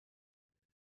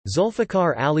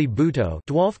Zulfikar Ali Bhutto,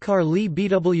 Dwalfkar Li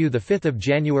BW, the 5th of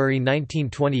January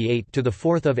 1928 to the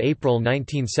 4th of April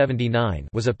 1979,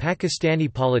 was a Pakistani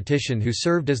politician who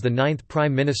served as the 9th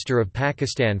Prime Minister of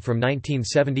Pakistan from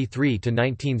 1973 to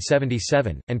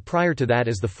 1977, and prior to that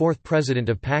as the 4th President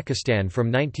of Pakistan from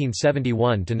 1971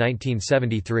 to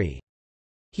 1973.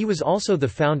 He was also the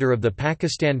founder of the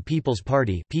Pakistan People's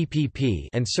Party (PPP)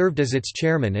 and served as its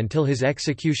chairman until his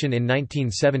execution in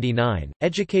 1979.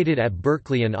 Educated at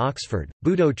Berkeley and Oxford,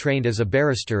 Bhutto trained as a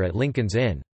barrister at Lincoln's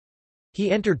Inn.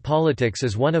 He entered politics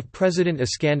as one of President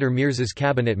Iskander Mirza's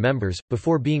cabinet members,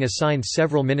 before being assigned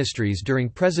several ministries during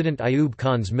President Ayub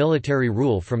Khan's military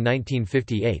rule from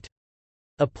 1958.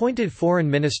 Appointed foreign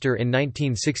minister in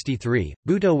 1963,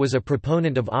 Bhutto was a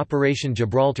proponent of Operation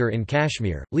Gibraltar in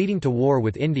Kashmir, leading to war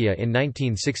with India in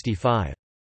 1965.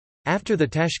 After the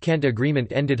Tashkent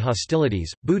Agreement ended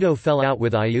hostilities, Bhutto fell out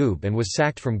with Ayub and was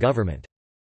sacked from government.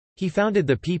 He founded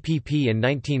the PPP in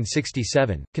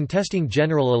 1967, contesting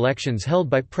general elections held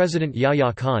by President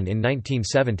Yahya Khan in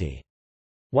 1970.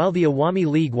 While the Awami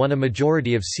League won a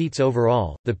majority of seats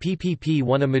overall, the PPP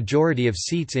won a majority of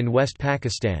seats in West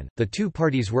Pakistan. The two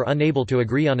parties were unable to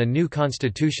agree on a new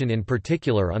constitution, in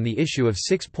particular on the issue of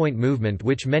six-point movement,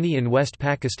 which many in West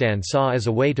Pakistan saw as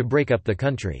a way to break up the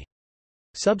country.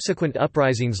 Subsequent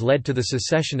uprisings led to the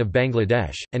secession of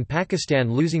Bangladesh, and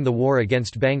Pakistan losing the war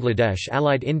against Bangladesh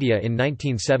allied India in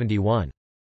 1971.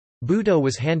 Bhutto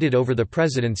was handed over the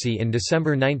presidency in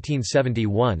December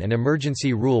 1971 and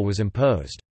emergency rule was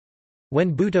imposed.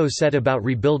 When Bhutto set about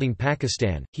rebuilding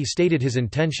Pakistan, he stated his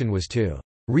intention was to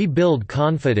rebuild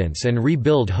confidence and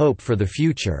rebuild hope for the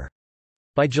future.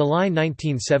 By July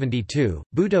 1972,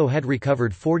 Bhutto had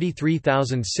recovered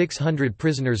 43,600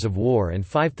 prisoners of war and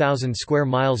 5,000 square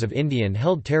miles of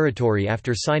Indian-held territory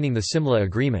after signing the Simla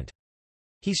Agreement.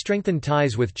 He strengthened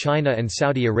ties with China and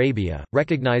Saudi Arabia,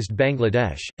 recognized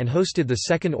Bangladesh, and hosted the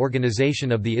Second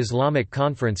Organization of the Islamic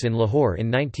Conference in Lahore in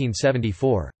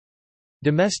 1974.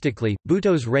 Domestically,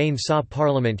 Bhutto's reign saw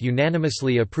Parliament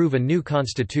unanimously approve a new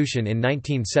constitution in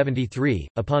 1973,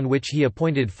 upon which he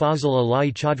appointed Fazl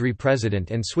Ala'i Chaudhry president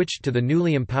and switched to the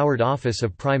newly empowered office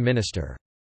of Prime Minister.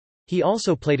 He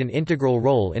also played an integral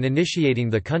role in initiating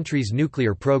the country's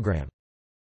nuclear program.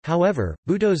 However,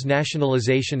 Bhutto's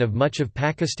nationalization of much of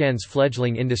Pakistan's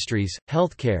fledgling industries,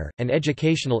 healthcare, and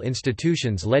educational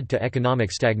institutions led to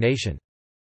economic stagnation.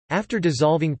 After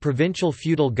dissolving provincial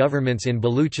feudal governments in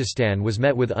Balochistan was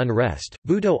met with unrest,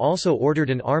 Bhutto also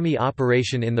ordered an army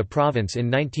operation in the province in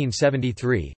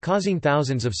 1973, causing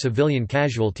thousands of civilian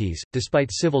casualties.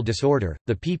 Despite civil disorder,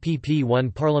 the PPP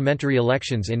won parliamentary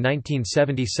elections in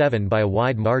 1977 by a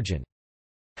wide margin.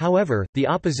 However, the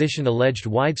opposition alleged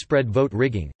widespread vote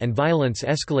rigging, and violence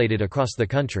escalated across the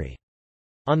country.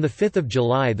 On 5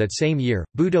 July that same year,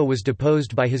 Bhutto was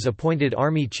deposed by his appointed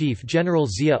Army Chief General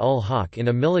Zia-ul-Haq in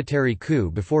a military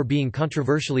coup before being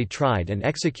controversially tried and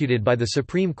executed by the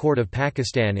Supreme Court of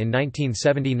Pakistan in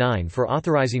 1979 for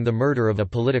authorizing the murder of a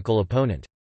political opponent.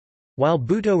 While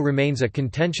Bhutto remains a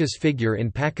contentious figure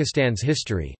in Pakistan's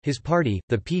history, his party,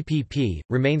 the PPP,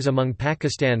 remains among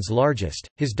Pakistan's largest.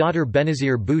 His daughter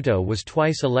Benazir Bhutto was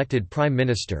twice elected prime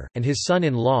minister, and his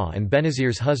son-in-law and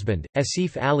Benazir's husband,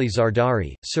 Asif Ali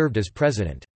Zardari, served as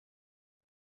president.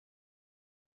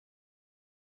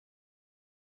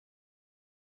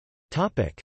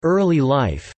 Early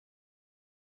life.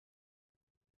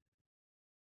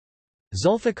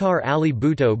 Zulfikar Ali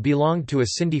Bhutto belonged to a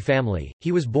Sindhi family.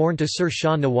 He was born to Sir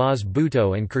Shah Nawaz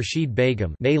Bhutto and Khurshid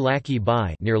Begum near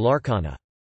Larkana.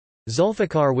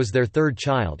 Zulfikar was their third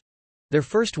child. Their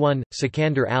first one,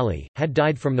 Sikandar Ali, had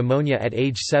died from pneumonia at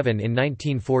age 7 in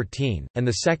 1914, and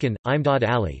the second, Imdad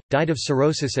Ali, died of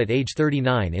cirrhosis at age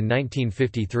 39 in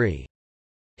 1953.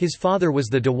 His father was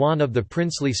the Dewan of the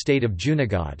princely state of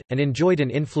Junagadh, and enjoyed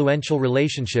an influential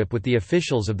relationship with the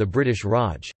officials of the British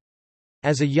Raj.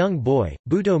 As a young boy,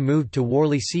 Bhutto moved to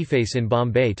Worli Seaface in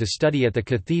Bombay to study at the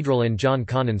Cathedral and John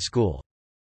Connon School.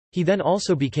 He then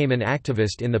also became an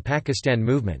activist in the Pakistan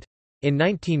movement. In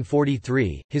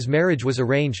 1943, his marriage was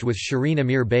arranged with Shireen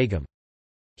Amir Begum.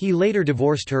 He later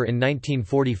divorced her in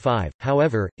 1945,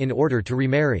 however, in order to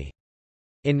remarry.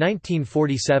 In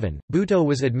 1947, Bhutto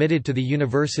was admitted to the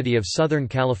University of Southern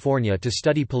California to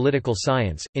study political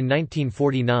science. In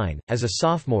 1949, as a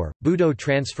sophomore, Bhutto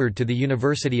transferred to the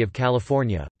University of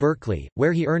California, Berkeley,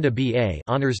 where he earned a B.A.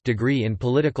 honors degree in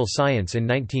political science in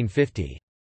 1950.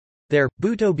 There,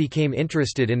 Bhutto became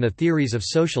interested in the theories of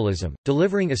socialism,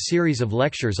 delivering a series of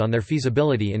lectures on their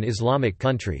feasibility in Islamic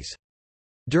countries.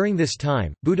 During this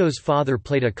time, Bhutto's father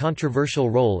played a controversial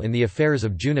role in the affairs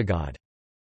of Junagadh.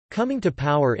 Coming to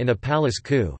power in a palace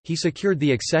coup, he secured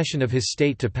the accession of his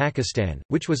state to Pakistan,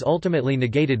 which was ultimately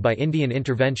negated by Indian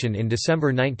intervention in December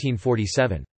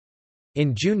 1947.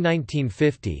 In June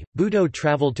 1950, Bhutto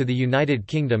travelled to the United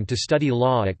Kingdom to study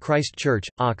law at Christ Church,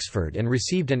 Oxford and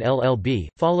received an LL.B.,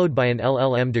 followed by an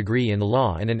LLM degree in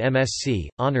law and an MSc,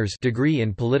 honours degree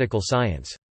in political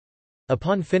science.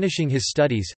 Upon finishing his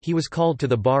studies, he was called to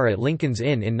the bar at Lincoln's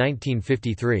Inn in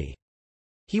 1953.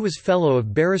 He was fellow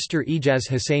of barrister Ijaz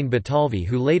Hussain Batalvi,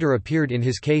 who later appeared in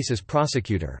his case as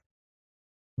prosecutor.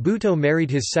 Bhutto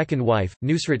married his second wife,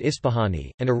 Nusrat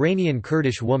Ispahani, an Iranian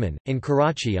Kurdish woman, in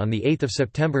Karachi on 8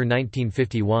 September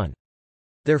 1951.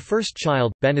 Their first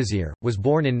child, Benazir, was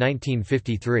born in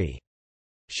 1953.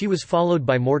 She was followed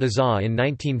by Mortaza in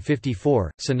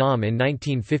 1954, Sanam in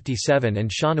 1957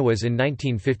 and Shahnawaz in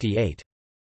 1958.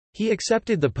 He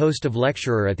accepted the post of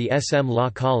lecturer at the SM Law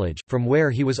College, from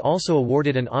where he was also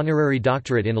awarded an honorary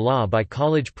doctorate in law by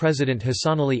college president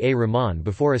Hassanali A. Rahman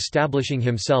before establishing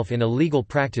himself in a legal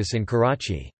practice in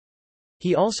Karachi.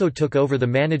 He also took over the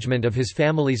management of his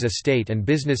family's estate and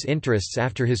business interests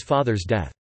after his father's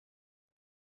death.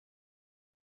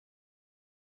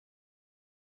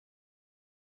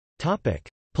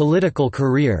 Political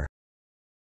career.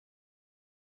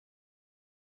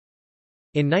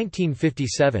 In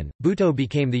 1957, Bhutto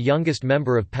became the youngest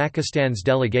member of Pakistan's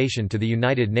delegation to the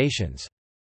United Nations.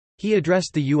 He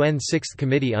addressed the UN Sixth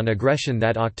Committee on Aggression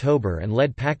that October and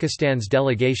led Pakistan's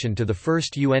delegation to the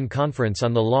first UN Conference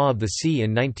on the Law of the Sea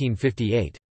in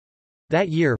 1958. That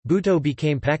year, Bhutto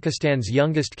became Pakistan's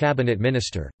youngest cabinet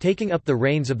minister, taking up the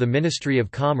reins of the Ministry of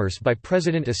Commerce by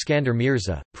President Iskander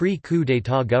Mirza, pre-coup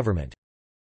d'état government.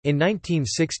 In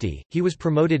 1960, he was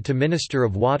promoted to Minister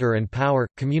of Water and Power,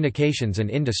 Communications and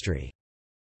Industry.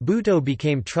 Bhutto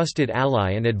became trusted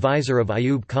ally and advisor of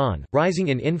Ayub Khan, rising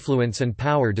in influence and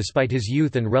power despite his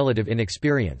youth and relative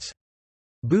inexperience.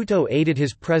 Bhutto aided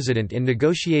his president in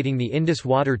negotiating the Indus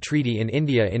Water Treaty in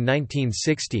India in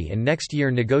 1960 and next year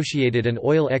negotiated an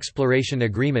oil exploration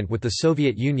agreement with the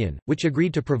Soviet Union, which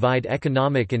agreed to provide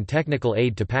economic and technical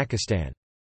aid to Pakistan.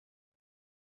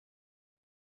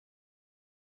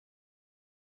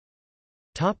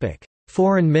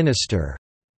 Foreign minister.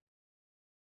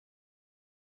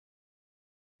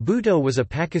 Bhutto was a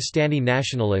Pakistani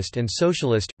nationalist and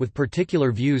socialist, with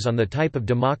particular views on the type of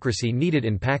democracy needed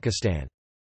in Pakistan.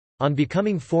 On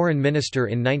becoming foreign minister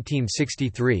in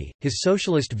 1963, his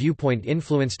socialist viewpoint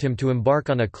influenced him to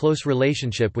embark on a close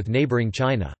relationship with neighboring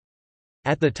China.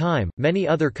 At the time, many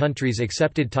other countries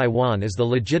accepted Taiwan as the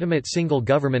legitimate single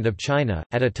government of China,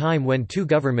 at a time when two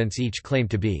governments each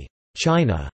claimed to be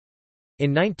China.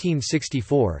 In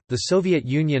 1964, the Soviet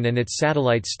Union and its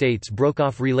satellite states broke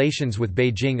off relations with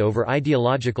Beijing over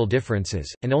ideological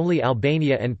differences, and only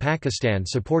Albania and Pakistan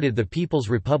supported the People's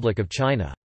Republic of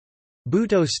China.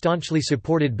 Bhutto staunchly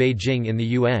supported Beijing in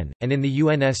the UN, and in the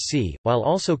UNSC, while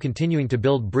also continuing to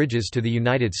build bridges to the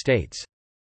United States.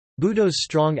 Bhutto's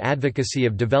strong advocacy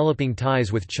of developing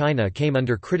ties with China came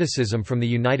under criticism from the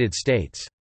United States.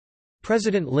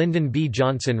 President Lyndon B.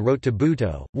 Johnson wrote to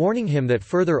Bhutto, warning him that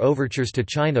further overtures to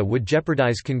China would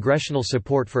jeopardize congressional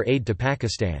support for aid to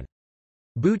Pakistan.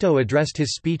 Bhutto addressed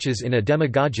his speeches in a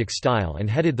demagogic style and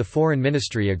headed the foreign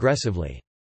ministry aggressively.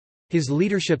 His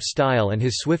leadership style and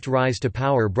his swift rise to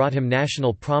power brought him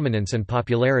national prominence and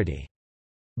popularity.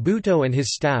 Bhutto and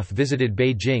his staff visited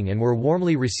Beijing and were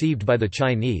warmly received by the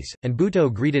Chinese, and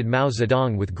Bhutto greeted Mao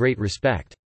Zedong with great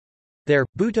respect. There,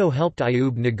 Bhutto helped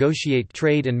Ayub negotiate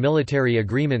trade and military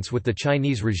agreements with the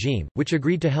Chinese regime, which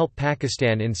agreed to help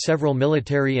Pakistan in several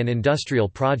military and industrial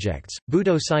projects.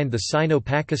 Bhutto signed the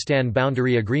Sino-Pakistan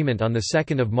Boundary Agreement on 2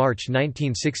 March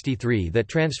 1963 that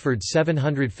transferred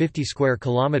 750 square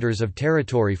kilometers of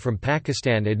territory from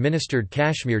Pakistan-administered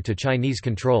Kashmir to Chinese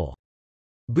control.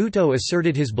 Bhutto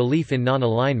asserted his belief in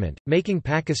non-alignment, making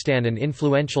Pakistan an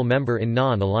influential member in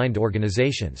non-aligned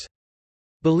organizations.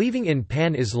 Believing in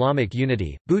pan-Islamic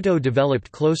unity, Bhutto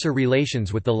developed closer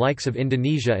relations with the likes of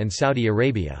Indonesia and Saudi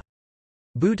Arabia.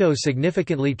 Bhutto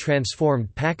significantly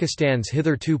transformed Pakistan's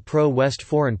hitherto pro-West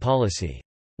foreign policy.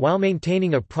 While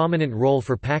maintaining a prominent role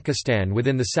for Pakistan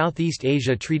within the Southeast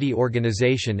Asia Treaty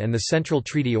Organization and the Central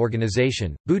Treaty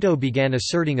Organization, Bhutto began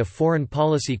asserting a foreign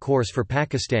policy course for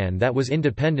Pakistan that was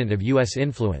independent of U.S.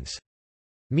 influence.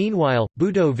 Meanwhile,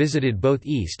 Bhutto visited both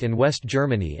East and West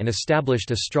Germany and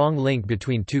established a strong link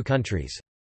between two countries.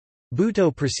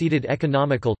 Bhutto preceded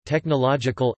economical,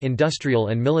 technological, industrial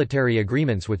and military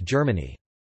agreements with Germany.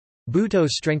 Bhutto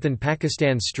strengthened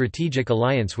Pakistan's strategic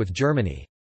alliance with Germany.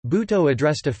 Bhutto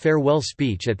addressed a farewell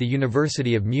speech at the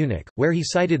University of Munich, where he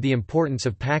cited the importance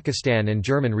of Pakistan and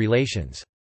German relations.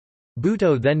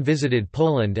 Bhutto then visited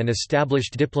Poland and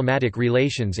established diplomatic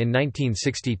relations in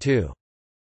 1962.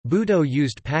 Bhutto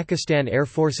used Pakistan Air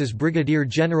Force's Brigadier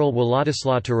General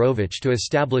Władysław Torowicz to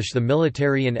establish the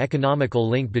military and economical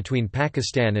link between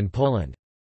Pakistan and Poland.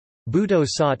 Bhutto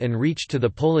sought and reached to the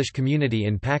Polish community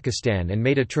in Pakistan and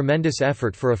made a tremendous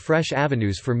effort for fresh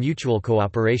avenues for mutual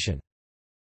cooperation.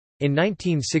 In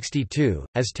 1962,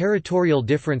 as territorial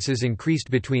differences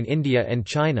increased between India and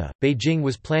China, Beijing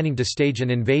was planning to stage an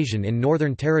invasion in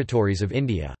northern territories of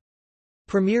India.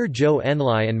 Premier Zhou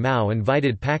Enlai and Mao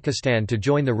invited Pakistan to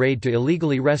join the raid to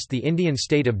illegally wrest the Indian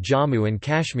state of Jammu and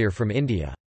Kashmir from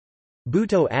India.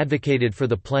 Bhutto advocated for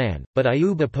the plan, but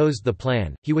Ayub opposed the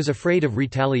plan. He was afraid of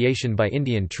retaliation by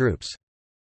Indian troops.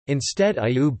 Instead,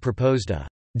 Ayub proposed a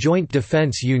joint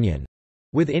defence union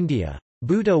with India.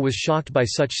 Bhutto was shocked by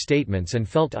such statements and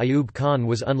felt Ayub Khan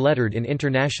was unlettered in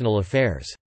international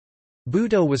affairs.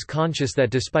 Bhutto was conscious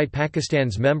that despite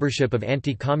Pakistan's membership of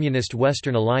anti-communist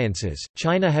Western alliances,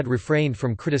 China had refrained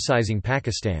from criticizing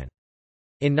Pakistan.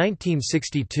 In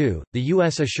 1962, the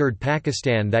U.S. assured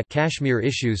Pakistan that Kashmir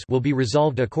issues will be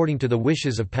resolved according to the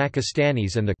wishes of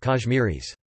Pakistanis and the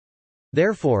Kashmiris.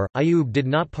 Therefore, Ayub did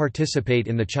not participate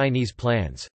in the Chinese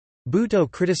plans. Bhutto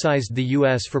criticized the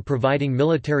U.S. for providing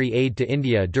military aid to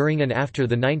India during and after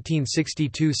the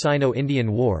 1962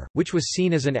 Sino-Indian War, which was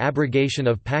seen as an abrogation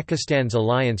of Pakistan's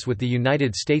alliance with the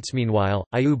United States. Meanwhile,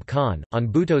 Ayub Khan, on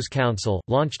Bhutto's counsel,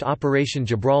 launched Operation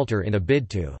Gibraltar in a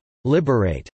bid to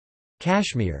liberate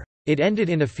Kashmir. It ended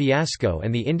in a fiasco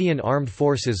and the Indian Armed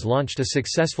Forces launched a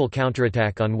successful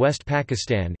counterattack on West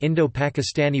Pakistan,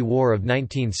 Indo-Pakistani War of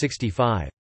 1965.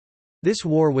 This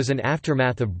war was an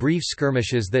aftermath of brief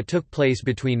skirmishes that took place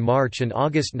between March and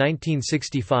August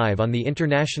 1965 on the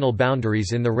international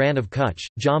boundaries in the Rann of Kutch,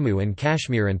 Jammu and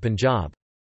Kashmir and Punjab.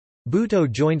 Bhutto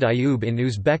joined Ayub in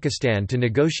Uzbekistan to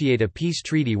negotiate a peace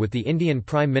treaty with the Indian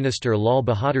Prime Minister Lal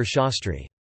Bahadur Shastri.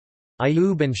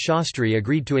 Ayub and Shastri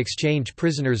agreed to exchange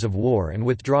prisoners of war and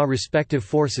withdraw respective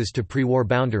forces to pre-war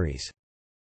boundaries.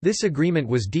 This agreement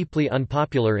was deeply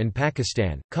unpopular in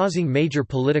Pakistan, causing major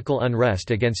political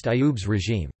unrest against Ayub's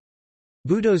regime.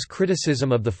 Bhutto's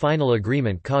criticism of the final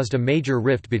agreement caused a major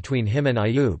rift between him and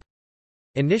Ayub.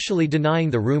 Initially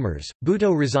denying the rumors,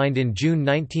 Bhutto resigned in June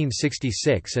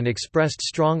 1966 and expressed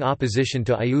strong opposition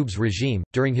to Ayub's regime.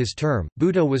 During his term,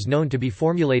 Bhutto was known to be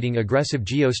formulating aggressive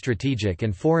geostrategic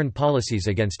and foreign policies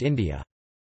against India.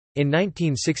 In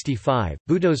 1965,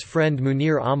 Bhutto's friend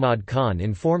Munir Ahmad Khan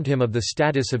informed him of the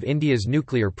status of India's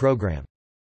nuclear program.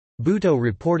 Bhutto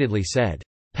reportedly said,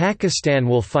 "Pakistan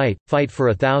will fight for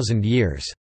 1,000 years.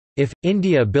 If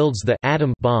India builds the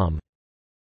atom bomb,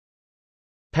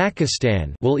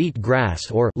 Pakistan will eat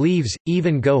grass or leaves,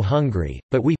 even go hungry,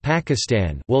 but we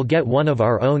Pakistan will get one of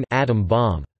our own atom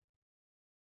bomb.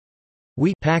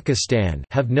 We Pakistan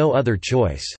have no other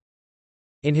choice."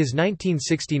 In his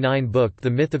 1969 book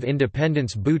The Myth of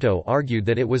Independence, Bhutto argued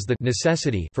that it was the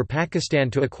necessity for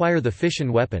Pakistan to acquire the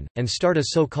fission weapon, and start a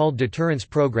so-called deterrence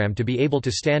program to be able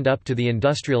to stand up to the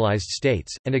industrialized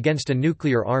states, and against a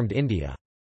nuclear-armed India.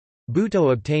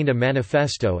 Bhutto obtained a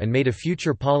manifesto and made a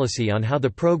future policy on how the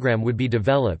program would be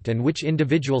developed and which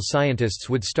individual scientists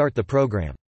would start the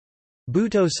program.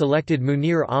 Bhutto selected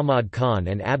Munir Ahmad Khan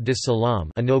and Abdus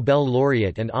Salam, a Nobel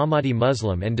laureate and Ahmadi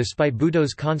Muslim, and despite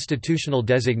Bhutto's constitutional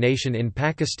designation in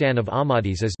Pakistan of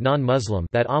Ahmadis as non-Muslim,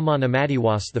 that Aman Ahmadi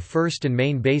was the first and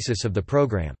main basis of the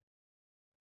program.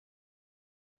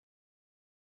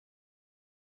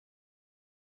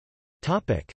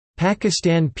 Topic: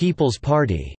 Pakistan People's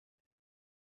Party.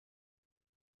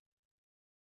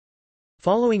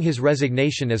 Following his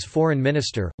resignation as foreign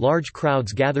minister, large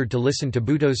crowds gathered to listen to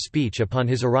Bhutto's speech upon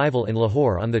his arrival in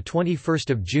Lahore on 21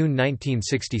 June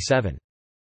 1967.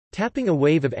 Tapping a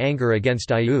wave of anger against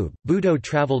Ayub, Bhutto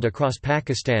travelled across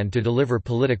Pakistan to deliver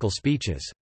political speeches.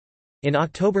 In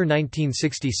October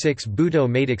 1966, Bhutto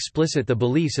made explicit the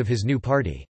beliefs of his new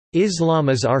party. "Islam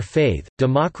is our faith,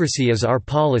 democracy is our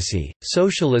policy,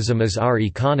 socialism is our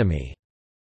economy.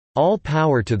 All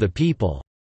power to the people."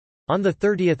 On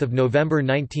 30 November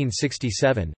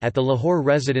 1967, at the Lahore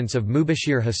residence of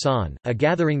Mubashir Hassan, a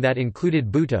gathering that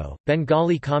included Bhutto,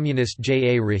 Bengali communist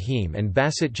J. A. Rahim and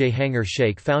Basit Jahangir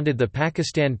Sheikh founded the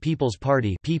Pakistan People's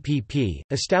Party (PPP),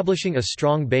 establishing a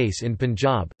strong base in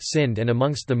Punjab, Sindh and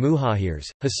amongst the Muhajirs.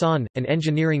 Hassan, an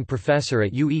engineering professor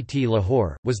at UET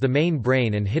Lahore, was the main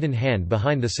brain and hidden hand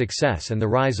behind the success and the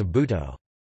rise of Bhutto.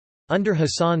 Under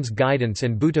Hassan's guidance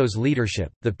and Bhutto's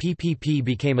leadership, the PPP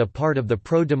became a part of the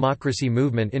pro-democracy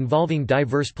movement involving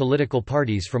diverse political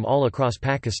parties from all across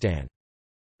Pakistan.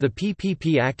 The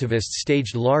PPP activists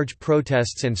staged large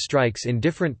protests and strikes in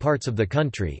different parts of the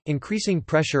country, increasing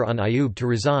pressure on Ayoub to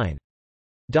resign.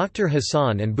 Dr.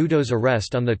 Hassan and Bhutto's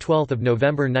arrest on 12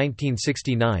 November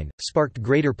 1969, sparked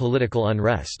greater political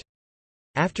unrest.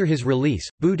 After his release,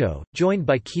 Bhutto, joined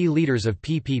by key leaders of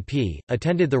PPP,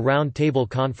 attended the round-table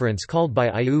conference called by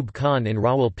Ayub Khan in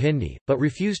Rawalpindi, but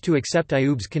refused to accept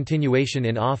Ayoub's continuation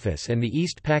in office and the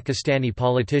East Pakistani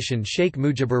politician Sheikh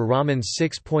Mujibur Rahman's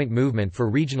six-point movement for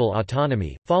regional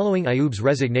autonomy. Following Ayoub's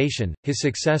resignation, his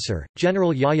successor,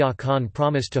 General Yahya Khan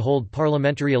promised to hold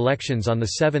parliamentary elections on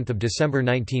 7 December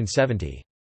 1970.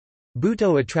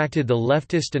 Bhutto attracted the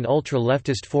leftist and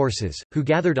ultra-leftist forces, who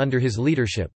gathered under his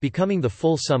leadership, becoming the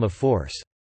full sum of force.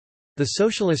 The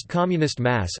Socialist Communist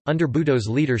Mass, under Bhutto's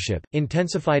leadership,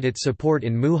 intensified its support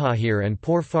in Mujahir and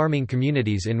poor farming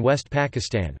communities in West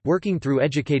Pakistan, working through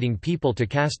educating people to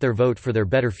cast their vote for their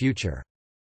better future.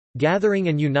 Gathering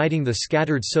and uniting the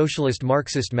scattered socialist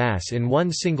Marxist mass in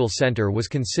one single center was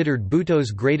considered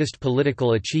Bhutto's greatest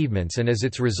political achievements, and as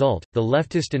its result, the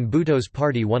leftist and Bhutto's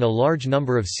party won a large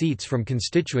number of seats from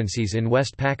constituencies in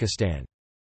West Pakistan.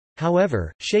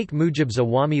 However, Sheikh Mujib's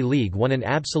Awami League won an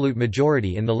absolute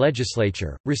majority in the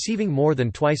legislature, receiving more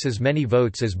than twice as many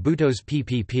votes as Bhutto's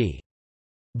PPP.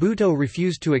 Bhutto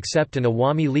refused to accept an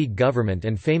Awami League government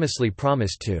and famously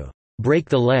promised to break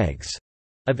the legs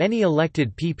of any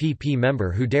elected PPP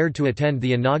member who dared to attend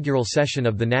the inaugural session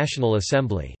of the National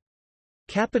Assembly.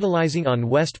 Capitalizing on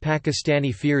West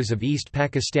Pakistani fears of East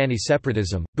Pakistani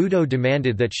separatism, Bhutto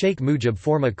demanded that Sheikh Mujib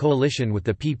form a coalition with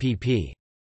the PPP.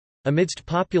 Amidst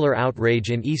popular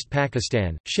outrage in East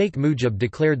Pakistan, Sheikh Mujib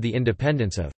declared the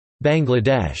independence of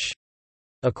Bangladesh.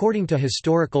 According to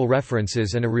historical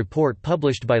references and a report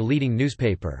published by leading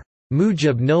newspaper,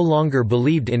 Mujib no longer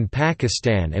believed in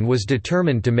Pakistan and was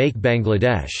determined to make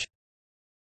Bangladesh.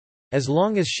 As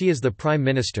long as she is the prime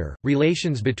minister,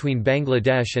 relations between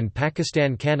Bangladesh and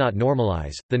Pakistan cannot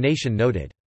normalize, the nation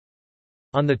noted.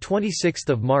 On 26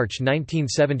 March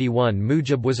 1971,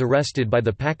 Mujib was arrested by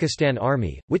the Pakistan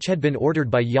Army, which had been ordered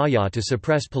by Yahya to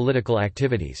suppress political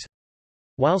activities.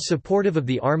 While supportive of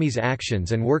the army's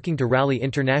actions and working to rally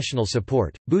international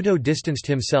support, Bhutto distanced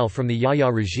himself from the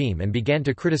Yahya regime and began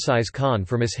to criticize Khan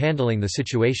for mishandling the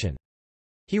situation.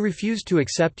 He refused to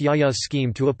accept Yahya's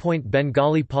scheme to appoint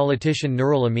Bengali politician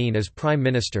Nurul Amin as prime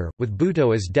minister, with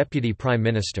Bhutto as deputy prime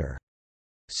minister.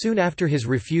 Soon after his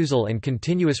refusal and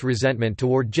continuous resentment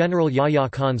toward General Yahya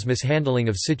Khan's mishandling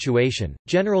of situation,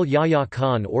 General Yahya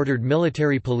Khan ordered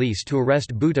military police to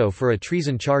arrest Bhutto for a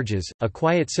treason charges, a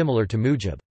quiet similar to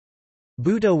Mujib.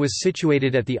 Bhutto was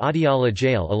situated at the Adiala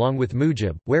jail along with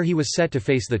Mujib, where he was set to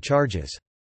face the charges.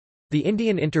 The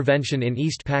Indian intervention in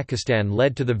East Pakistan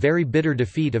led to the very bitter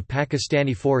defeat of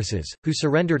Pakistani forces, who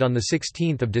surrendered on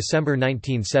 16 December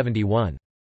 1971.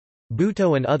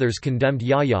 Bhutto and others condemned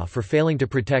Yahya for failing to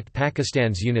protect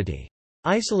Pakistan's unity.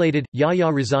 Isolated, Yahya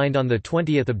resigned on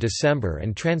 20 December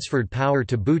and transferred power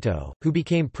to Bhutto, who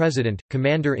became president,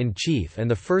 commander-in-chief and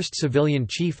the first civilian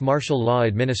chief martial law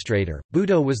administrator.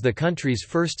 Bhutto was the country's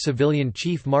first civilian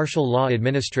chief martial law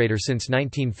administrator since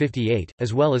 1958,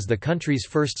 as well as the country's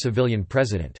first civilian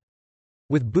president.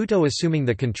 With Bhutto assuming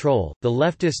the control, the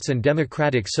leftists and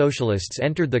democratic socialists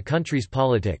entered the country's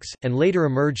politics, and later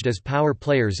emerged as power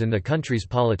players in the country's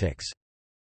politics.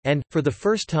 And, for the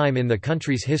first time in the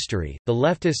country's history, the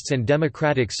leftists and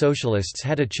democratic socialists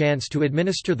had a chance to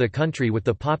administer the country with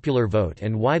the popular vote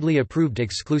and widely approved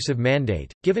exclusive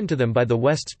mandate, given to them by the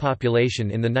West's population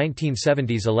in the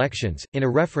 1970s elections, in a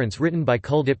reference written by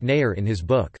Kuldip Nair in his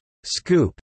book,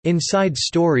 Scoop: Inside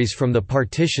Stories from the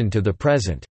Partition to the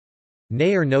Present.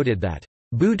 Nair noted that,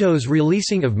 "Bhutto's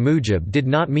releasing of Mujib did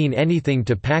not mean anything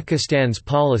to Pakistan's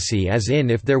policy, as in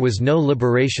if there was no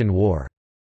liberation war.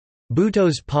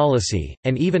 Bhutto's policy,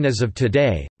 and even as of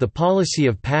today, the policy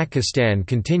of Pakistan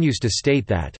continues to state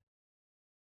that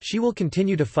she will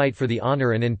continue to fight for the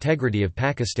honor and integrity of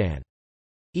Pakistan.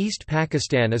 East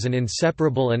Pakistan is an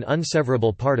inseparable and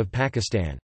unseverable part of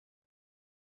Pakistan."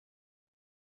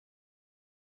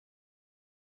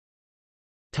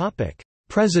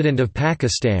 President of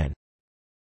Pakistan.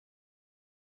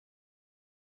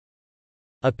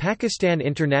 A Pakistan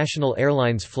International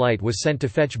Airlines flight was sent to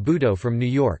fetch Bhutto from New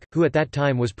York, who at that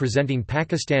time was presenting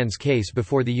Pakistan's case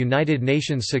before the United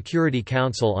Nations Security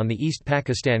Council on the East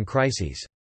Pakistan crises.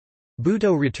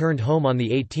 Bhutto returned home on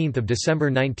 18 December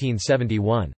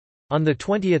 1971. On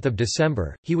 20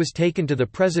 December, he was taken to the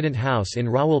President House in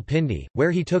Rawalpindi,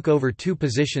 where he took over two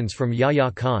positions from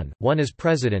Yahya Khan, one as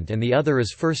president and the other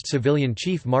as first civilian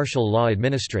chief martial law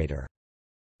administrator.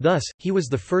 Thus, he was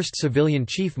the first civilian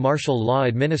chief martial law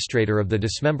administrator of the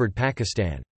dismembered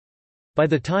Pakistan. By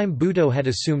the time Bhutto had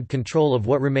assumed control of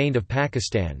what remained of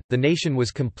Pakistan, the nation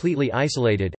was completely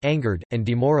isolated, angered, and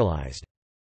demoralized.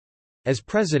 As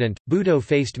president, Bhutto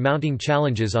faced mounting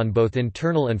challenges on both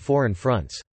internal and foreign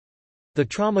fronts. The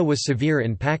trauma was severe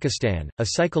in Pakistan, a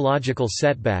psychological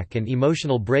setback and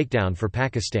emotional breakdown for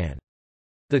Pakistan.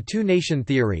 The two-nation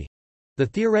theory—the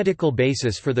theoretical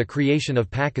basis for the creation of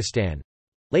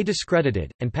Pakistan—lay discredited,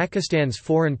 and Pakistan's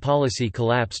foreign policy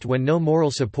collapsed when no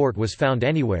moral support was found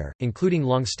anywhere, including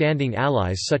long-standing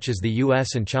allies such as the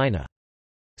US and China.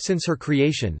 Since her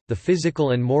creation, the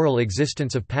physical and moral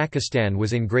existence of Pakistan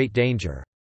was in great danger.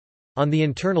 On the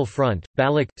internal front,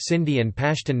 Baloch, Sindhi and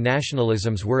Pashtun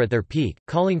nationalisms were at their peak,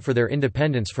 calling for their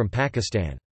independence from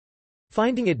Pakistan.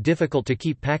 Finding it difficult to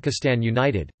keep Pakistan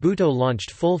united, Bhutto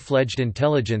launched full-fledged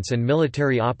intelligence and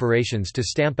military operations to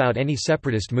stamp out any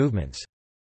separatist movements.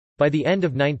 By the end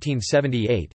of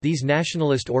 1978, these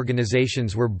nationalist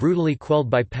organizations were brutally quelled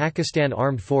by Pakistan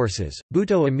Armed Forces.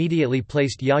 Bhutto immediately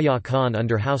placed Yahya Khan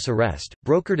under house arrest,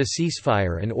 brokered a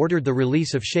ceasefire and ordered the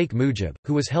release of Sheikh Mujib,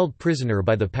 who was held prisoner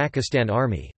by the Pakistan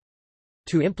Army.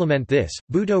 To implement this,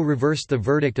 Bhutto reversed the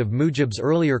verdict of Mujib's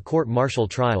earlier court-martial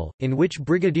trial, in which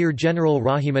Brigadier General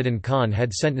Rahimuddin Khan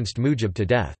had sentenced Mujib to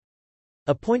death.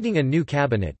 Appointing a new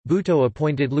cabinet, Bhutto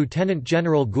appointed Lieutenant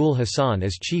General Gul Hassan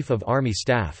as Chief of Army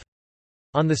Staff.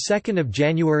 On 2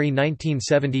 January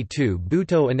 1972,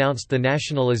 Bhutto announced the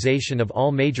nationalization of all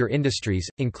major industries,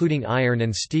 including iron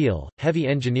and steel, heavy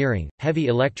engineering, heavy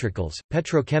electricals,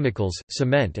 petrochemicals,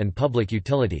 cement and public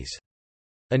utilities.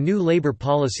 A new labor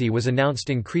policy was announced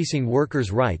increasing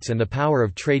workers' rights and the power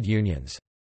of trade unions.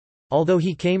 Although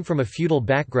he came from a feudal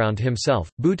background himself,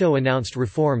 Bhutto announced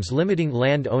reforms limiting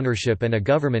land ownership and a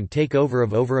government takeover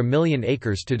of over 1 million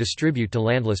acres to distribute to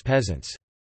landless peasants.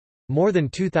 More than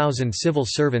 2,000 civil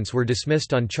servants were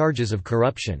dismissed on charges of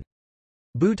corruption.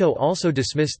 Bhutto also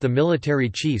dismissed the military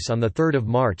chiefs on 3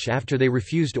 March after they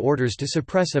refused orders to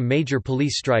suppress a major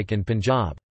police strike in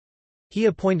Punjab. He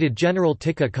appointed General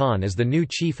Tika Khan as the new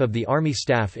chief of the army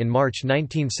staff in March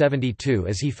 1972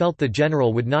 as he felt the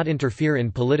general would not interfere in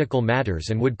political matters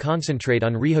and would concentrate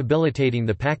on rehabilitating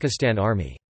the Pakistan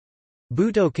Army.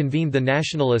 Bhutto convened the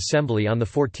National Assembly on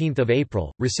 14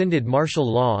 April, rescinded martial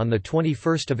law on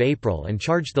 21 April and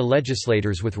charged the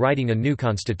legislators with writing a new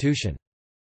constitution.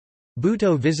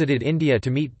 Bhutto visited India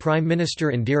to meet Prime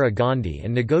Minister Indira Gandhi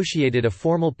and negotiated a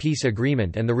formal peace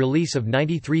agreement and the release of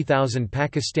 93,000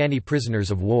 Pakistani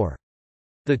prisoners of war.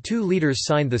 The two leaders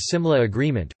signed the Simla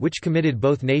Agreement, which committed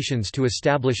both nations to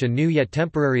establish a new yet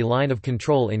temporary line of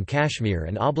control in Kashmir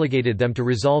and obligated them to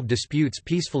resolve disputes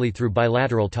peacefully through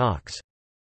bilateral talks.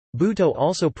 Bhutto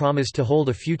also promised to hold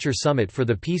a future summit for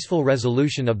the peaceful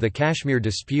resolution of the Kashmir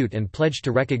dispute and pledged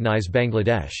to recognize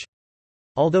Bangladesh.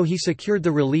 Although he secured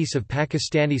the release of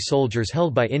Pakistani soldiers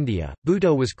held by India,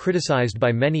 Bhutto was criticized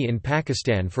by many in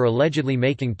Pakistan for allegedly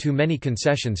making too many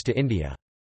concessions to India.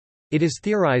 It is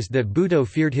theorized that Bhutto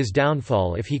feared his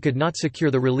downfall if he could not secure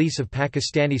the release of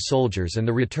Pakistani soldiers and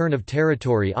the return of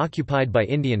territory occupied by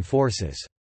Indian forces.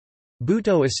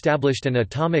 Bhutto established an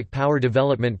atomic power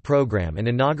development program and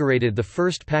inaugurated the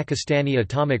first Pakistani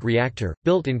atomic reactor,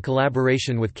 built in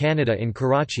collaboration with Canada in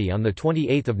Karachi on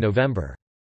 28 November.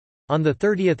 On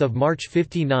 30 March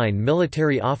 59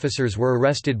 military officers were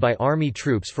arrested by army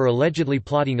troops for allegedly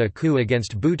plotting a coup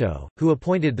against Bhutto, who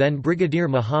appointed then Brigadier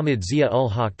Muhammad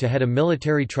Zia-ul-Haq to head a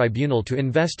military tribunal to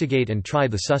investigate and try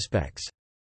the suspects.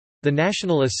 The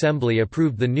National Assembly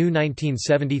approved the new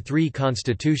 1973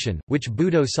 constitution, which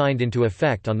Bhutto signed into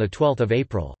effect on 12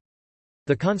 April.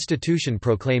 The constitution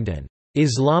proclaimed an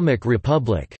Islamic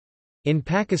Republic in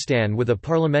Pakistan with a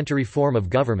parliamentary form of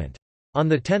government. On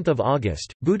 10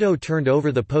 August, Bhutto turned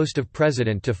over the post of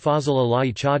president to Fazl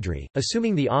Ala'i Chaudhry,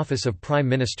 assuming the office of prime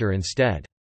minister instead.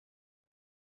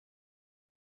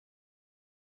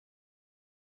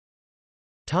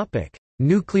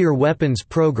 Nuclear weapons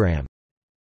program.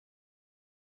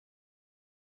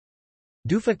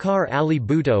 Zulfikar Ali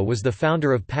Bhutto was the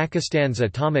founder of Pakistan's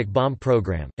atomic bomb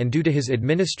program, and due to his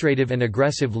administrative and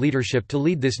aggressive leadership to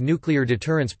lead this nuclear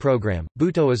deterrence program,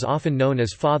 Bhutto is often known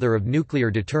as father of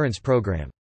nuclear deterrence program.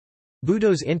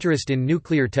 Bhutto's interest in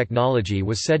nuclear technology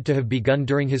was said to have begun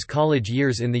during his college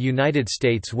years in the United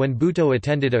States when Bhutto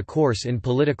attended a course in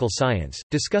political science,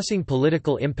 discussing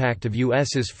political impact of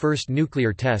U.S.'s first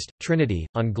nuclear test, Trinity,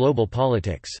 on global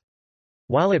politics.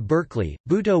 While at Berkeley,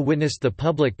 Bhutto witnessed the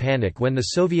public panic when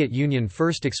the Soviet Union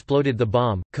first exploded the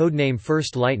bomb, codename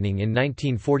First Lightning in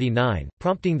 1949,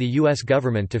 prompting the U.S.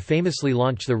 government to famously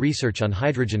launch the research on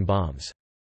hydrogen bombs.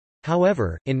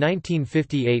 However, in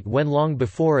 1958, when long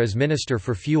before as Minister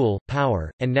for Fuel,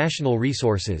 Power, and National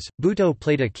Resources, Bhutto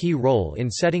played a key role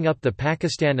in setting up the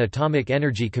Pakistan Atomic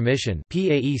Energy Commission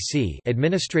 (PAEC)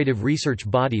 administrative research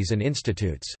bodies and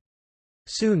institutes.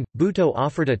 Soon, Bhutto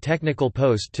offered a technical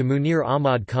post to Munir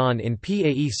Ahmad Khan in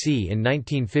PAEC in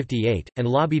 1958, and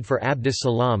lobbied for Abdus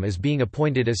Salam as being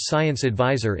appointed as science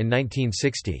advisor in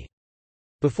 1960.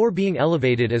 Before being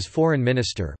elevated as foreign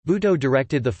minister, Bhutto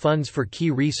directed the funds for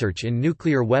key research in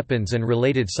nuclear weapons and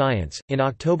related science. In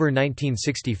October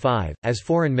 1965, as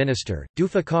foreign minister,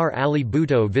 Zulfikar Ali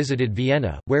Bhutto visited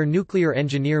Vienna, where nuclear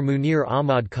engineer Munir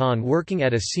Ahmad Khan, working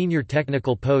at a senior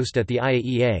technical post at the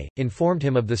IAEA, informed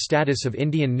him of the status of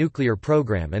Indian nuclear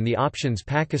program and the options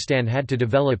Pakistan had to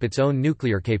develop its own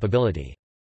nuclear capability.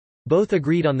 Both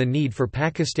agreed on the need for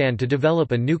Pakistan to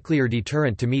develop a nuclear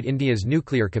deterrent to meet India's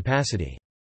nuclear capacity.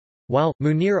 While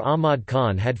Munir Ahmad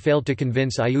Khan had failed to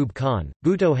convince Ayub Khan,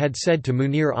 Bhutto had said to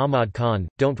Munir Ahmad Khan,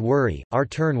 "Don't worry, our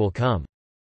turn will come."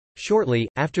 Shortly,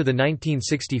 after the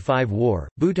 1965 war,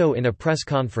 Bhutto in a press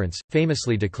conference,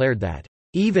 famously declared that,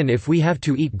 "Even if we have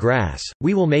to eat grass,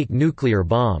 we will make nuclear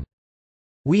bomb.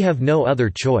 We have no other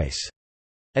choice,"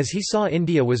 as he saw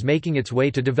India was making its way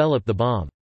to develop the bomb.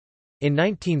 In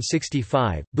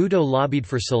 1965, Bhutto lobbied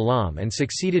for Salam and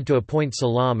succeeded to appoint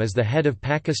Salam as the head of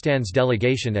Pakistan's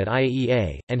delegation at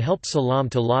IAEA, and helped Salam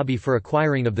to lobby for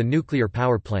acquiring of the nuclear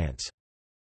power plants.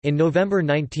 In November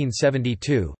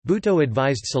 1972, Bhutto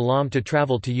advised Salam to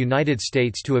travel to United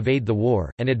States to evade the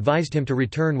war, and advised him to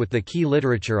return with the key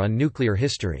literature on nuclear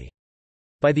history.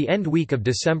 By the end week of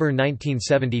December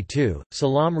 1972,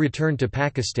 Salam returned to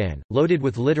Pakistan, loaded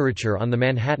with literature on the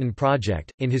Manhattan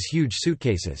Project, in his huge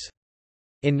suitcases.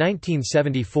 In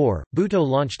 1974, Bhutto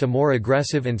launched a more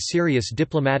aggressive and serious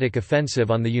diplomatic offensive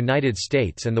on the United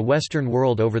States and the Western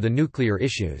world over the nuclear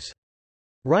issues.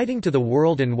 Writing to the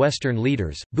world and Western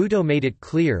leaders, Bhutto made it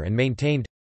clear and maintained,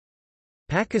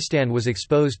 Pakistan was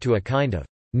exposed to a kind of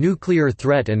nuclear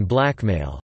threat and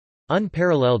blackmail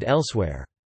unparalleled elsewhere.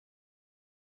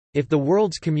 If the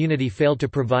world's community failed to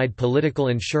provide political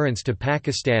insurance to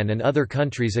Pakistan and other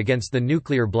countries against the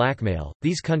nuclear blackmail,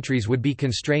 these countries would be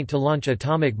constrained to launch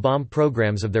atomic bomb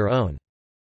programs of their own.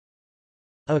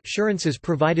 Assurances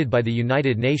provided by the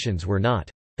United Nations were not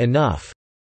enough.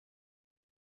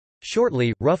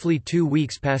 Shortly, roughly 2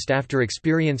 weeks passed after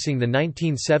experiencing the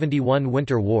 1971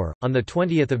 Winter War. On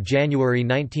 20 January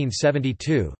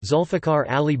 1972, Zulfikar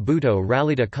Ali Bhutto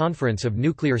rallied a conference of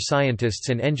nuclear scientists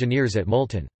and engineers at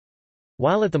Multan.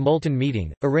 While at the Multan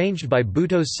meeting, arranged by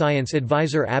Bhutto's science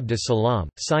advisor Abdus Salam,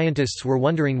 scientists were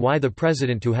wondering why the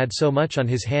president, who had so much on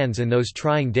his hands in those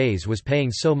trying days, was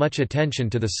paying so much attention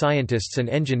to the scientists and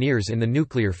engineers in the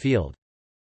nuclear field.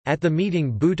 At the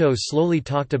meeting, Bhutto slowly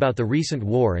talked about the recent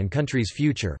war and country's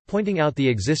future, pointing out the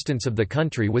existence of the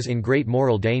country was in great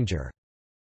moral danger.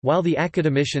 While the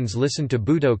academicians listened to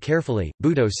Bhutto carefully,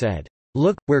 Bhutto said,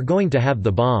 "Look, we're going to have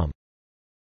the bomb."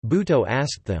 Bhutto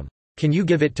asked them, "Can you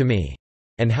give it to me?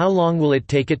 And how long will it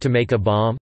take it to make a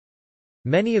bomb?"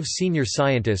 Many of senior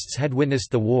scientists had witnessed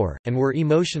the war, and were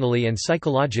emotionally and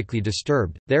psychologically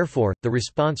disturbed, therefore, the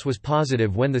response was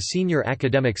positive when the senior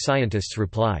academic scientists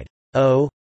replied, "Oh,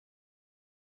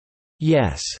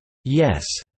 yes, yes.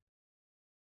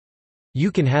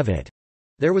 You can have it."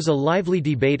 There was a lively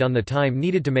debate on the time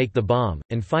needed to make the bomb,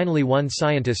 and finally one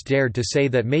scientist dared to say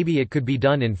that maybe it could be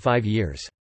done in 5 years.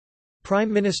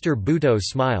 Prime Minister Bhutto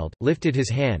smiled, lifted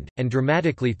his hand, and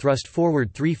dramatically thrust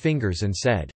forward 3 fingers and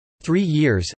said, 3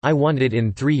 years, I want it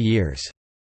in 3 years.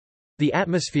 The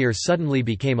atmosphere suddenly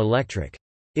became electric.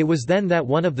 It was then that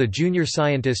one of the junior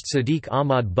scientists, Sadiq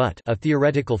Ahmad Butt, a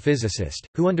theoretical physicist,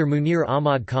 who under Munir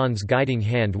Ahmad Khan's guiding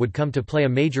hand would come to play a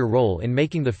major role in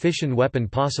making the fission weapon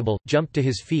possible, jumped to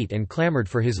his feet and clamored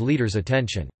for his leader's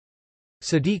attention.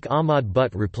 Sadiq Ahmad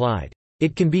Butt replied,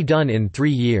 "It can be done in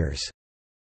 3 years."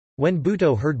 When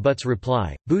Bhutto heard Butt's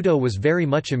reply, Bhutto was very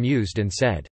much amused and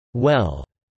said, "Well,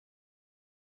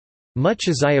 much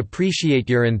as I appreciate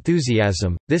your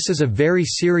enthusiasm, this is a very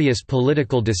serious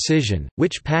political decision,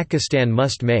 which Pakistan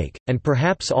must make, and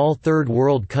perhaps all Third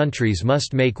World countries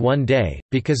must make one day,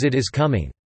 because it is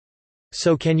coming.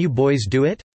 So can you boys do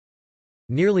it?"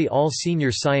 Nearly all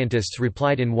senior scientists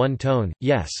replied in one tone,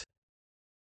 "Yes.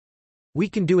 We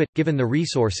can do it, given the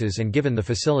resources and given the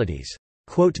facilities."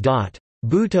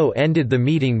 Bhutto ended the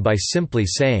meeting by simply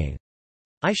saying,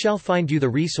 "I shall find you the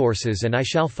resources and I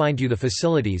shall find you the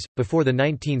facilities." Before the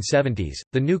 1970s,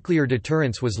 the nuclear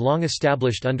deterrence was long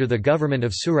established under the government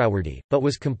of Suhrawardy, but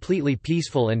was completely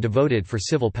peaceful and devoted for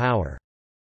civil power.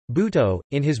 Bhutto,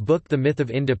 in his book The Myth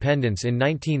of Independence in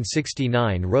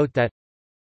 1969, wrote that,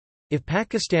 If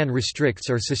Pakistan restricts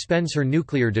or suspends her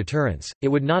nuclear deterrence, it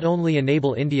would not only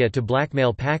enable India to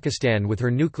blackmail Pakistan with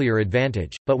her nuclear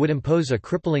advantage, but would impose a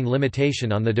crippling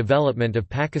limitation on the development of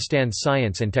Pakistan's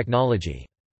science and technology.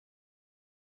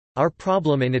 Our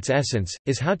problem in its essence,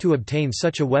 is how to obtain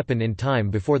such a weapon in time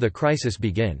before the crisis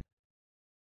begin.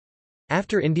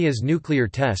 After India's nuclear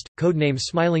test, codenamed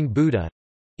Smiling Buddha,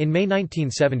 in May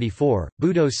 1974,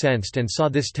 Bhutto sensed and saw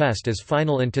this test as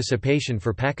final anticipation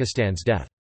for Pakistan's death.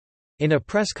 In a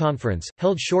press conference,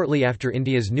 held shortly after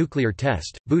India's nuclear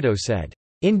test, Bhutto said,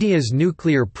 "India's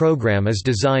nuclear program is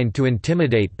designed to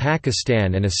intimidate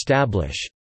Pakistan and establish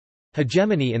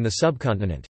hegemony in the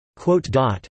subcontinent."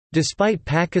 Despite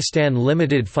Pakistan's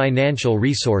limited financial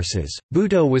resources,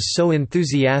 Bhutto was so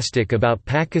enthusiastic about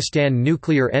Pakistan's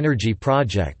nuclear energy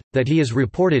project, that he is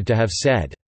reported to have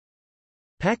said,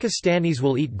 "Pakistanis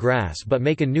will eat grass but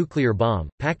make a nuclear bomb."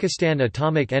 Pakistan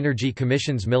Atomic Energy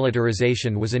Commission's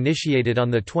militarization was initiated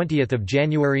on 20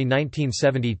 January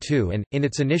 1972 and, in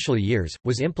its initial years,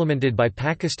 was implemented by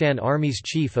Pakistan Army's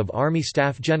Chief of Army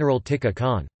Staff General Tika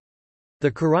Khan. The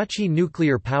Karachi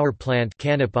Nuclear Power Plant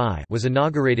was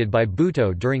inaugurated by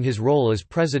Bhutto during his role as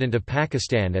President of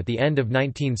Pakistan at the end of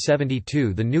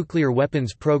 1972. The nuclear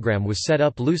weapons program was set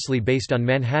up loosely based on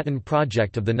Manhattan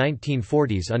Project of the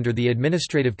 1940s under the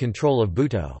administrative control of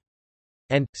Bhutto.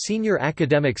 And, senior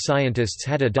academic scientists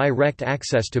had a direct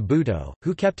access to Bhutto,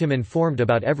 who kept him informed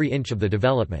about every inch of the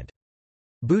development.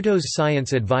 Bhutto's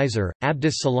science advisor,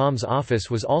 Abdus Salam's office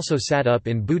was also set up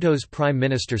in Bhutto's Prime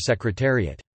Minister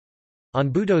Secretariat. On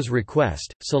Bhutto's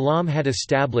request, Salam had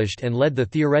established and led the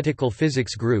Theoretical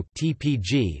Physics Group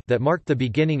 (TPG) that marked the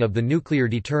beginning of the nuclear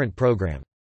deterrent program.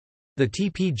 The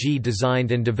TPG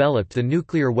designed and developed the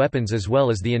nuclear weapons as well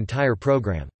as the entire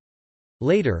program.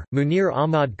 Later, Munir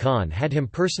Ahmad Khan had him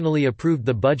personally approved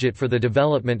the budget for the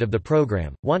development of the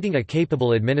program. Wanting a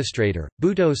capable administrator,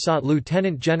 Bhutto sought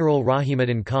Lieutenant General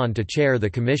Rahimuddin Khan to chair the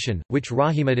commission, which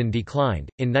Rahimuddin declined,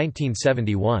 in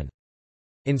 1971.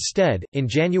 Instead, in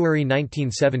January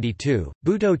 1972,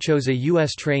 Bhutto chose a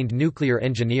U.S.-trained nuclear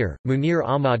engineer, Munir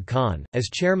Ahmad Khan, as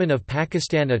chairman of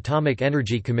Pakistan Atomic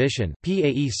Energy Commission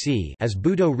as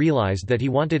Bhutto realized that he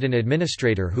wanted an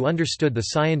administrator who understood the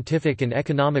scientific and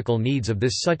economical needs of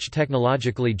this such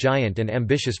technologically giant and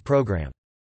ambitious program.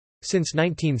 Since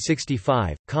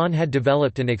 1965, Khan had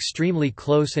developed an extremely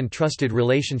close and trusted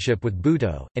relationship with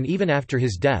Bhutto, and even after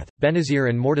his death,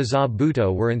 Benazir and Mortaza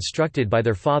Bhutto were instructed by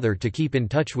their father to keep in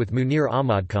touch with Munir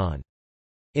Ahmad Khan.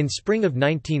 In spring of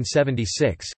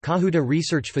 1976, Kahuta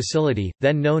Research Facility,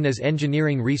 then known as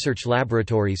Engineering Research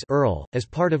Laboratories as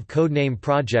part of codename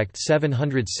Project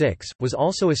 706, was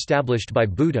also established by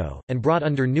Bhutto, and brought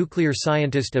under nuclear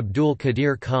scientist Abdul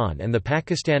Qadir Khan and the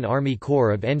Pakistan Army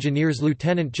Corps of Engineers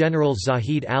Lieutenant General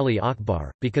Zahid Ali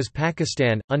Akbar. Because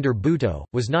Pakistan, under Bhutto,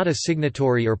 was not a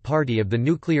signatory or party of the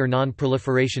Nuclear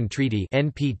Non-Proliferation Treaty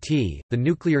 (NPT), the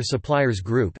Nuclear Suppliers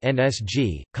Group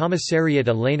 (NSG), Commissariat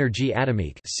à l'Énergie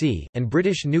Atomique and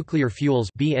British Nuclear Fuels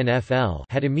 (BNFL)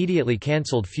 had immediately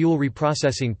cancelled fuel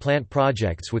reprocessing plant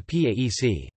projects with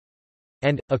PAEC.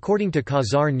 And, according to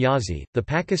Khazar Niazi, the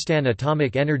Pakistan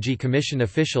Atomic Energy Commission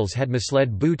officials had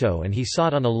misled Bhutto and he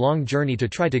sought on a long journey to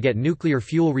try to get nuclear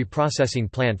fuel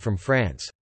reprocessing plant from France.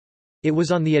 It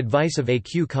was on the advice of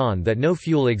A.Q. Khan that no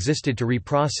fuel existed to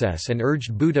reprocess and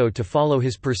urged Bhutto to follow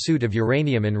his pursuit of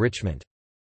uranium enrichment.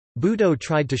 Bhutto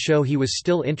tried to show he was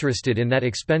still interested in that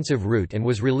expensive route and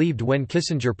was relieved when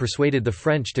Kissinger persuaded the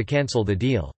French to cancel the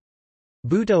deal.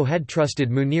 Bhutto had trusted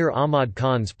Munir Ahmad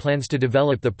Khan's plans to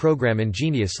develop the program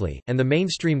ingeniously, and the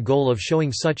mainstream goal of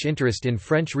showing such interest in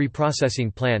French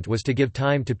reprocessing plant was to give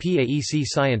time to PAEC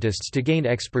scientists to gain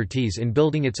expertise in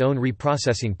building its own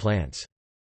reprocessing plants.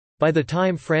 By the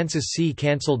time Francis C.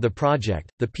 cancelled the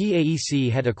project, the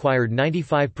PAEC had acquired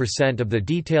 95% of the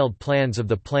detailed plans of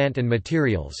the plant and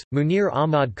materials. Munir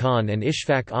Ahmad Khan and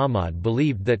Ishfaq Ahmad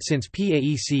believed that since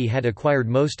PAEC had acquired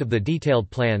most of the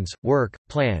detailed plans, work,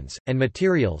 plans, and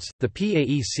materials, the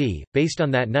PAEC, based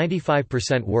on that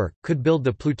 95% work, could build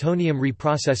the plutonium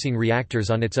reprocessing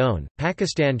reactors on its own.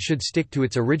 Pakistan should stick to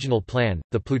its original plan,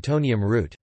 the plutonium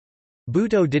route.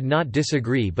 Bhutto did not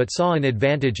disagree but saw an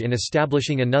advantage in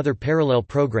establishing another parallel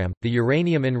program, the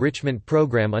uranium enrichment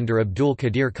program under Abdul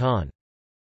Qadir Khan.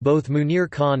 Both Munir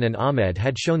Khan and Ahmed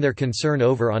had shown their concern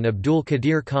over on Abdul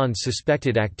Qadir Khan's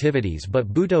suspected activities,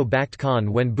 but Bhutto backed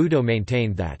Khan when Bhutto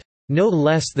maintained that no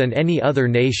less than any other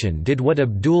nation did what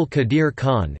Abdul Qadir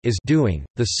Khan is doing.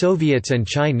 The Soviets and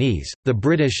Chinese, the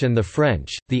British and the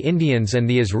French, the Indians and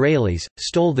the Israelis,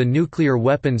 stole the nuclear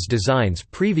weapons designs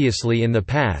previously in the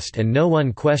past and no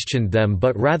one questioned them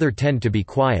but rather tend to be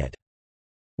quiet.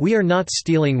 "We are not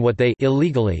stealing what they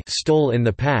illegally stole in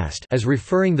the past as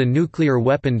referring the nuclear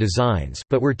weapon designs,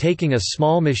 but we're taking a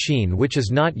small machine which is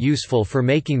not useful for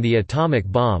making the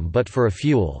atomic bomb but for a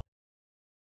fuel."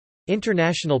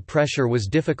 International pressure was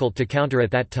difficult to counter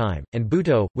at that time, and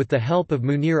Bhutto, with the help of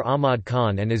Munir Ahmad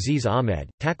Khan and Aziz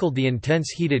Ahmed, tackled the intense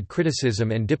heated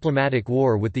criticism and diplomatic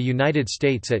war with the United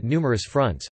States at numerous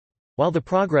fronts—while the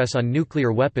progress on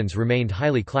nuclear weapons remained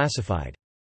highly classified.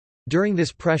 During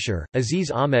this pressure,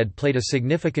 Aziz Ahmed played a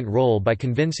significant role by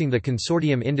convincing the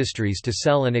consortium industries to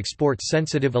sell and export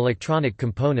sensitive electronic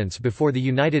components before the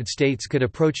United States could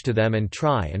approach to them and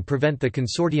try and prevent the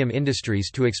consortium industries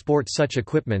to export such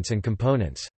equipments and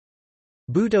components.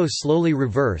 Bhutto slowly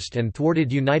reversed and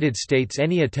thwarted United States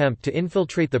any attempt to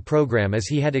infiltrate the program, as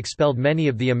he had expelled many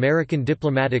of the American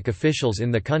diplomatic officials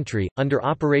in the country, under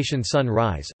Operation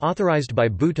Sunrise, authorized by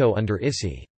Bhutto under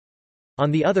ISI. On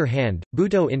the other hand,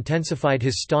 Bhutto intensified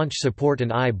his staunch support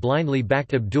and blindly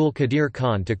backed Abdul Qadir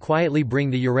Khan to quietly bring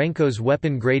the Urenco's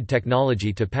weapon-grade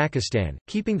technology to Pakistan,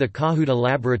 keeping the Kahuta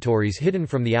laboratories hidden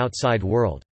from the outside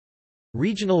world.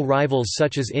 Regional rivals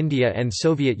such as India and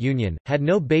Soviet Union, had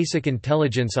no basic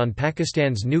intelligence on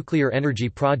Pakistan's nuclear energy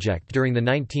project during the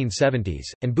 1970s,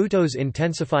 and Bhutto's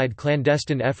intensified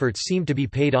clandestine efforts seemed to be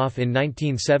paid off in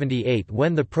 1978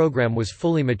 when the program was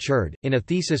fully matured. In a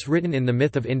thesis written in The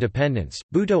Myth of Independence,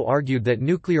 Bhutto argued that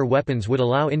nuclear weapons would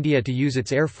allow India to use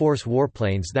its Air Force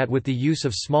warplanes that with the use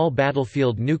of small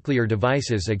battlefield nuclear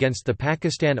devices against the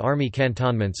Pakistan Army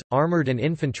cantonments, armoured and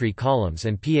infantry columns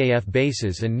and PAF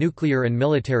bases and nuclear and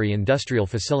military-industrial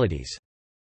facilities.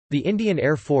 The Indian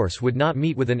Air Force would not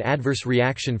meet with an adverse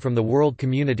reaction from the world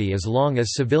community as long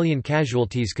as civilian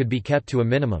casualties could be kept to a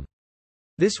minimum.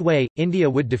 This way, India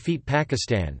would defeat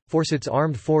Pakistan, force its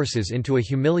armed forces into a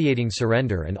humiliating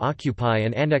surrender and occupy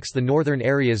and annex the northern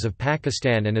areas of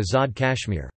Pakistan and Azad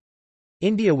Kashmir.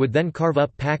 India would then carve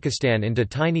up Pakistan into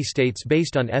tiny states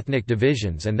based on ethnic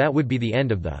divisions, and that would be the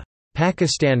end of the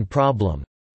Pakistan problem.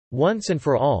 Once and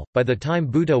for all. By the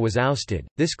time Bhutto was ousted,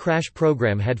 this crash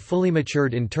program had fully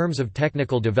matured in terms of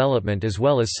technical development as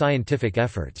well as scientific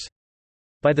efforts.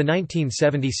 By the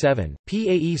 1977,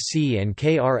 PAEC and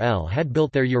KRL had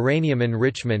built their uranium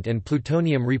enrichment and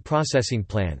plutonium reprocessing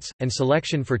plants, and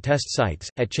selection for test sites,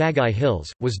 at Chagai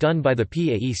Hills, was done by the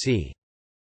PAEC.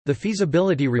 The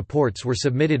feasibility reports were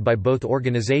submitted by both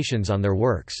organizations on their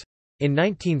works. In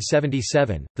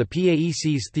 1977, the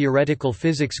PAEC's Theoretical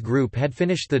Physics Group had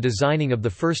finished the designing of the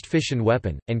first fission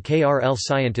weapon, and KRL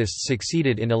scientists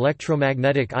succeeded in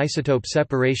electromagnetic isotope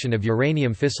separation of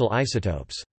uranium fissile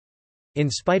isotopes. In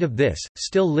spite of this,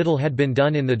 still little had been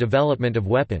done in the development of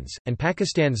weapons, and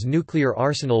Pakistan's nuclear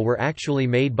arsenal were actually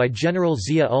made by General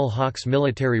Zia-ul-Haq's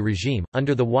military regime,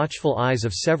 under the watchful eyes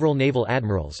of several naval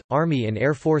admirals, Army and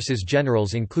Air Forces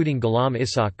generals including Ghulam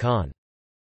Ishaq Khan.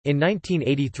 In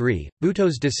 1983,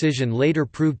 Bhutto's decision later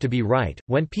proved to be right,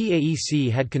 when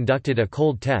PAEC had conducted a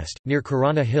cold test, near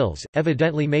Karana Hills,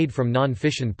 evidently made from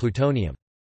non-fissioned plutonium.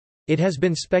 It has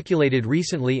been speculated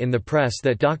recently in the press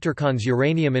that Dr. Khan's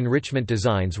uranium enrichment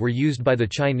designs were used by the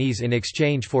Chinese in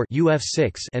exchange for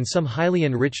UF6 and some highly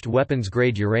enriched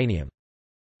weapons-grade uranium.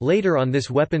 Later on, this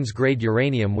weapons-grade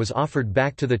uranium was offered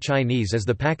back to the Chinese as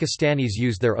the Pakistanis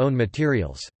used their own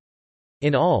materials.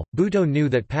 In all, Bhutto knew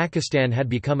that Pakistan had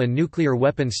become a nuclear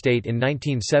weapon state in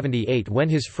 1978 when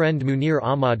his friend Munir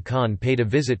Ahmad Khan paid a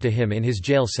visit to him in his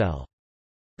jail cell.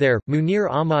 There, Munir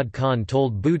Ahmad Khan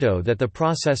told Bhutto that the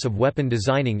process of weapon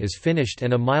designing is finished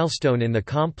and a milestone in the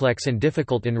complex and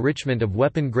difficult enrichment of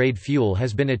weapon-grade fuel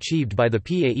has been achieved by the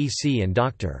PAEC and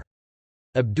Dr.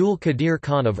 Abdul Qadir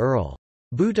Khan of Url.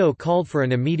 Bhutto called for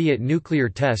an immediate nuclear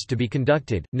test to be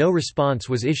conducted. No response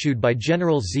was issued by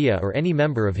General Zia or any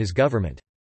member of his government.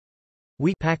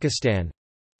 We Pakistan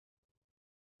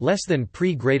less than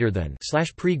pre greater than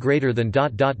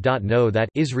know that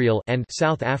Israel and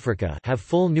South Africa have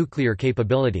full nuclear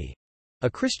capability. A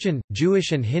Christian,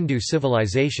 Jewish and Hindu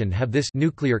civilization have this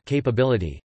nuclear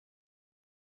capability.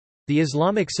 The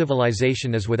Islamic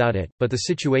civilization is without it, but the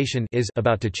situation is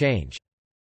about to change.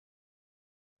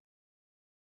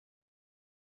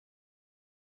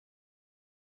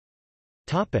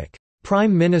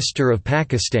 Prime Minister of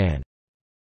Pakistan.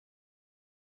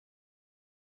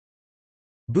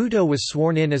 Bhutto was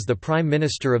sworn in as the Prime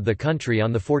Minister of the country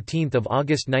on 14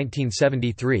 August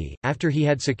 1973, after he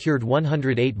had secured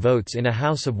 108 votes in a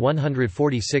House of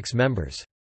 146 members.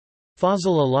 Fazl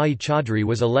Ala'i Chaudhry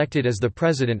was elected as the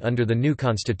president under the new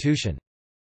constitution.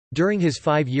 During his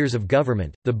 5 years of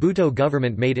government, the Bhutto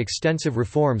government made extensive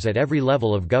reforms at every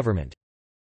level of government.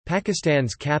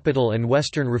 Pakistan's capital and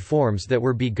western reforms that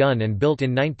were begun and built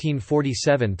in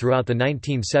 1947 throughout the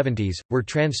 1970s, were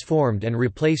transformed and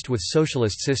replaced with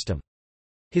socialist system.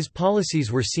 His policies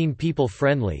were seen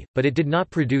people-friendly, but it did not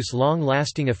produce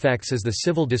long-lasting effects as the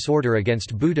civil disorder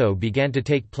against Bhutto began to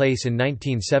take place in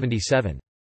 1977.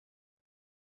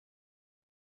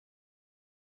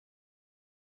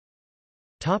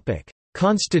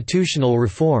 Constitutional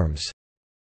reforms.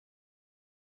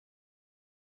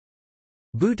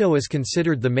 Bhutto is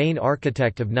considered the main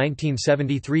architect of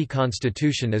 1973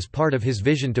 constitution as part of his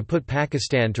vision to put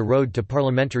Pakistan to road to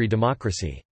parliamentary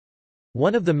democracy.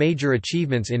 One of the major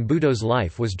achievements in Bhutto's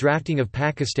life was drafting of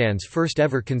Pakistan's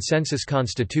first-ever consensus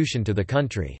constitution to the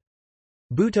country.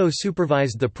 Bhutto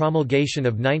supervised the promulgation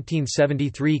of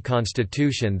 1973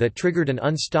 constitution that triggered an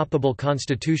unstoppable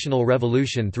constitutional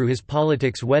revolution through his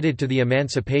politics wedded to the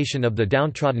emancipation of the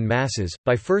downtrodden masses,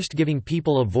 by first giving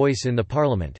people a voice in the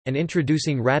parliament, and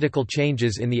introducing radical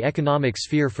changes in the economic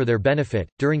sphere for their benefit.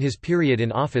 During his period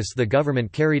in office, the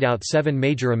government carried out 7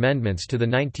 major amendments to the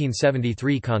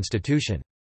 1973 constitution.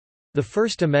 The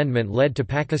first amendment led to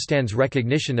Pakistan's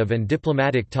recognition of and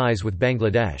diplomatic ties with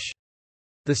Bangladesh.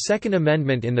 The Second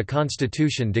Amendment in the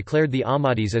Constitution declared the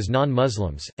Ahmadis as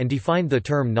non-Muslims, and defined the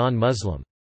term non-Muslim.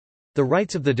 The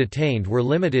rights of the detained were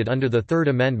limited under the Third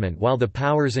Amendment, while the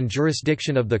powers and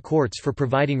jurisdiction of the courts for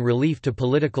providing relief to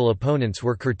political opponents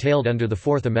were curtailed under the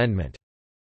Fourth Amendment.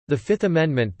 The Fifth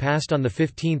Amendment, passed on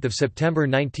 15 September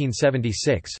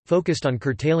 1976, focused on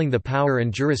curtailing the power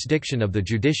and jurisdiction of the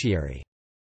judiciary.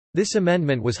 This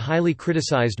amendment was highly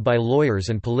criticized by lawyers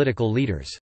and political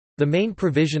leaders. The main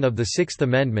provision of the Sixth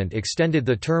Amendment extended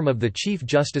the term of the Chief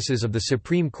Justices of the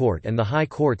Supreme Court and the High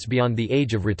Courts beyond the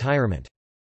age of retirement.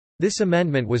 This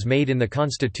amendment was made in the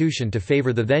Constitution to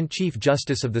favor the then Chief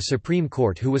Justice of the Supreme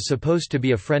Court, who was supposed to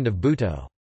be a friend of Bhutto.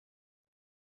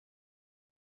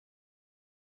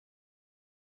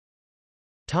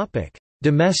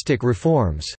 Domestic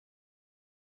reforms.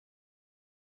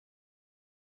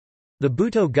 The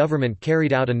Bhutto government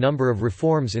carried out a number of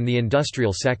reforms in the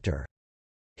industrial sector.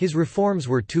 His reforms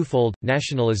were twofold: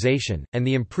 nationalization, and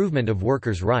the improvement of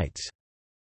workers' rights.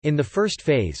 In the first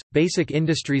phase, basic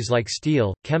industries like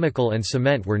steel, chemical and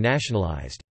cement were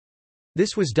nationalized.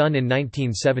 This was done in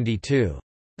 1972.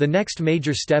 The next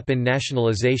major step in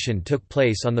nationalization took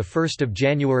place on 1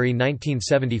 January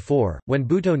 1974, when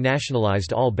Bhutto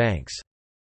nationalized all banks.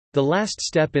 The last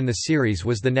step in the series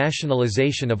was the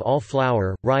nationalization of all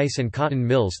flour, rice and cotton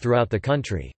mills throughout the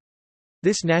country.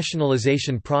 This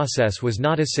nationalization process was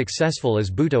not as successful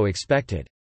as Bhutto expected.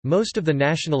 Most of the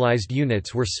nationalized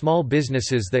units were small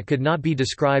businesses that could not be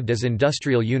described as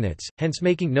industrial units, hence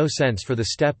making no sense for the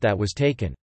step that was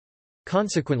taken.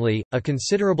 Consequently, a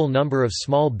considerable number of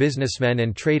small businessmen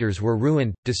and traders were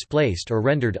ruined, displaced or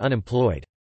rendered unemployed.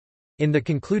 In the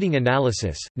concluding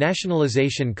analysis,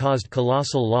 nationalization caused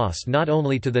colossal loss not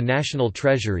only to the national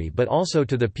treasury but also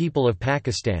to the people of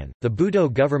Pakistan. The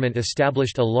Bhutto government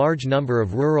established a large number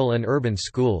of rural and urban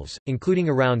schools, including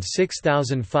around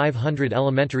 6,500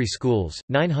 elementary schools,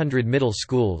 900 middle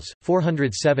schools,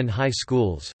 407 high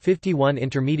schools, 51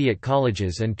 intermediate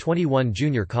colleges, and 21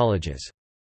 junior colleges.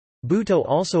 Bhutto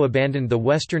also abandoned the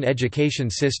Western education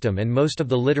system and most of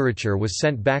the literature was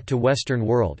sent back to Western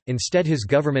world. Instead, his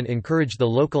government encouraged the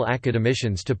local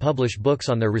academicians to publish books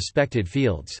on their respected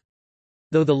fields.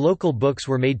 Though the local books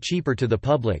were made cheaper to the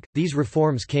public, these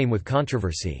reforms came with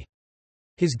controversy.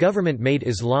 His government made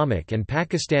Islamic and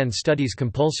Pakistan studies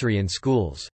compulsory in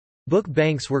schools. Book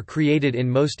banks were created in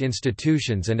most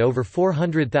institutions and over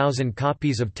 400,000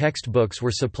 copies of textbooks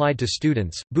were supplied to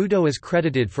students. Bhutto is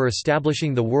credited for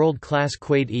establishing the world-class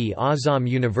Quaid-e-Azam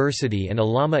University and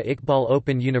Allama Iqbal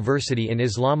Open University in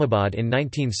Islamabad in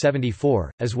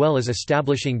 1974, as well as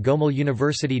establishing Gomal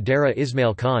University Dara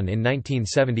Ismail Khan in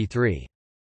 1973.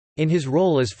 In his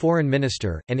role as foreign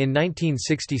minister, and in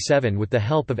 1967 with the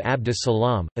help of Abdus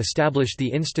Salam, established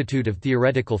the Institute of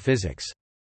Theoretical Physics.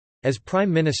 As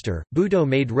Prime Minister, Bhutto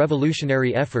made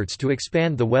revolutionary efforts to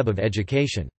expand the web of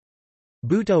education.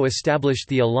 Bhutto established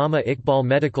the Allama Iqbal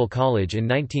Medical College in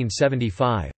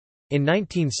 1975. In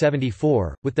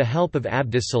 1974, with the help of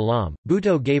Abdus Salam,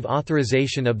 Bhutto gave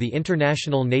authorization of the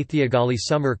International Nathiagali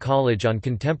Summer College on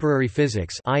Contemporary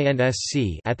Physics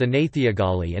at the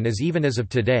Nathiagali, and even as of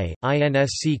today,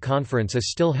 INSC conference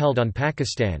is still held on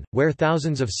Pakistan, where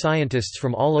thousands of scientists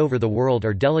from all over the world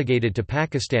are delegated to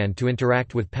Pakistan to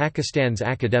interact with Pakistan's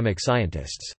academic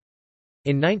scientists.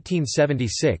 In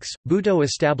 1976, Bhutto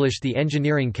established the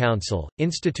Engineering Council,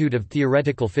 Institute of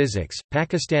Theoretical Physics,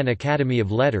 Pakistan Academy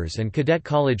of Letters and Cadet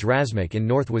College Razmik in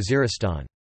North Waziristan.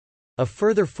 A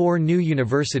further 4 new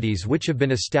universities which have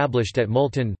been established at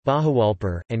Multan,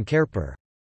 Bahawalpur, and Khairpur.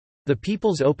 The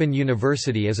People's Open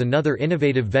University is another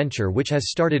innovative venture which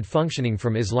has started functioning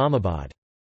from Islamabad.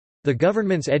 The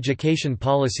government's education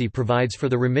policy provides for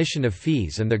the remission of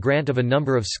fees and the grant of a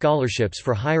number of scholarships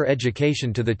for higher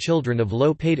education to the children of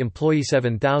low-paid employees.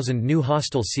 7,000 new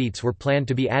hostel seats were planned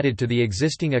to be added to the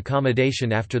existing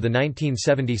accommodation after the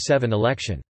 1977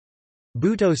 election.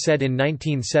 Bhutto said in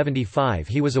 1975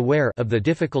 he was aware of the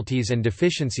difficulties and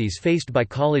deficiencies faced by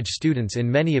college students in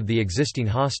many of the existing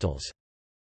hostels.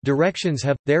 Directions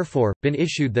have, therefore, been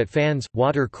issued that fans,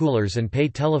 water coolers and pay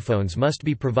telephones must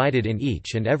be provided in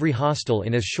each and every hostel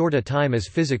in as short a time as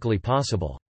physically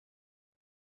possible.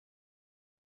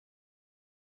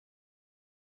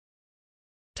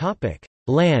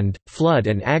 Land, flood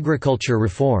and agriculture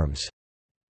reforms.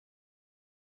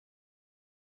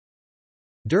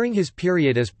 During his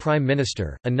period as Prime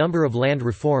Minister, a number of land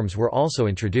reforms were also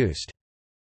introduced.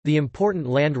 The important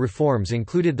land reforms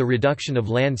included the reduction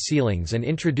of land ceilings and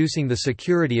introducing the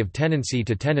security of tenancy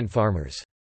to tenant farmers.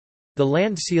 The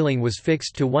land ceiling was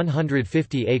fixed to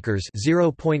 150 acres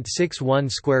 (0.61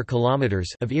 square kilometers)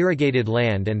 of irrigated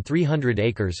land and 300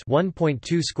 acres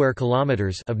 (1.2 square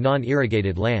kilometers) of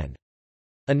non-irrigated land.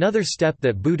 Another step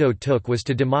that Bhutto took was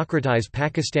to democratize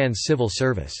Pakistan's civil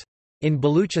service. In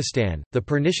Balochistan, the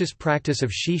pernicious practice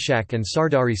of Shishak and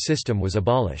Sardari system was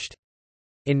abolished.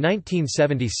 In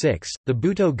 1976, the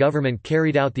Bhutto government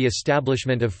carried out the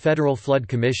establishment of Federal Flood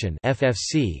Commission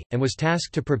 (FFC) and was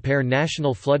tasked to prepare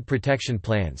national flood protection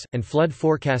plans, and flood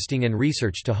forecasting and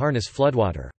research to harness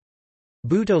floodwater.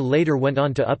 Bhutto later went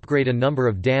on to upgrade a number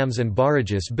of dams and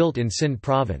barrages built in Sindh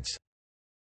province.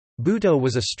 Bhutto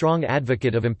was a strong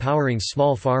advocate of empowering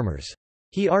small farmers.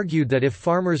 He argued that if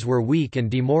farmers were weak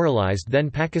and demoralized, then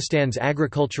Pakistan's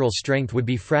agricultural strength would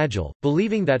be fragile,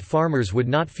 believing that farmers would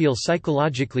not feel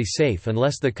psychologically safe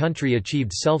unless the country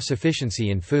achieved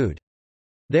self-sufficiency in food.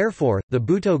 Therefore, the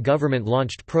Bhutto government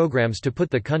launched programs to put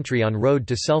the country on road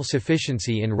to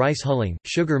self-sufficiency in rice hulling,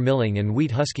 sugar milling and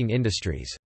wheat husking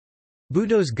industries.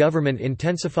 Bhutto's government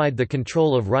intensified the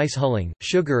control of rice hulling,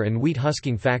 sugar and wheat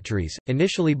husking factories,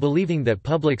 initially believing that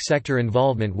public sector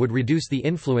involvement would reduce the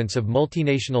influence of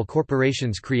multinational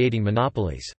corporations creating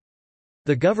monopolies.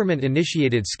 The government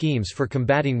initiated schemes for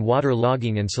combating water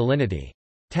logging and salinity.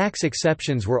 Tax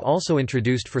exceptions were also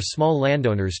introduced for small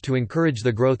landowners to encourage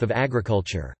the growth of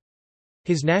agriculture.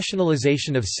 His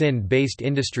nationalization of Sindh-based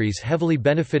industries heavily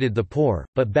benefited the poor,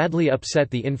 but badly upset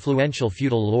the influential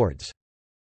feudal lords.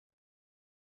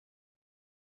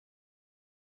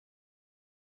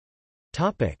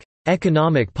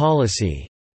 Economic policy.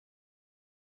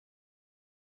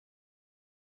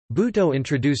 Bhutto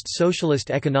introduced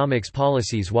socialist economics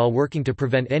policies while working to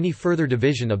prevent any further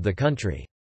division of the country.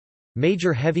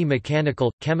 Major heavy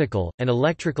mechanical, chemical, and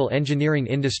electrical engineering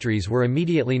industries were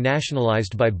immediately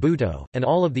nationalized by Bhutto, and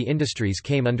all of the industries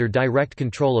came under direct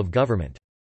control of government.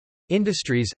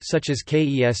 Industries, such as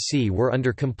KESC, were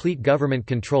under complete government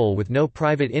control with no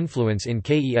private influence in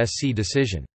KESC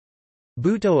decision.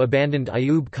 Bhutto abandoned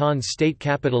Ayub Khan's state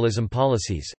capitalism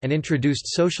policies, and introduced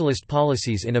socialist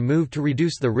policies in a move to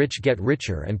reduce the rich get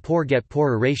richer and poor get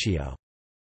poorer ratio.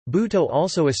 Bhutto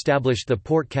also established the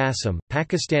Port Qasim,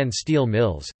 Pakistan steel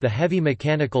mills, the Heavy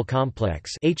Mechanical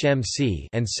Complex (HMC),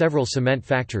 and several cement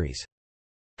factories.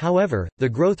 However, the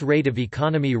growth rate of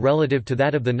economy relative to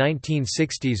that of the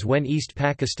 1960s, when East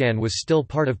Pakistan was still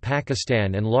part of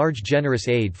Pakistan and large generous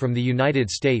aid from the United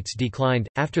States, declined,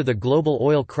 after the global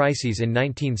oil crises in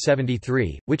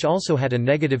 1973, which also had a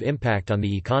negative impact on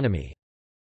the economy.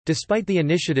 Despite the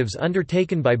initiatives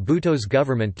undertaken by Bhutto's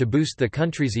government to boost the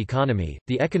country's economy,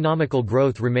 the economical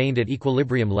growth remained at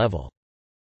equilibrium level.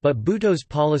 But Bhutto's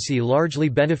policy largely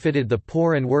benefited the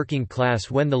poor and working class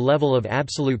when the level of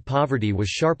absolute poverty was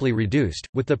sharply reduced,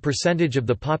 with the percentage of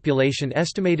the population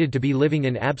estimated to be living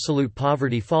in absolute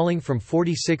poverty falling from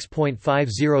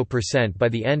 46.50% by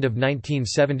the end of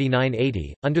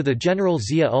 1979–80, under the General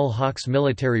Zia-ul-Haq's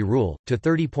military rule, to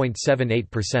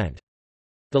 30.78%.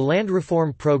 The land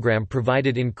reform program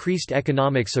provided increased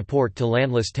economic support to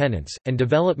landless tenants, and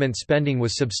development spending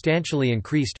was substantially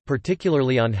increased,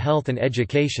 particularly on health and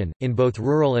education, in both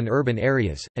rural and urban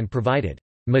areas, and provided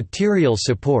material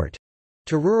support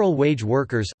to rural wage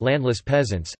workers, landless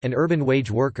peasants, and urban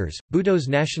wage workers. Bhutto's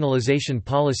nationalization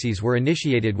policies were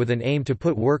initiated with an aim to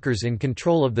put workers in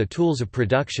control of the tools of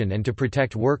production and to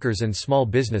protect workers and small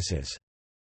businesses.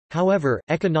 However,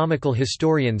 economical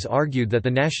historians argued that the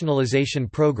nationalization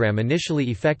program initially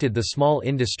affected the small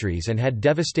industries and had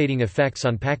devastating effects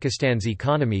on Pakistan's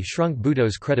economy, shrunk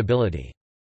Bhutto's credibility.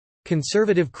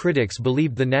 Conservative critics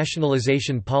believed the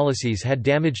nationalization policies had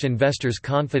damaged investors'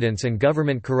 confidence and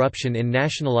government corruption in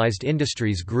nationalized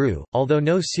industries grew, although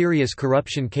no serious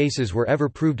corruption cases were ever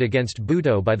proved against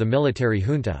Bhutto by the military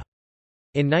junta.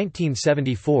 In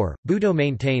 1974, Bhutto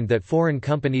maintained that foreign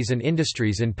companies and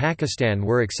industries in Pakistan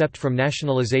were exempt from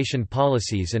nationalization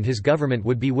policies and his government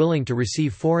would be willing to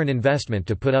receive foreign investment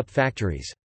to put up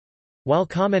factories. While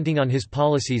commenting on his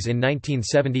policies in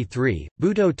 1973,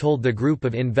 Bhutto told the group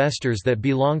of investors that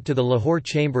belonged to the Lahore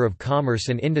Chamber of Commerce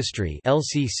and Industry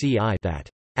 (LCCI) that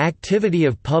activity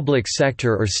of public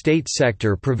sector or state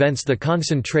sector prevents the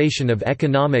concentration of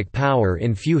economic power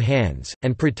in few hands,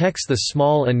 and protects the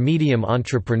small and medium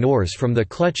entrepreneurs from the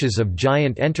clutches of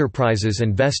giant enterprises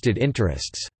and vested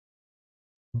interests.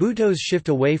 Bhutto's shift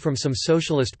away from some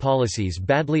socialist policies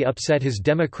badly upset his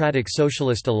Democratic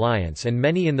Socialist Alliance and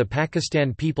many in the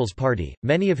Pakistan People's Party.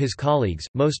 Many of his colleagues,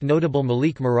 most notable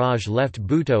Malik Miraj, left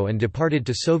Bhutto and departed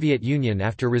to Soviet Union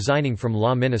after resigning from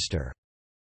Law Minister.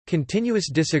 Continuous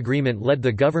disagreement led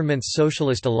the government's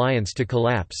Socialist Alliance to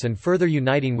collapse and further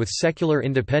uniting with secular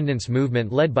independence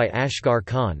movement led by Asghar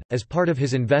Khan. As part of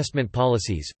his investment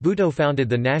policies, Bhutto founded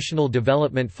the National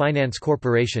Development Finance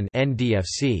Corporation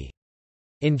 (NDFC).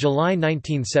 In July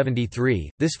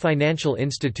 1973, this financial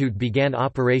institute began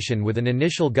operation with an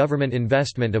initial government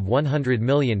investment of 100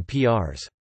 million Prs.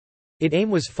 Its aim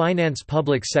was finance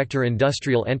public sector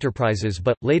industrial enterprises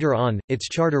but, later on, its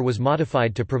charter was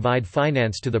modified to provide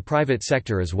finance to the private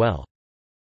sector as well.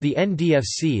 The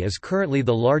NDFC is currently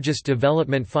the largest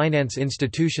development finance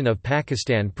institution of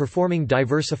Pakistan, performing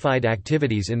diversified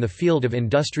activities in the field of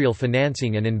industrial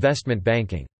financing and investment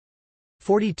banking.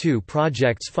 42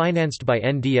 projects financed by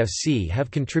NDFC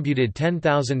have contributed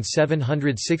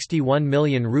 10,761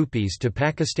 million rupees to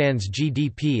Pakistan's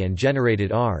GDP and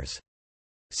generated Rs.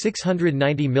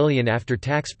 690 million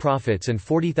after-tax profits and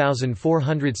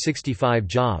 40,465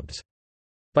 jobs.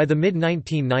 By the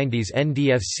mid-1990s,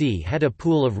 NDFC had a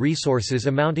pool of resources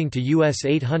amounting to US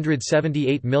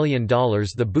 $878 million.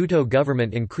 The Bhutto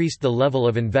government increased the level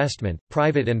of investment,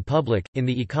 private and public, in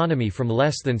the economy from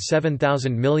less than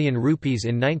 7,000 million rupees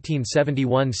in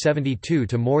 1971–72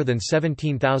 to more than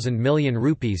 17,000 million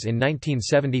rupees in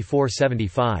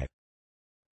 1974–75.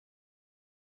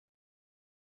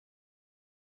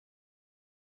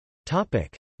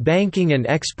 Banking and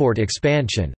export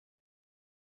expansion.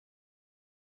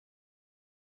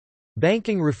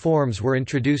 Banking reforms were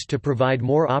introduced to provide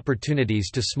more opportunities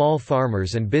to small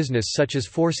farmers and business, such as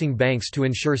forcing banks to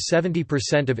ensure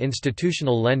 70% of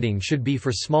institutional lending should be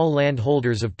for small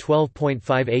landholders of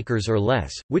 12.5 acres or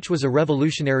less, which was a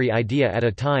revolutionary idea at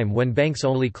a time when banks'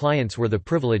 only clients were the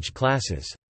privileged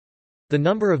classes. The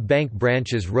number of bank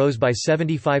branches rose by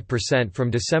 75%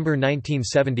 from December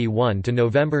 1971 to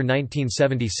November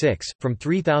 1976, from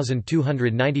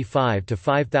 3,295 to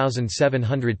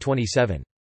 5,727.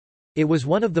 It was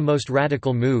one of the most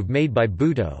radical move made by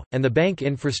Bhutto, and the bank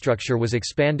infrastructure was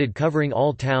expanded, covering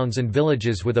all towns and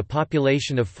villages with a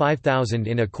population of 5,000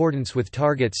 in accordance with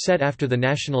targets set after the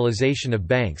nationalization of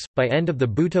banks. By end of the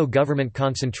Bhutto government,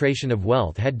 concentration of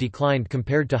wealth had declined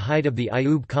compared to height of the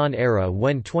Ayub Khan era,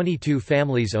 when 22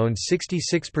 families owned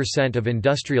 66% of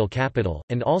industrial capital,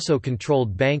 and also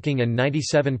controlled banking and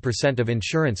 97% of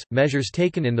insurance. Measures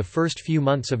taken in the first few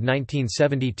months of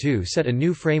 1972 set a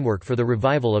new framework for the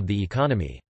revival of the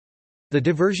economy. The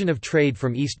diversion of trade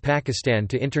from East Pakistan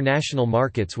to international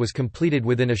markets was completed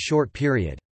within a short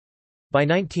period. By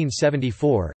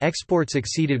 1974, exports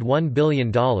exceeded $1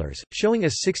 billion, showing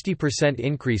a 60%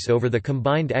 increase over the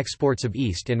combined exports of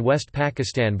East and West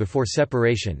Pakistan before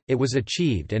separation. It was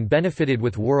achieved and benefited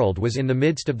with world was in the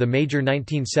midst of the major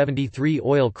 1973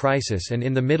 oil crisis and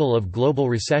in the middle of global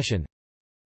recession.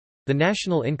 The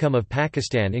national income of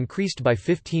Pakistan increased by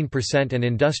 15% and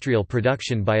industrial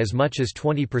production by as much as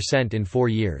 20% in 4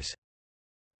 years.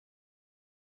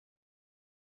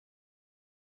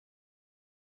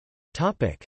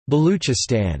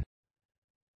 Balochistan.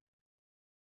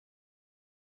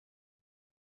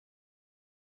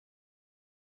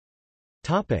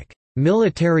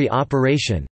 Military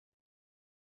operation.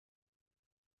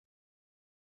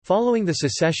 Following the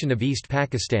secession of East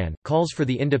Pakistan, calls for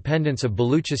the independence of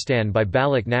Balochistan by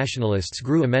Baloch nationalists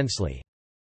grew immensely.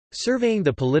 Surveying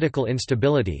the political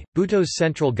instability, Bhutto's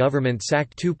central government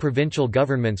sacked 2 provincial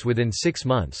governments within 6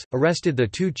 months, arrested the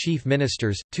 2 chief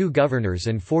ministers, 2 governors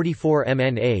and 44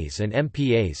 MNAs and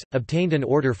MPAs, obtained an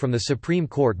order from the Supreme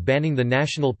Court banning the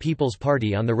National People's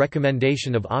Party on the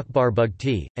recommendation of Akbar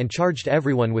Bugti, and charged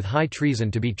everyone with high treason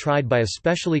to be tried by a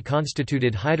specially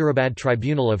constituted Hyderabad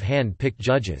tribunal of hand-picked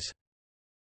judges.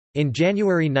 In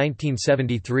January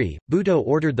 1973, Bhutto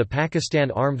ordered the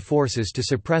Pakistan Armed Forces to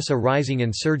suppress a rising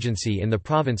insurgency in the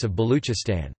province of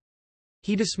Balochistan.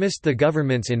 He dismissed the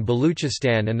governments in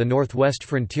Balochistan and the northwest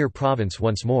frontier province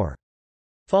once more.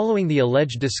 Following the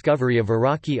alleged discovery of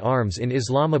Iraqi arms in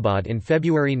Islamabad in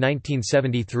February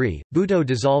 1973, Bhutto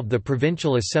dissolved the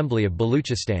Provincial Assembly of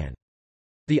Balochistan.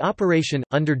 The operation,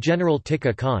 under General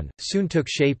Tika Khan, soon took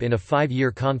shape in a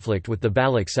 5-year conflict with the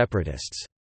Baloch separatists.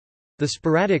 The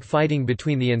sporadic fighting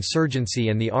between the insurgency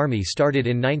and the army started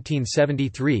in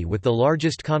 1973, with the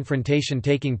largest confrontation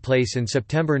taking place in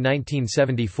September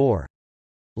 1974.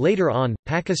 Later on,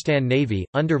 Pakistan Navy,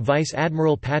 under Vice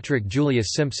Admiral Patrick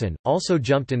Julius Simpson, also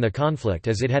jumped in the conflict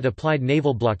as it had applied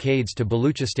naval blockades to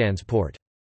Balochistan's port.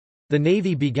 The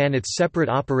Navy began its separate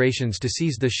operations to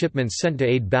seize the shipments sent to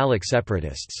aid Baloch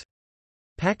separatists.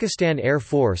 Pakistan Air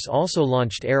Force also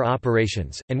launched air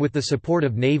operations, and with the support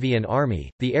of Navy and Army,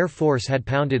 the Air Force had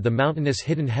pounded the mountainous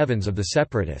hidden heavens of the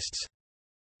separatists.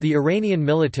 The Iranian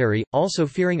military, also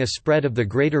fearing a spread of the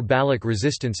greater Baloch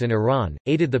resistance in Iran,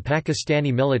 aided the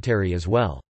Pakistani military as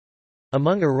well.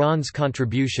 Among Iran's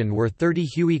contribution were 30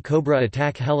 Huey Cobra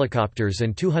attack helicopters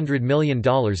and $200 million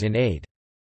in aid.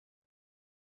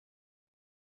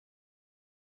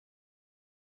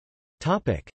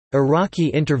 Iraqi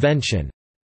intervention.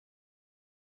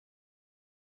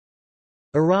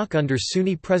 Iraq under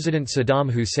Sunni President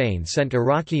Saddam Hussein sent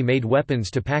Iraqi-made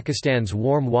weapons to Pakistan's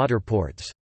warm water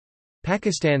ports.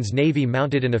 Pakistan's navy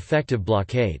mounted an effective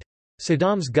blockade.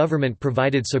 Saddam's government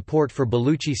provided support for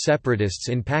Baluchi separatists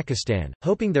in Pakistan,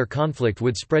 hoping their conflict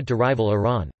would spread to rival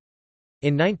Iran.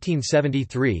 In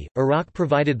 1973, Iraq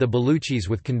provided the Baluchis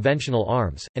with conventional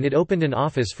arms, and it opened an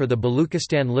office for the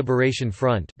Baluchistan Liberation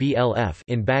Front (BLF)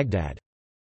 in Baghdad.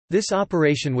 This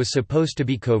operation was supposed to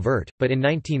be covert, but in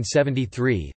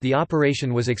 1973, the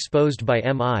operation was exposed by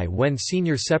MI when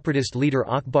senior separatist leader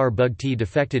Akbar Bugti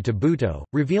defected to Bhutto,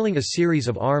 revealing a series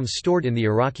of arms stored in the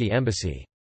Iraqi embassy.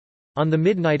 On the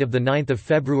midnight of 9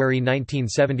 February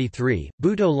 1973,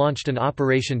 Bhutto launched an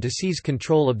operation to seize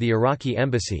control of the Iraqi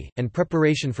embassy, and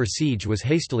preparation for siege was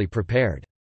hastily prepared.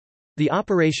 The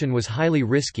operation was highly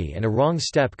risky and a wrong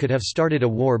step could have started a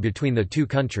war between the two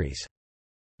countries.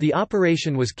 The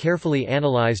operation was carefully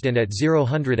analyzed and at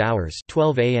 0000 hours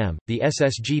 12 a.m., the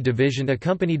SSG division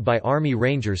accompanied by Army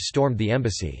Rangers stormed the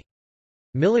embassy.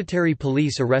 Military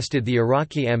police arrested the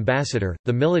Iraqi ambassador,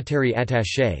 the military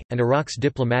attaché, and Iraq's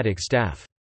diplomatic staff.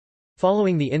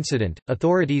 Following the incident,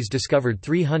 authorities discovered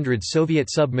 300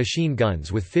 Soviet submachine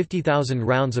guns with 50,000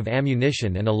 rounds of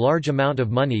ammunition and a large amount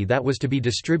of money that was to be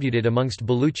distributed amongst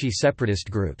Baluchi separatist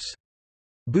groups.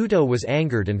 Bhutto was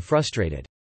angered and frustrated.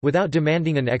 Without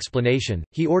demanding an explanation,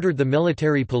 he ordered the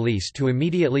military police to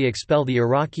immediately expel the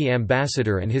Iraqi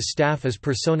ambassador and his staff as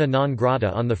persona non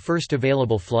grata on the first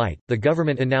available flight. The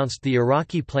government announced the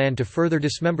Iraqi plan to further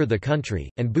dismember the country,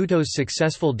 and Bhutto's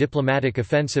successful diplomatic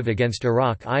offensive against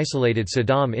Iraq isolated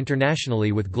Saddam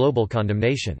internationally with global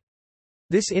condemnation.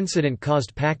 This incident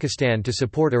caused Pakistan to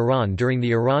support Iran during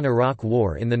the Iran–Iraq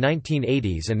War in the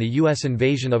 1980s and the U.S.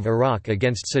 invasion of Iraq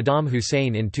against Saddam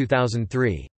Hussein in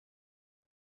 2003.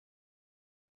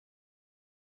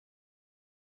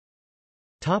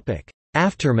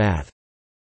 Aftermath.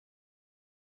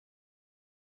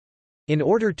 In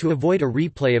order to avoid a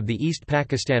replay of the East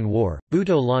Pakistan War,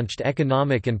 Bhutto launched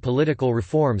economic and political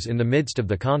reforms in the midst of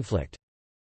the conflict.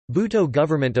 Bhutto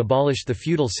government abolished the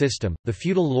feudal system, the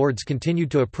feudal lords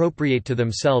continued to appropriate to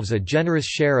themselves a generous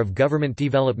share of government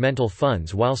developmental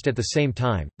funds whilst at the same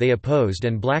time, they opposed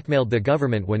and blackmailed the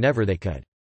government whenever they could.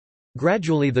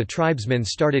 Gradually the tribesmen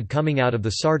started coming out of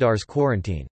the Sardar's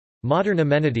quarantine. Modern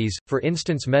amenities, for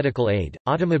instance medical aid,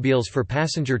 automobiles for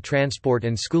passenger transport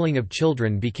and schooling of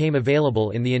children became available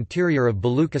in the interior of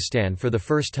Baluchistan for the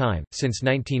first time, since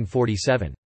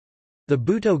 1947. The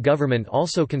Bhutto government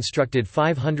also constructed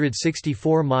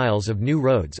 564 miles of new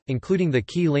roads, including the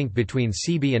key link between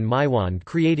Sibi and Maiwand,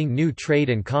 creating new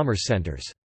trade and commerce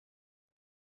centers.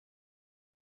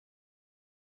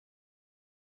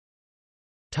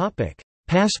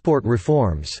 Passport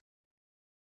reforms.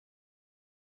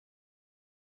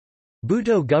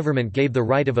 Bhutto government gave the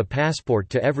right of a passport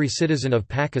to every citizen of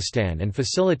Pakistan and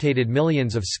facilitated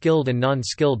millions of skilled and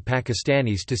non-skilled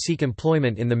Pakistanis to seek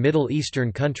employment in the Middle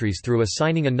Eastern countries through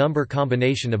assigning a number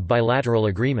combination of bilateral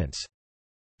agreements.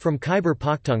 From Khyber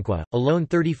Pakhtunkhwa, alone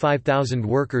 35,000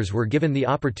 workers were given the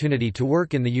opportunity to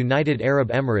work in the United Arab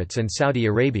Emirates and Saudi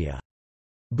Arabia.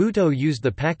 Bhutto used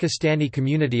the Pakistani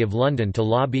community of London to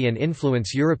lobby and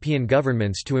influence European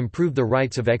governments to improve the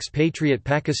rights of expatriate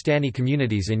Pakistani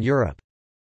communities in Europe.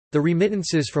 The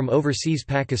remittances from overseas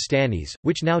Pakistanis,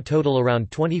 which now total around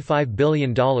 $25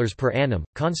 billion per annum,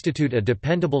 constitute a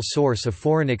dependable source of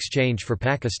foreign exchange for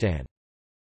Pakistan.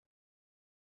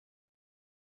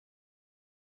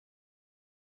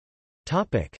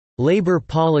 Labour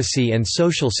policy and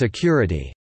social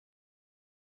security.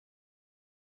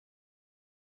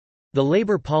 The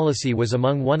labour policy was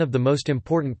among one of the most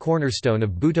important cornerstone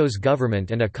of Bhutto's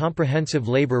government and a comprehensive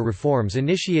labour reforms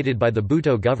initiated by the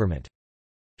Bhutto government.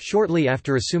 Shortly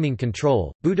after assuming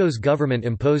control, Bhutto's government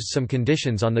imposed some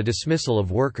conditions on the dismissal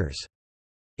of workers.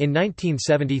 In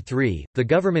 1973, the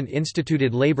government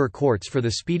instituted labour courts for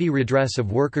the speedy redress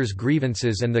of workers'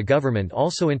 grievances, and the government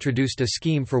also introduced a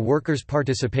scheme for workers'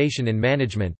 participation in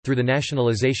management, through the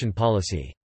nationalisation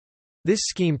policy. This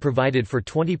scheme provided for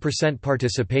 20%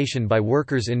 participation by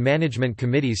workers in management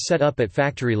committees set up at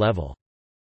factory level.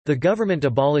 The government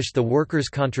abolished the workers'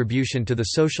 contribution to the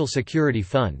Social Security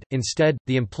Fund. Instead,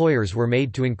 the employers were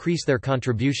made to increase their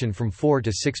contribution from 4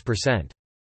 to 6%.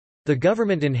 The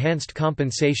government enhanced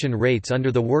compensation rates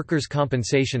under the Workers'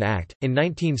 Compensation Act. In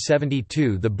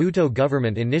 1972, the Bhutto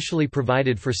government initially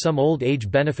provided for some old age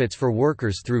benefits for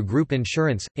workers through group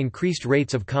insurance, increased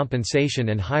rates of compensation,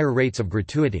 and higher rates of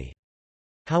gratuity.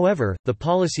 However, the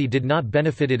policy did not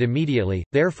benefit it immediately,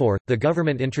 therefore, the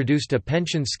government introduced a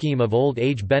pension scheme of old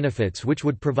age benefits which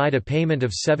would provide a payment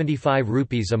of 75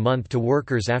 rupees a month to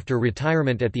workers after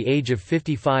retirement at the age of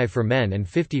 55 for men and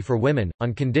 50 for women,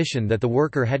 on condition that the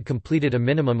worker had completed a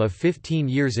minimum of 15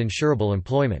 years insurable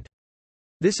employment.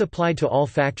 This applied to all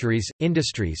factories,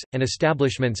 industries, and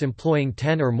establishments employing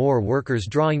 10 or more workers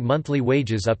drawing monthly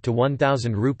wages up to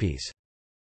 1,000 rupees.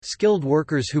 Skilled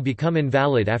workers who become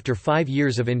invalid after 5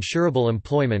 years of insurable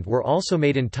employment were also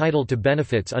made entitled to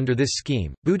benefits under this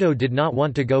scheme. Bhutto did not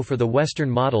want to go for the Western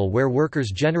model where workers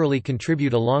generally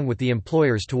contribute along with the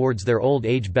employers towards their old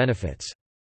age benefits.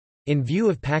 In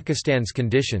view of Pakistan's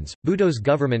conditions, Bhutto's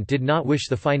government did not wish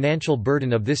the financial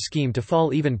burden of this scheme to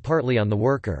fall even partly on the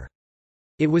worker.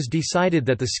 It was decided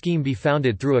that the scheme be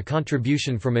founded through a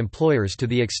contribution from employers to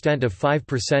the extent of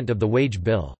 5% of the wage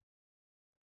bill.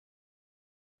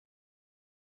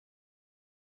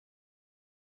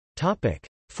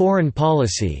 Foreign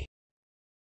policy.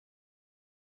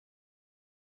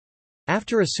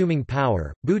 After assuming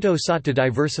power, Bhutto sought to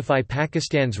diversify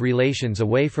Pakistan's relations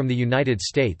away from the United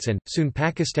States and, soon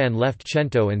Pakistan left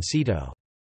Chento and Sito.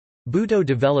 Bhutto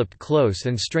developed close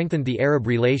and strengthened the Arab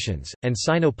relations, and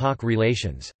Sino-Pak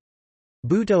relations.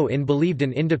 Bhutto believed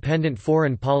in independent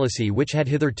foreign policy which had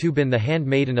hitherto been the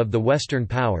handmaiden of the Western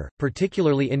power,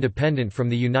 particularly independent from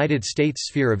the United States'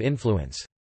 sphere of influence.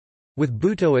 With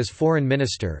Bhutto as foreign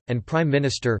minister, and prime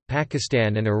minister,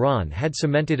 Pakistan and Iran had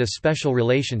cemented a special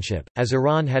relationship, as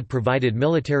Iran had provided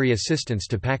military assistance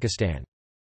to Pakistan.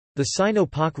 The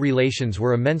Sino-Pak relations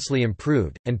were immensely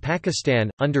improved, and Pakistan,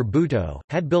 under Bhutto,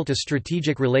 had built a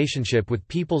strategic relationship with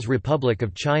People's Republic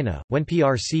of China, when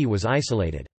PRC was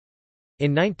isolated.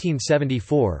 In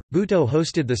 1974, Bhutto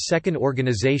hosted the Second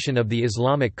Organization of the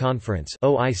Islamic Conference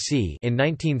 (OIC) in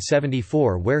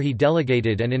 1974, where he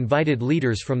delegated and invited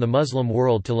leaders from the Muslim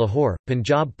world to Lahore,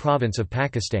 Punjab province of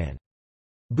Pakistan.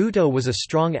 Bhutto was a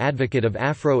strong advocate of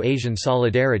Afro-Asian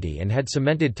solidarity and had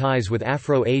cemented ties with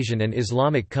Afro-Asian and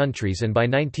Islamic countries, and by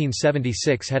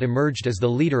 1976 had emerged as the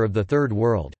leader of the Third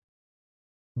World.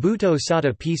 Bhutto sought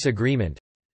a peace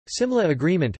agreement—Simla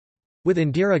Agreement, with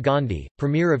Indira Gandhi,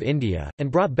 Premier of India,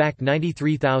 and brought back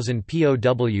 93,000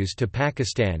 POWs to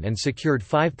Pakistan and secured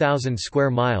 5,000 square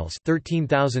miles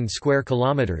 (13,000 square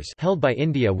kilometers) held by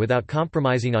India without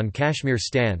compromising on Kashmir's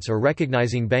stance or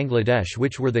recognizing Bangladesh,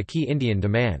 which were the key Indian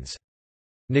demands.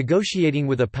 Negotiating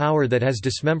with a power that has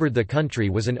dismembered the country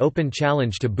was an open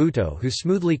challenge to Bhutto, who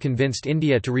smoothly convinced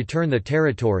India to return the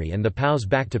territory and the POWs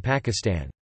back to Pakistan.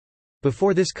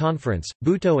 Before this conference,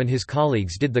 Bhutto and his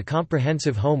colleagues did the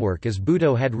comprehensive homework, as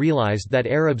Bhutto had realized that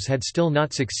Arabs had still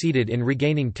not succeeded in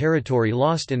regaining territory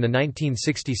lost in the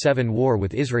 1967 war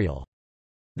with Israel.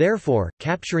 Therefore,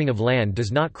 capturing of land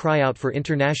does not cry out for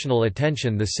international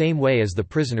attention the same way as the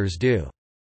prisoners do.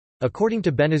 According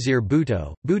to Benazir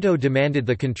Bhutto, Bhutto demanded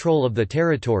the control of the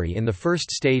territory in the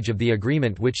first stage of the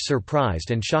agreement, which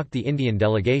surprised and shocked the Indian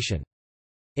delegation.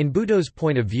 In Bhutto's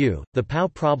point of view, the POW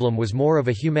problem was more of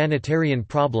a humanitarian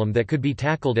problem that could be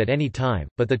tackled at any time,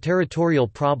 but the territorial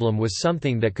problem was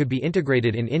something that could be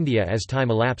integrated in India as time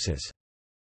elapses.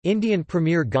 Indian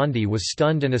Premier Gandhi was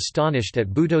stunned and astonished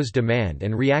at Bhutto's demand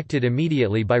and reacted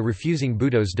immediately by refusing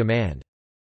Bhutto's demand.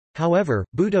 However,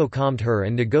 Bhutto calmed her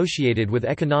and negotiated with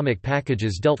economic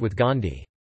packages dealt with Gandhi.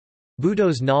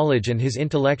 Bhutto's knowledge and his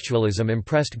intellectualism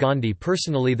impressed Gandhi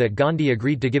personally that Gandhi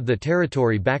agreed to give the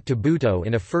territory back to Bhutto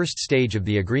in a first stage of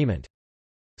the agreement.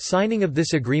 Signing of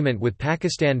this agreement with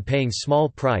Pakistan paying small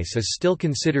price is still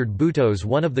considered Bhutto's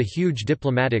one of the huge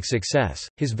diplomatic success.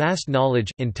 His vast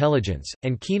knowledge, intelligence,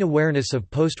 and keen awareness of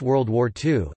post-World War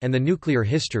II, and the nuclear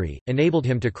history, enabled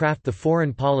him to craft the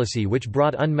foreign policy which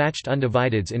brought unmatched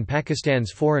undivideds in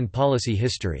Pakistan's foreign policy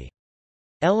history.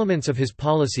 Elements of his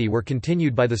policy were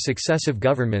continued by the successive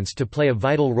governments to play a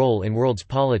vital role in world's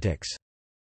politics.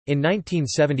 In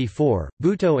 1974,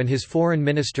 Bhutto and his foreign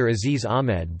minister Aziz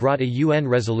Ahmed brought a UN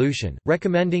resolution,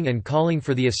 recommending and calling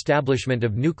for the establishment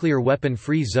of nuclear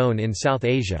weapon-free zone in South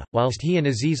Asia, whilst he and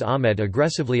Aziz Ahmed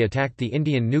aggressively attacked the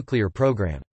Indian nuclear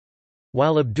program.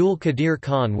 While Abdul Qadir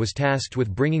Khan was tasked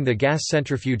with bringing the gas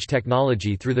centrifuge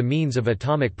technology through the means of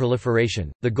atomic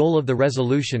proliferation, the goal of the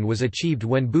resolution was achieved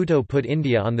when Bhutto put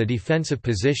India on the defensive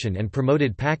position and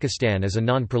promoted Pakistan as a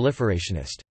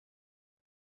non-proliferationist.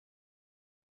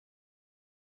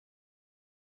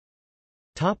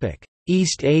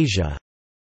 East Asia.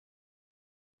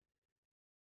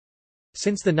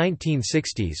 Since the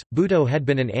 1960s, Bhutto had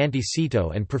been an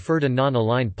anti-Sito and preferred a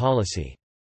non-aligned policy.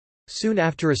 Soon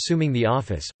after assuming the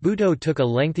office, Bhutto took a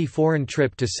lengthy foreign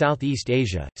trip to Southeast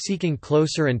Asia, seeking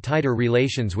closer and tighter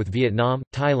relations with Vietnam,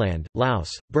 Thailand,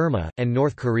 Laos, Burma, and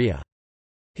North Korea.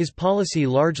 His policy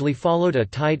largely followed a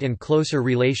tight and closer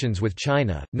relations with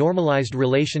China, normalized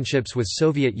relationships with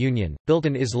Soviet Union, built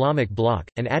an Islamic bloc,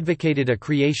 and advocated a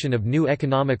creation of new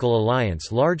economical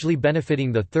alliance largely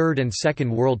benefiting the Third and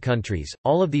Second World countries.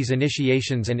 All of these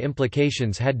initiations and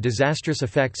implications had disastrous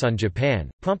effects on Japan,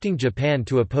 prompting Japan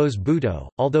to oppose Bhutto,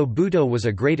 although Bhutto was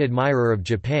a great admirer of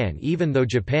Japan even though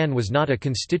Japan was not a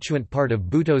constituent part of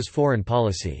Bhutto's foreign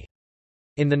policy.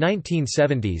 In the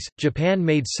 1970s, Japan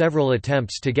made several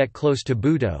attempts to get close to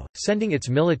Bhutto, sending its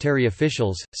military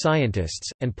officials, scientists,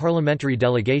 and parliamentary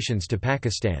delegations to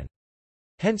Pakistan.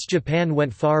 Hence Japan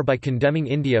went far by condemning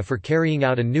India for carrying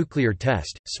out a nuclear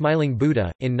test, smiling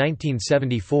Bhutto, in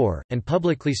 1974, and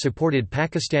publicly supported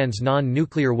Pakistan's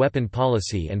non-nuclear weapon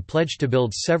policy and pledged to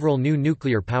build several new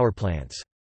nuclear power plants.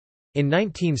 In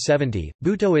 1970,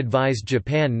 Bhutto advised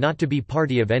Japan not to be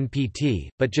party of NPT,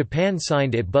 but Japan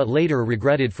signed it but later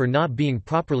regretted for not being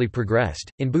properly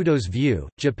progressed. In Bhutto's view,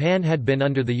 Japan had been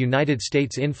under the United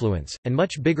States' influence, and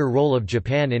much bigger role of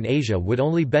Japan in Asia would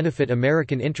only benefit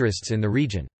American interests in the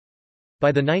region.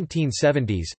 By the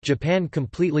 1970s, Japan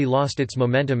completely lost its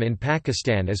momentum in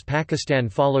Pakistan as Pakistan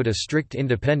followed a strict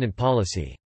independent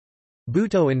policy.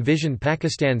 Bhutto envisioned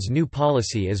Pakistan's new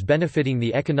policy as benefiting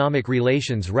the economic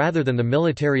relations rather than the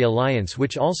military alliance,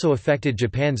 which also affected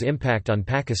Japan's impact on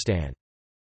Pakistan.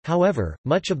 However,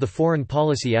 much of the foreign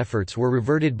policy efforts were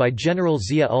reverted by General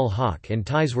Zia-ul-Haq and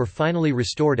ties were finally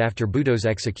restored after Bhutto's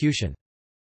execution.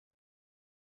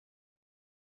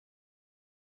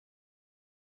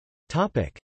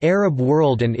 Arab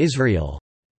world and Israel.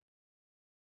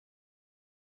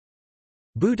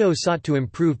 Bhutto sought to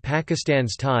improve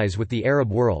Pakistan's ties with the Arab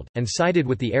world, and sided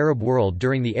with the Arab world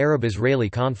during the Arab-Israeli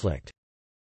conflict.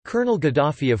 Colonel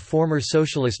Gaddafi of former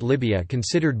socialist Libya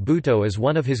considered Bhutto as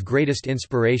one of his greatest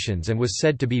inspirations and was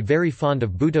said to be very fond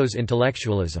of Bhutto's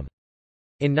intellectualism.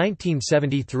 In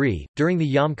 1973, during the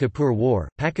Yom Kippur War,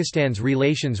 Pakistan's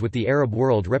relations with the Arab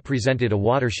world represented a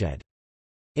watershed.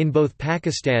 In both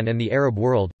Pakistan and the Arab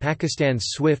world, Pakistan's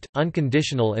swift,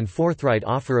 unconditional and forthright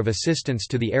offer of assistance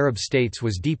to the Arab states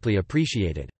was deeply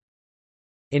appreciated.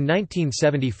 In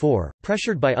 1974,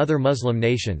 pressured by other Muslim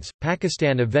nations,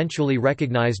 Pakistan eventually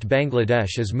recognized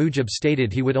Bangladesh as Mujib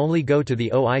stated he would only go to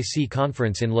the OIC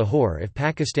conference in Lahore if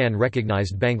Pakistan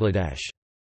recognized Bangladesh.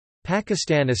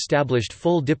 Pakistan established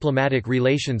full diplomatic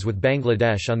relations with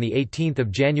Bangladesh on 18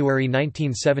 January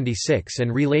 1976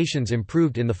 and relations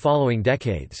improved in the following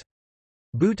decades.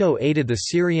 Bhutto aided the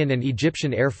Syrian and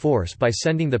Egyptian Air Force by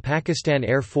sending the Pakistan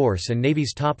Air Force and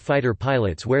Navy's top fighter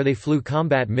pilots where they flew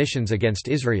combat missions against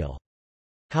Israel.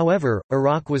 However,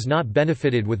 Iraq was not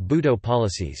benefited with Bhutto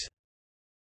policies.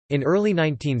 In early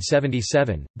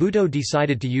 1977, Bhutto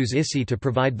decided to use ISI to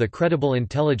provide the credible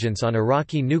intelligence on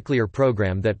Iraqi nuclear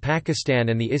program that Pakistan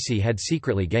and the ISI had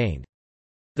secretly gained.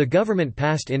 The government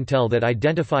passed intel that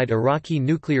identified Iraqi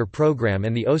nuclear program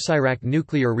and the Osirak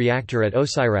nuclear reactor at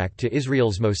Osirak to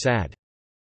Israel's Mossad.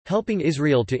 Helping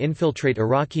Israel to infiltrate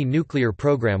Iraqi nuclear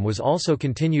program was also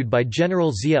continued by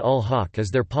General Zia-ul-Haq as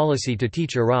their policy to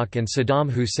teach Iraq and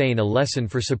Saddam Hussein a lesson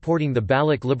for supporting the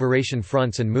Baloch liberation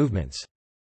fronts and movements.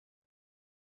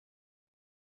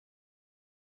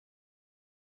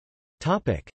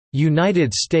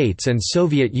 United States and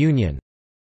Soviet Union.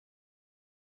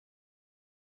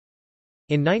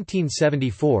 In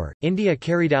 1974, India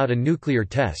carried out a nuclear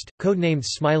test, codenamed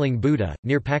Smiling Buddha,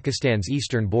 near Pakistan's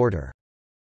eastern border.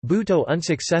 Bhutto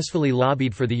unsuccessfully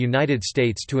lobbied for the United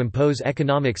States to impose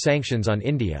economic sanctions on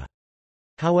India.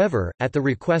 However, at the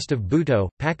request of Bhutto,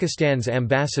 Pakistan's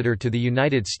ambassador to the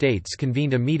United States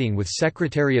convened a meeting with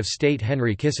Secretary of State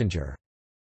Henry Kissinger.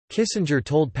 Kissinger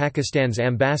told Pakistan's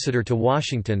ambassador to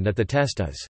Washington that the test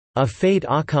is a fait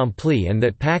accompli and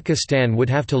that Pakistan would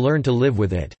have to learn to live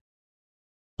with it.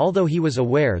 Although he was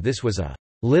aware this was a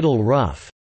little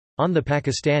rough on the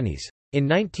Pakistanis. In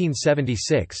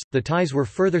 1976, the ties were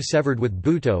further severed with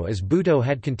Bhutto as Bhutto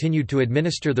had continued to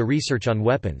administer the research on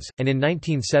weapons, and in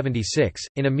 1976,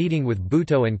 in a meeting with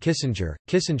Bhutto and Kissinger,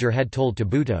 Kissinger had told to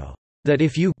Bhutto that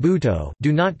if you Bhutto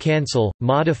do not cancel,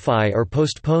 modify or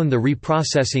postpone the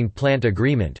reprocessing plant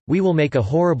agreement, we will make a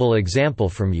horrible example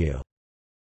from you.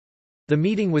 The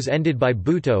meeting was ended by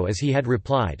Bhutto as he had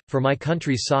replied, "For my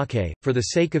country's sake, for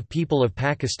the sake of people of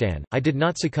Pakistan, I did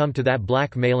not succumb to that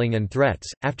blackmailing and threats."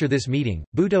 After this meeting,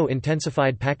 Bhutto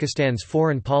intensified Pakistan's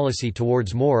foreign policy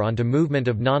towards more onto movement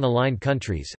of non-aligned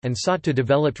countries, and sought to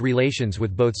develop relations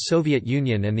with both Soviet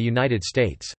Union and the United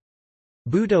States.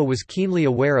 Bhutto was keenly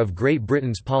aware of Great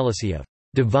Britain's policy of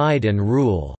divide and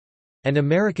rule, and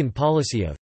American policy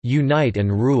of unite and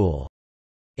rule.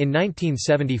 In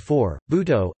 1974,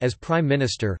 Bhutto, as Prime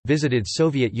Minister, visited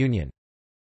Soviet Union.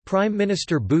 Prime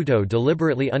Minister Bhutto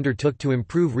deliberately undertook to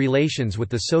improve relations with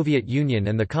the Soviet Union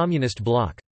and the Communist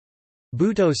bloc.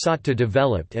 Bhutto sought to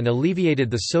develop and alleviated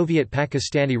the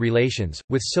Soviet-Pakistani relations,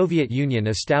 with Soviet Union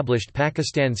established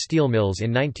Pakistan steel mills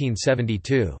in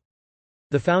 1972.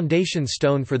 The foundation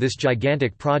stone for this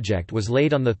gigantic project was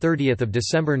laid on 30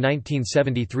 December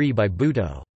 1973 by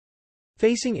Bhutto.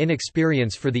 Facing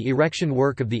inexperience for the erection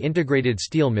work of the integrated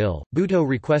steel mill, Bhutto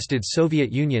requested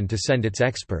Soviet Union to send its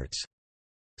experts.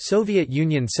 Soviet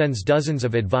Union sends dozens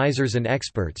of advisors and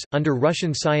experts, under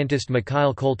Russian scientist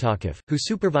Mikhail Koltakov, who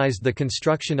supervised the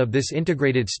construction of this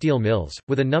integrated steel mills,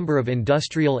 with a number of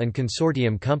industrial and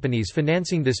consortium companies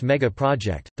financing this mega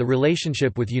project. The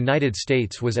relationship with United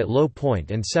States was at low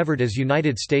point and severed as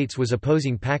United States was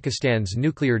opposing Pakistan's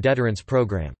nuclear deterrence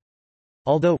program.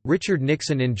 Although, Richard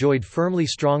Nixon enjoyed firmly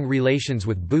strong relations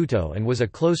with Bhutto and was a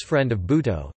close friend of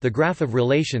Bhutto, the graph of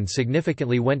relations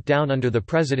significantly went down under the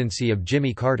presidency of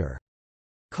Jimmy Carter.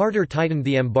 Carter tightened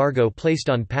the embargo placed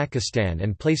on Pakistan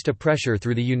and placed a pressure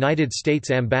through the United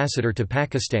States ambassador to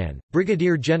Pakistan,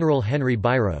 Brigadier General Henry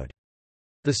Byrode.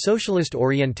 The socialist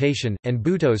orientation, and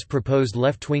Bhutto's proposed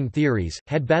left-wing theories,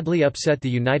 had badly upset the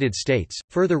United States,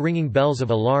 further ringing bells of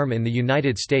alarm in the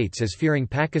United States as fearing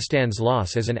Pakistan's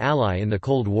loss as an ally in the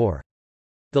Cold War.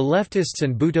 The leftists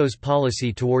and Bhutto's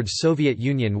policy towards Soviet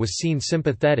Union was seen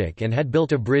sympathetic and had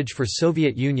built a bridge for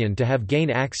Soviet Union to have gain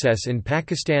access in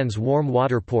Pakistan's warm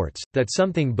water ports, that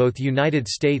something both United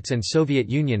States and Soviet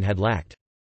Union had lacked.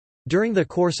 During the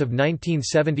course of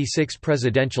 1976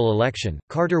 presidential election,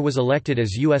 Carter was elected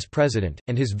as U.S. President,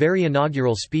 and his very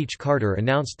inaugural speech Carter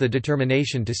announced the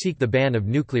determination to seek the ban of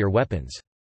nuclear weapons.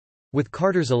 With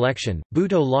Carter's election,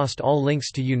 Bhutto lost all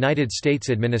links to United States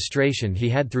administration he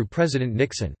had through President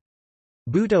Nixon.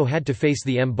 Bhutto had to face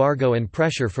the embargo and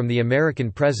pressure from the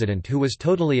American president who was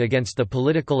totally against the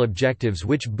political objectives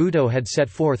which Bhutto had set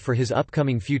forth for his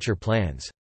upcoming future plans.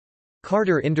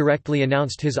 Carter indirectly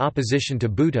announced his opposition to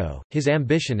Bhutto, his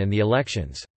ambition and the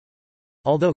elections.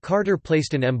 Although, Carter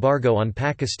placed an embargo on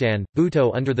Pakistan,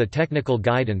 Bhutto under the technical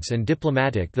guidance and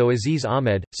diplomatic though Aziz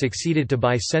Ahmed, succeeded to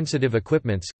buy sensitive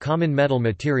equipments, common metal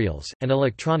materials, and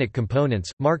electronic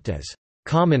components, marked as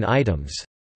common items,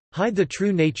 hide the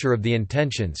true nature of the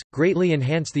intentions, greatly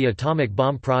enhance the atomic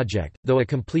bomb project, though a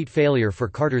complete failure for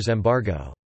Carter's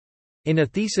embargo. In a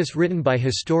thesis written by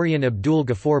historian Abdul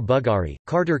Ghaffar Bughari,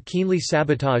 Carter keenly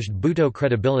sabotaged Bhutto's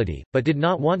credibility, but did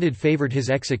not wanted favored his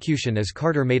execution as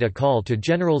Carter made a call to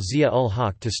General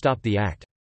Zia-ul-Haq to stop the act.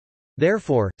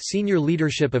 Therefore, senior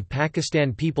leadership of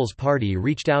Pakistan People's Party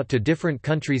reached out to different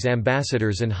countries'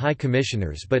 ambassadors and high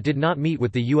commissioners but did not meet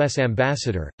with the U.S.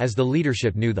 ambassador, as the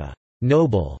leadership knew the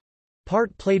noble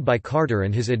part played by Carter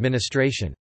and his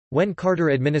administration. When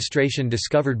Carter administration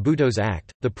discovered Bhutto's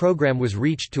act, the program was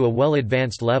reached to a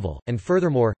well-advanced level, and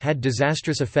furthermore, had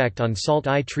disastrous effect on SALT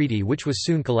I Treaty which was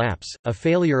soon collapse. A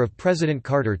failure of President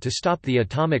Carter to stop the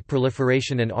atomic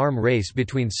proliferation and arm race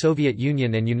between Soviet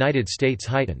Union and United States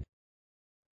heightened.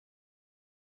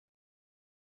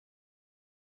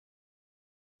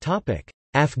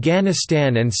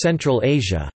 Afghanistan and Central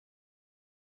Asia.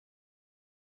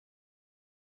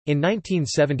 In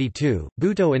 1972,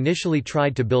 Bhutto initially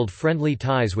tried to build friendly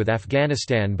ties with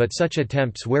Afghanistan but such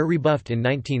attempts were rebuffed in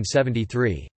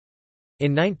 1973.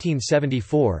 In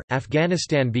 1974,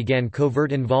 Afghanistan began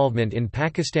covert involvement in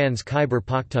Pakistan's Khyber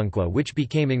Pakhtunkhwa, which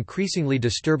became increasingly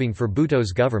disturbing for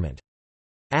Bhutto's government.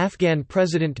 Afghan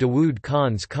President Dawood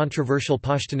Khan's controversial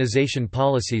Pashtunization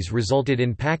policies resulted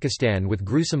in Pakistan with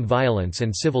gruesome violence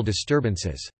and civil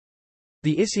disturbances.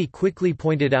 The ISI quickly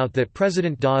pointed out that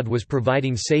President Dawood was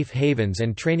providing safe havens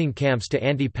and training camps to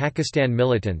anti-Pakistan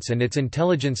militants, and its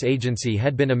intelligence agency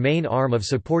had been a main arm of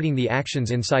supporting the actions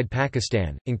inside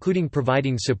Pakistan, including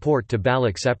providing support to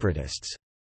Baloch separatists.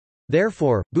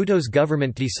 Therefore, Bhutto's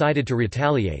government decided to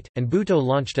retaliate, and Bhutto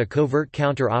launched a covert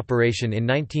counter-operation in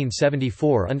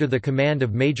 1974 under the command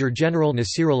of Major General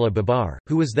Nasirullah Babar,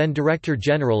 who was then Director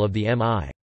General of the MI.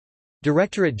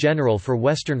 Directorate General for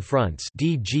Western Fronts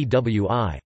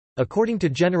 (DGWI). According to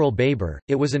General Babar,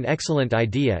 it was an excellent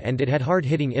idea and it had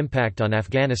hard-hitting impact on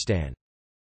Afghanistan.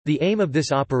 The aim of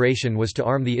this operation was to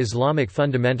arm the Islamic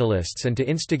fundamentalists and to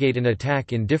instigate an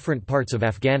attack in different parts of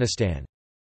Afghanistan.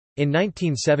 In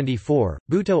 1974,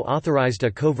 Bhutto authorized a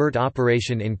covert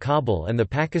operation in Kabul, and the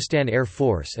Pakistan Air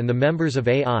Force and the members of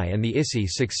AI and the ISI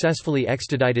successfully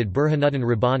extradited Burhanuddin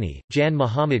Rabbani, Jan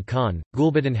Muhammad Khan,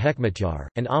 Gulbuddin Hekmatyar,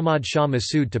 and Ahmad Shah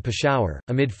Massoud to Peshawar,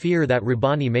 amid fear that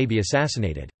Rabbani may be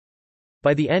assassinated.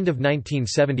 By the end of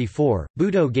 1974,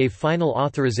 Bhutto gave final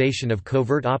authorization of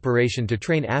covert operation to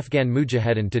train Afghan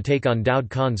Mujahedin to take on Daud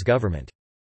Khan's government.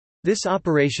 This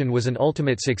operation was an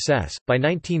ultimate success. By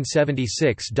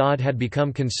 1976, Daud had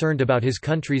become concerned about his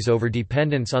country's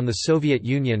over-dependence on the Soviet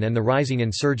Union and the rising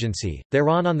insurgency.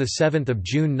 Thereon, on 7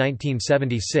 June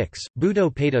 1976, Bhutto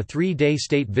paid a 3-day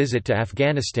state visit to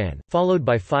Afghanistan, followed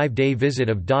by a 5-day visit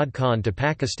of Daud Khan to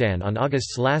Pakistan on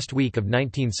August's last week of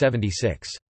 1976.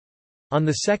 On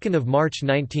 2 March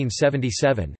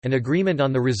 1977, an agreement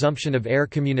on the resumption of air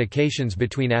communications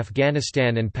between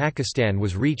Afghanistan and Pakistan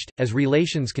was reached, as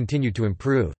relations continued to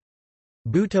improve.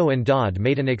 Bhutto and Daud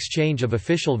made an exchange of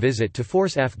official visit to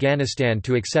force Afghanistan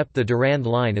to accept the Durand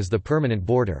Line as the permanent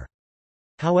border.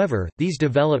 However, these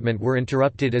developments were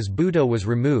interrupted as Bhutto was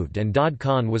removed and Daud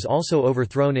Khan was also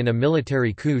overthrown in a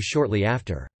military coup shortly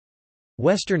after.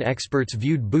 Western experts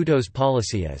viewed Bhutto's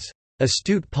policy as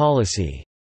astute policy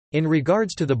in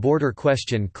regards to the border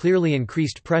question, clearly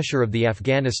increased pressure of the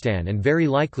Afghanistan and very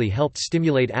likely helped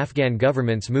stimulate Afghan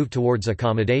government's move towards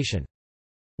accommodation.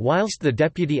 Whilst the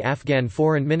deputy Afghan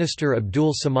Foreign Minister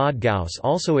Abdul Samad Ghaus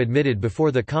also admitted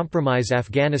before the compromise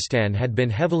Afghanistan had been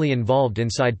heavily involved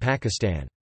inside Pakistan.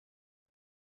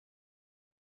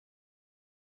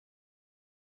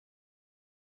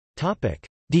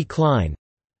 Decline.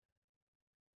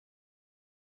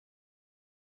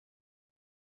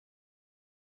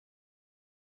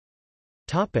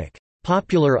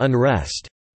 Popular unrest.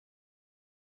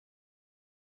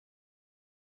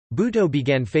 Bhutto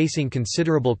began facing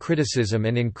considerable criticism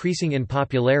and increasing in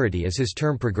popularity as his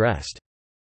term progressed.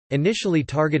 Initially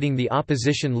targeting the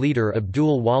opposition leader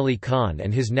Abdul Wali Khan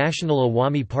and his National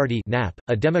Awami Party (NAP),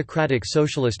 a democratic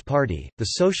socialist party,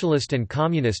 the socialist and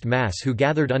communist mass who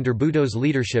gathered under Bhutto's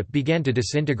leadership began to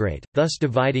disintegrate, thus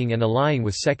dividing and allying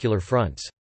with secular fronts.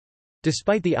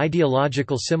 Despite the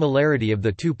ideological similarity of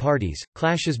the two parties,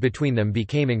 clashes between them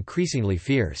became increasingly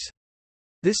fierce.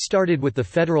 This started with the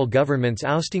federal government's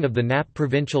ousting of the NAP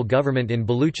provincial government in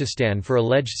Balochistan for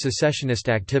alleged secessionist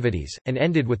activities, and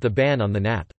ended with the ban on the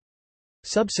NAP.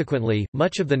 Subsequently,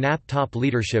 much of the NAP top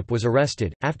leadership was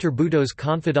arrested, after Bhutto's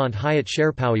confidant Hayat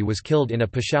Sherpawi was killed in a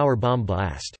Peshawar bomb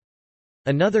blast.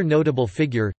 Another notable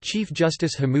figure, Chief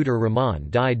Justice Hamudur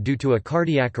Rahman, died due to a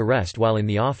cardiac arrest while in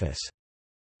the office.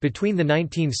 Between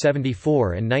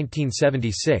 1974 and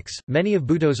 1976, many of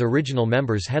Bhutto's original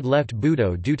members had left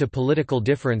Bhutto due to political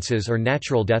differences or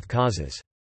natural death causes.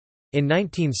 In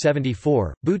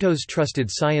 1974, Bhutto's trusted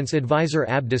science advisor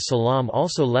Abdus Salam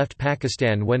also left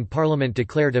Pakistan when Parliament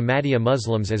declared Ahmadiyya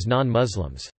Muslims as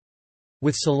non-Muslims.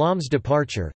 With Salam's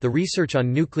departure, the research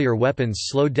on nuclear weapons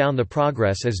slowed down the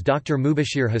progress as Dr.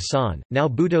 Mubashir Hassan, now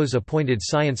Bhutto's appointed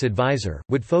science advisor,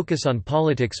 would focus on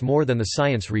politics more than the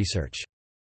science research.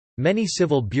 Many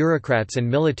civil bureaucrats and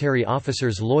military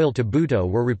officers loyal to Bhutto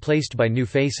were replaced by new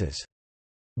faces.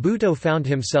 Bhutto found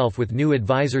himself with new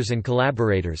advisors and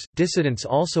collaborators. Dissidents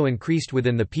also increased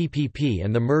within the PPP,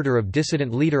 and the murder of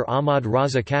dissident leader Ahmad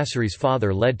Raza Kasari's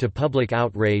father led to public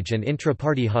outrage and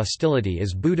intra-party hostility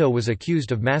as Bhutto was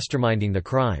accused of masterminding the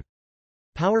crime.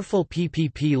 Powerful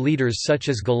PPP leaders such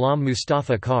as Ghulam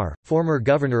Mustafa Kar, former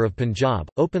governor of Punjab,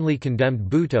 openly condemned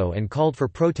Bhutto and called for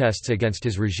protests against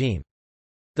his regime.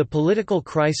 The political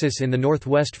crisis in the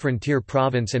northwest frontier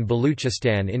province and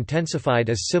Balochistan intensified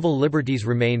as civil liberties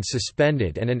remained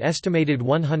suspended and an estimated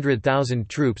 100,000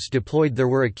 troops deployed there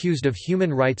were accused of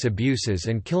human rights abuses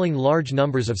and killing large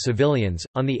numbers of civilians.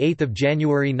 On 8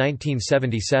 January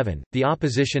 1977, the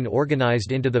opposition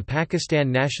organized into the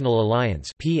Pakistan National Alliance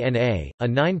 (PNA), a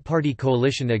 9-party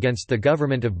coalition against the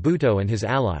government of Bhutto and his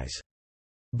allies.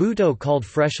 Bhutto called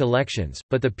fresh elections,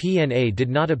 but the PNA did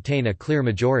not obtain a clear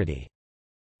majority.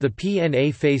 The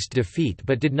PNA faced defeat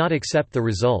but did not accept the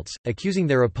results, accusing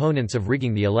their opponents of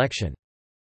rigging the election.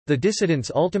 The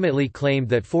dissidents ultimately claimed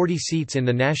that 40 seats in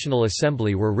the National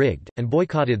Assembly were rigged, and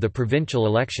boycotted the provincial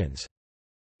elections.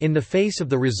 In the face of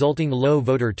the resulting low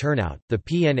voter turnout, the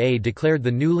PNA declared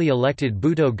the newly elected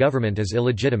Bhutto government as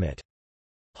illegitimate.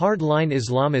 Hard-line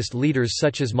Islamist leaders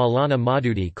such as Maulana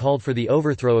Maududi called for the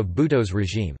overthrow of Bhutto's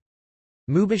regime.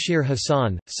 Mubashir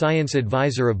Hassan, science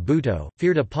advisor of Bhutto,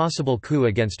 feared a possible coup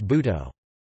against Bhutto.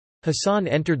 Hassan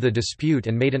entered the dispute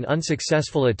and made an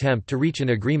unsuccessful attempt to reach an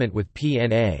agreement with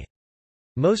PNA.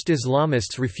 Most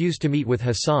Islamists refused to meet with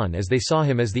Hassan as they saw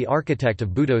him as the architect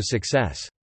of Bhutto's success.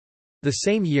 The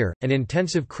same year, an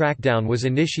intensive crackdown was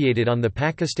initiated on the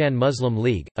Pakistan Muslim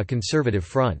League, a conservative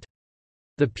front.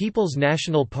 The People's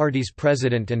National Party's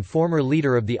president and former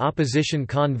leader of the opposition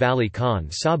Khan Vali Khan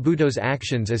saw Bhutto's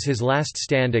actions as his last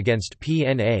stand against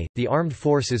PNA. The armed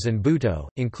forces and Bhutto,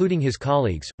 including his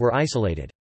colleagues, were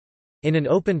isolated. In an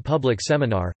open public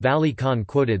seminar, Vali Khan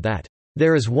quoted that,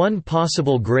 "There is one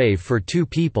possible grave for two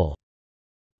people.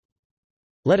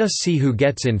 Let us see who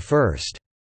gets in first."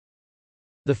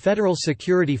 The Federal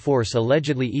Security Force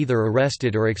allegedly either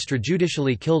arrested or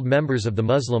extrajudicially killed members of the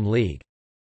Muslim League.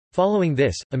 Following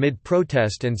this, amid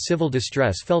protest and civil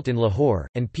distress felt in Lahore,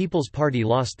 and People's Party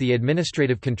lost the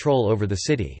administrative control over the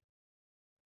city.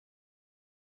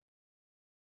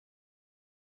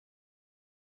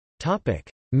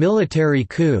 Military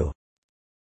coup.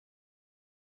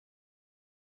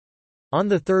 On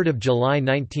 3 July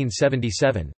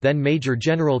 1977, then Major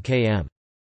General K.M.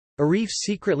 Arif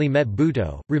secretly met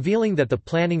Bhutto, revealing that the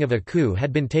planning of a coup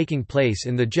had been taking place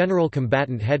in the General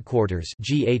Combatant Headquarters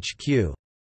 (GHQ).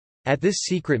 At this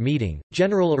secret meeting,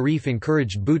 General Arif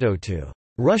encouraged Bhutto to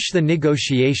rush the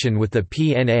negotiation with the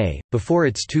PNA, before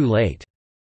it's too late.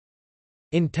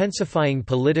 Intensifying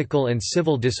political and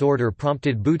civil disorder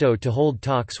prompted Bhutto to hold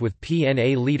talks with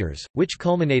PNA leaders, which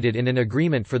culminated in an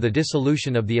agreement for the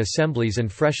dissolution of the assemblies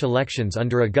and fresh elections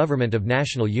under a government of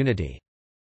national unity.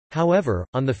 However,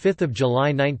 on 5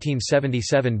 July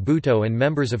 1977 Bhutto and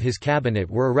members of his cabinet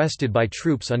were arrested by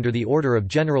troops under the order of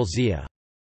General Zia.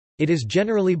 It is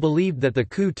generally believed that the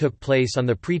coup took place on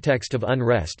the pretext of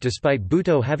unrest despite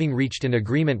Bhutto having reached an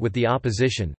agreement with the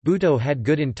opposition. Bhutto had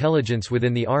good intelligence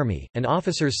within the army, and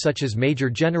officers such as Major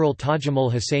General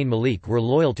Tajamul Hussain Malik were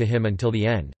loyal to him until the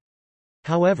end.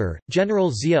 However,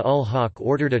 General Zia-ul-Haq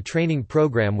ordered a training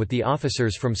program with the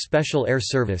officers from Special Air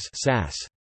Service (SAS).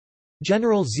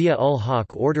 General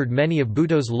Zia-ul-Haq ordered many of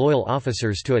Bhutto's loyal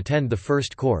officers to attend the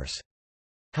first course.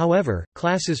 However,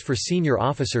 classes for senior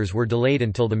officers were delayed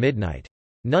until the midnight.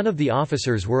 None of the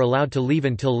officers were allowed to leave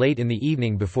until late in the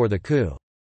evening before the coup.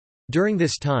 During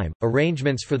this time,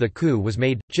 arrangements for the coup was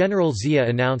made. General Zia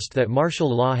announced that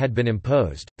martial law had been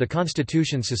imposed, the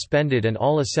constitution suspended and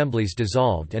all assemblies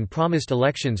dissolved, and promised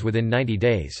elections within 90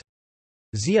 days.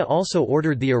 Zia also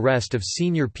ordered the arrest of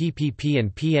senior PPP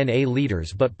and PNA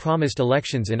leaders but promised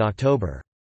elections in October.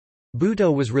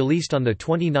 Bhutto was released on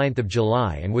 29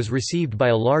 July and was received by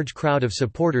a large crowd of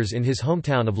supporters in his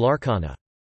hometown of Larkana.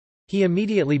 He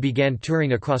immediately began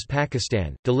touring across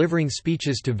Pakistan, delivering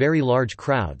speeches to very large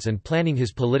crowds and planning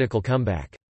his political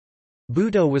comeback.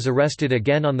 Bhutto was arrested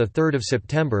again on 3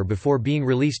 September before being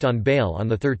released on bail on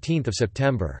 13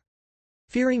 September.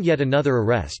 Fearing yet another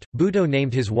arrest, Bhutto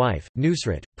named his wife,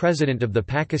 Nusrat, president of the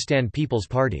Pakistan People's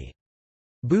Party.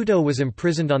 Bhutto was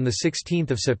imprisoned on 16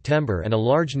 September and a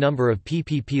large number of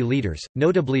PPP leaders,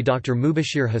 notably Dr.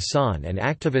 Mubashir Hassan and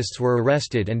activists were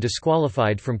arrested and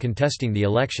disqualified from contesting the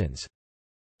elections.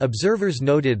 Observers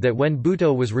noted that when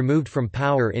Bhutto was removed from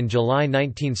power in July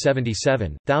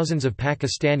 1977, thousands of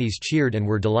Pakistanis cheered and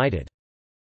were delighted.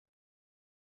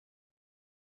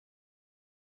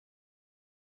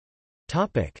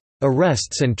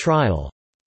 Arrests and trial.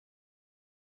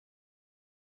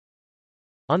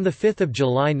 On 5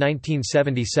 July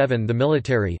 1977 the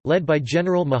military, led by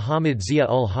General Muhammad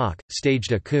Zia-ul-Haq,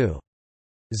 staged a coup.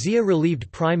 Zia relieved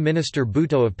Prime Minister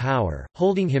Bhutto of power,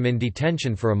 holding him in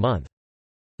detention for a month.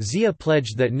 Zia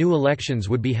pledged that new elections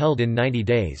would be held in 90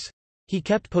 days. He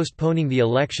kept postponing the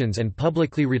elections and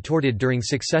publicly retorted during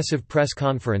successive press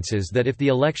conferences that if the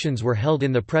elections were held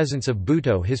in the presence of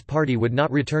Bhutto his party would not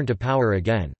return to power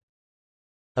again.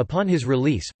 Upon his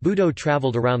release, Bhutto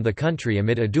travelled around the country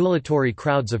amid adulatory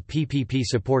crowds of PPP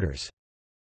supporters.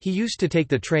 He used to take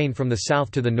the train from the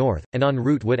south to the north, and en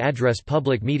route would address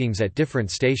public meetings at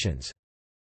different stations.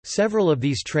 Several of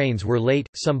these trains were late,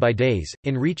 some by days,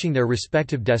 in reaching their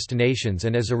respective destinations,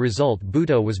 and as a result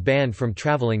Bhutto was banned from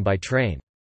travelling by train.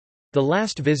 The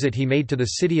last visit he made to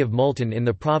the city of Multan in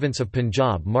the province of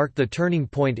Punjab marked the turning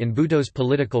point in Bhutto's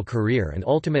political career and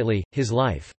ultimately, his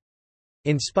life.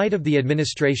 In spite of the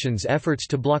administration's efforts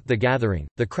to block the gathering,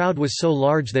 the crowd was so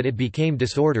large that it became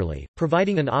disorderly,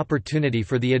 providing an opportunity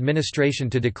for the administration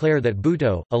to declare that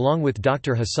Bhutto, along with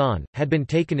Dr. Hassan, had been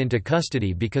taken into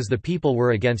custody because the people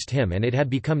were against him and it had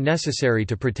become necessary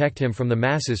to protect him from the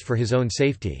masses for his own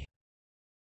safety.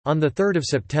 On 3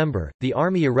 September, the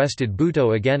army arrested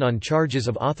Bhutto again on charges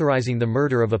of authorizing the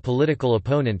murder of a political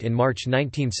opponent in March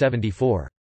 1974.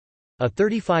 A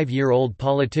 35-year-old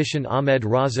politician Ahmed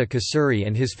Raza Kasuri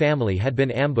and his family had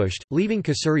been ambushed, leaving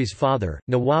Kasuri's father,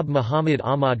 Nawab Muhammad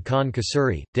Ahmad Khan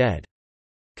Kasuri, dead.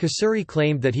 Kasuri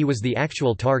claimed that he was the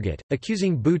actual target,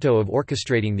 accusing Bhutto of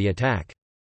orchestrating the attack.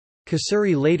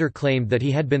 Kasuri later claimed that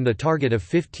he had been the target of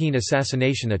 15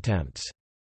 assassination attempts.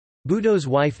 Bhutto's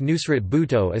wife Nusrat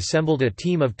Bhutto assembled a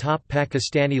team of top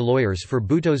Pakistani lawyers for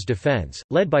Bhutto's defense,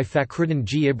 led by Fakhruddin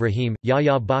G. Ibrahim,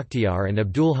 Yahya Bakhtiar and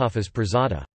Abdulhafiz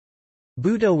Pirzada.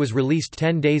 Bhutto was released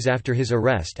 10 days after his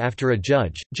arrest after a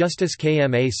judge, Justice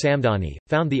Kma Samdani,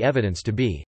 found the evidence to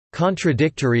be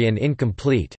contradictory and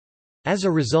incomplete. As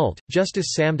a result,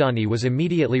 Justice Samdani was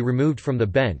immediately removed from the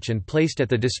bench and placed at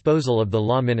the disposal of the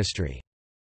Law Ministry.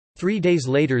 3 days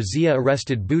later Zia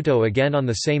arrested Bhutto again on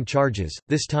the same charges,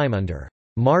 this time under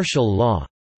martial law.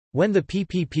 When the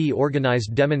PPP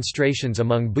organized demonstrations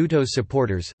among Bhutto's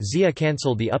supporters, Zia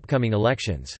cancelled the upcoming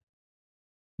elections.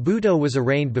 Bhutto was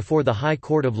arraigned before the High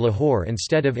Court of Lahore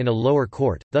instead of in a lower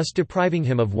court, thus depriving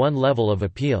him of one level of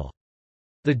appeal.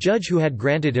 The judge who had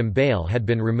granted him bail had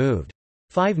been removed.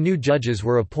 5 new judges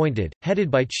were appointed, headed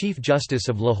by Chief Justice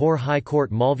of Lahore High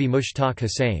Court Maulvi Mushtaq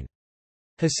Hussain.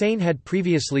 Hussain had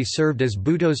previously served as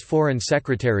Bhutto's foreign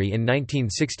secretary in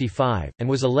 1965, and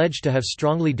was alleged to have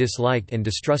strongly disliked and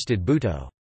distrusted Bhutto.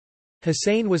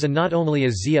 Hussain was not only a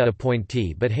Zia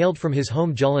appointee but hailed from his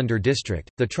home Jalandhar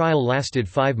district. The trial lasted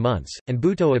 5 months, and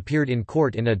Bhutto appeared in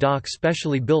court in a dock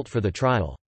specially built for the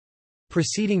trial.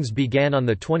 Proceedings began on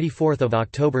 24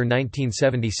 October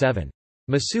 1977.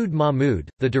 Masood Mahmood,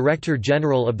 the Director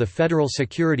General of the Federal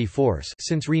Security Force,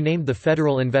 since renamed the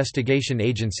Federal Investigation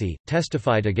Agency,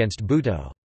 testified against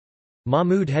Bhutto.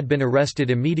 Mahmood had been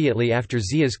arrested immediately after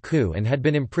Zia's coup and had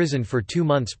been imprisoned for 2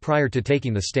 months prior to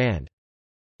taking the stand.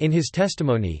 In his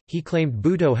testimony, he claimed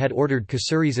Bhutto had ordered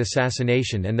Kasuri's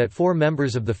assassination and that 4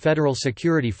 members of the Federal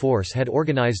Security Force had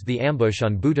organized the ambush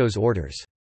on Bhutto's orders.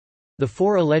 The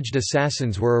 4 alleged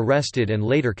assassins were arrested and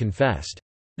later confessed.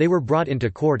 They were brought into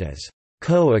court as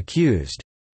co-accused,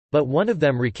 but one of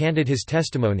them recanted his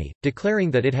testimony,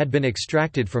 declaring that it had been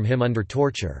extracted from him under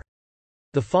torture.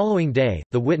 The following day,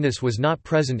 the witness was not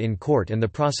present in court and the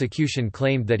prosecution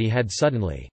claimed that he had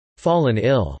suddenly fallen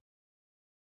ill.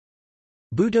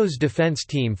 Bhutto's defense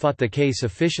team fought the case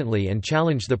efficiently and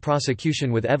challenged the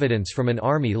prosecution with evidence from an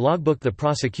army logbook the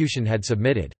prosecution had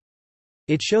submitted.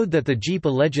 It showed that the jeep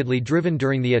allegedly driven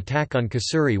during the attack on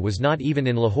Kasuri was not even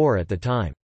in Lahore at the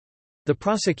time. The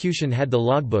prosecution had the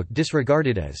logbook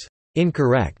disregarded as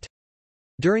incorrect.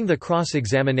 During the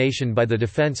cross-examination by the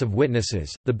defense of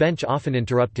witnesses, the bench often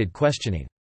interrupted questioning.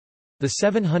 The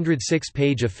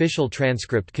 706-page official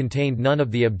transcript contained none of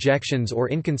the objections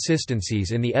or inconsistencies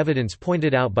in the evidence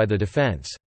pointed out by the defense.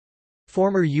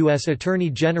 Former U.S. Attorney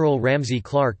General Ramsey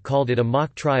Clark called it a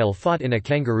mock trial fought in a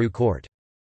kangaroo court.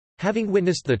 Having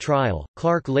witnessed the trial,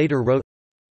 Clark later wrote,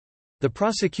 "The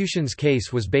prosecution's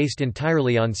case was based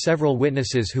entirely on several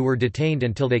witnesses who were detained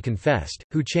until they confessed,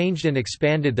 who changed and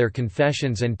expanded their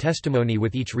confessions and testimony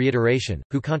with each reiteration,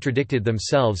 who contradicted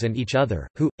themselves and each other,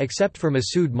 who, except for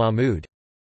Masood Mahmood,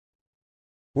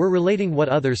 were relating what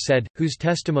others said, whose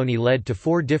testimony led to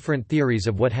 4 different theories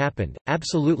of what happened,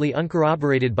 absolutely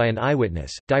uncorroborated by an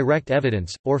eyewitness, direct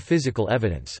evidence, or physical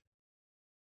evidence."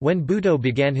 When Bhutto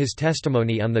began his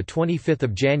testimony on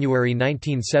 25 January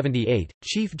 1978,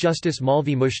 Chief Justice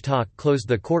Maulvi Mushtaq closed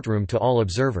the courtroom to all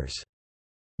observers.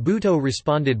 Bhutto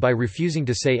responded by refusing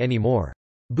to say any more.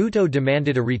 Bhutto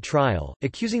demanded a retrial,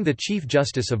 accusing the Chief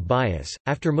Justice of bias,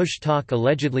 after Mushtaq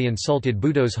allegedly insulted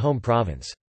Bhutto's home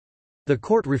province. The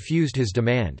court refused his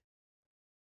demand.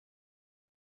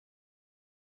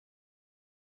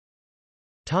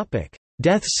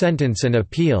 death sentence and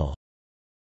appeal.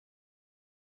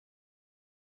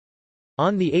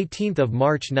 On 18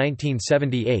 March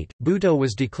 1978, Bhutto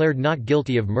was declared not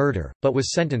guilty of murder, but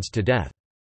was sentenced to death.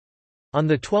 On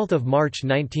 12 March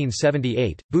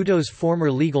 1978, Bhutto's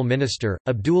former legal minister,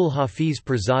 Abdul Hafiz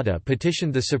Pirzada,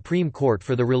 petitioned the Supreme Court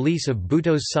for the release of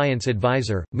Bhutto's science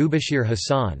advisor, Mubashir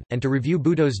Hassan, and to review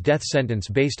Bhutto's death sentence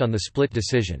based on the split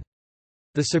decision.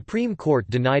 The Supreme Court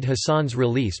denied Hassan's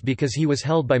release because he was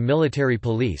held by military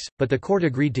police, but the court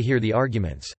agreed to hear the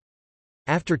arguments.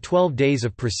 After 12 days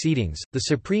of proceedings, the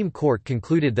Supreme Court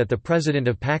concluded that the President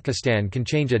of Pakistan can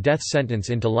change a death sentence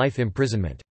into life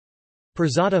imprisonment.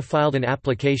 Pirzada filed an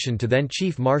application to then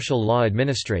Chief Martial Law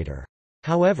Administrator.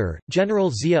 However,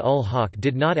 General Zia-ul-Haq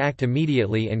did not act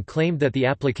immediately and claimed that the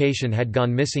application had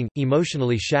gone missing.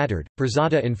 Emotionally shattered,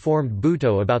 Pirzada informed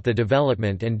Bhutto about the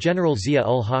development and General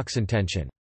Zia-ul-Haq's intention.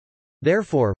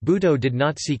 Therefore, Bhutto did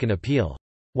not seek an appeal.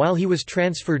 While he was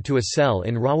transferred to a cell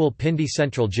in Rawalpindi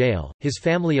Central Jail, his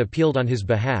family appealed on his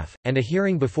behalf, and a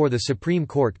hearing before the Supreme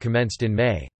Court commenced in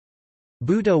May.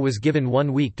 Bhutto was given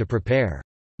 1 week to prepare.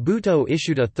 Bhutto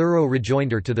issued a thorough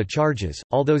rejoinder to the charges,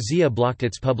 although Zia blocked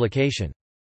its publication.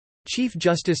 Chief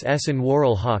Justice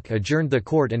Anwarul-Haq adjourned the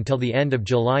court until the end of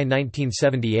July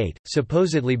 1978,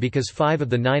 supposedly because 5 of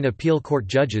the 9 appeal court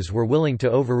judges were willing to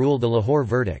overrule the Lahore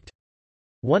verdict.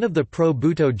 One of the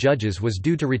pro-Bhutto judges was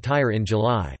due to retire in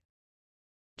July.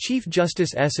 Chief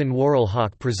Justice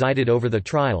Anwarul-Haq presided over the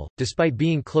trial, despite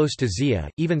being close to Zia,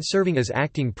 even serving as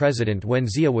acting president when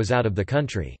Zia was out of the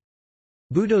country.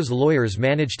 Bhutto's lawyers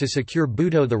managed to secure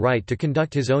Bhutto the right to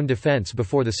conduct his own defense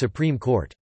before the Supreme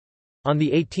Court. On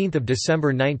 18 December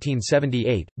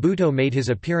 1978, Bhutto made his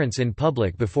appearance in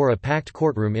public before a packed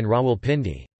courtroom in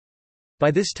Rawalpindi. By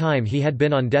this time he had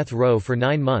been on death row for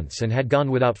 9 months and had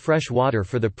gone without fresh water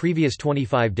for the previous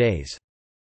 25 days.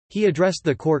 He addressed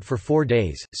the court for 4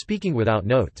 days, speaking without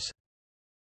notes.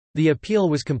 The appeal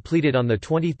was completed on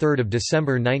 23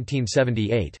 December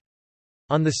 1978.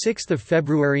 On 6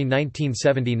 February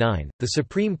 1979, the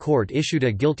Supreme Court issued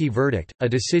a guilty verdict, a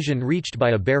decision reached by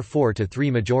a bare 4-3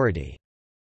 majority.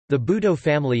 The Bhutto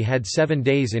family had 7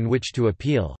 days in which to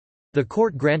appeal. The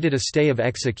court granted a stay of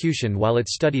execution while it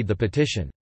studied the petition.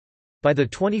 By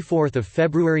 24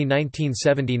 February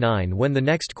 1979, when the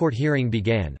next court hearing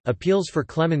began, appeals for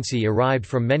clemency arrived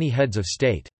from many heads of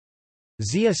state.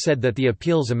 Zia said that the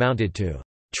appeals amounted to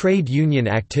trade union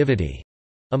activity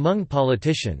among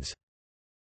politicians.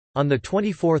 On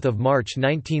 24 March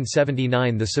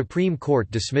 1979, the Supreme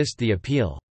Court dismissed the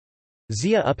appeal.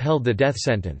 Zia upheld the death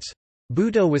sentence.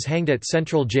 Bhutto was hanged at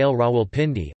Central Jail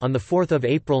Rawalpindi, on 4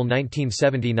 April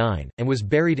 1979, and was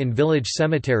buried in village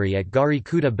cemetery at Gari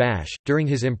Kuta Bash. During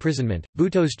his imprisonment,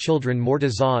 Bhutto's children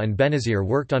Mortaza and Benazir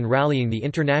worked on rallying the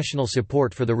international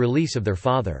support for the release of their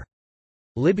father.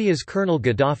 Libya's Colonel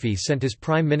Gaddafi sent his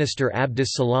Prime Minister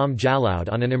Abdus Salam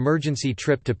Jalaud on an emergency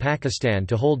trip to Pakistan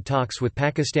to hold talks with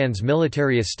Pakistan's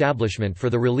military establishment for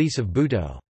the release of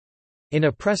Bhutto. In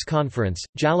a press conference,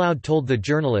 Jalaud told the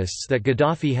journalists that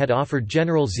Gaddafi had offered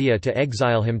General Zia to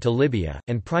exile him to Libya,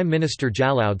 and Prime Minister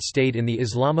Jalaud stayed in the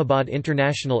Islamabad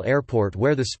International Airport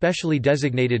where the specially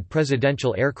designated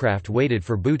presidential aircraft waited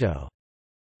for Bhutto.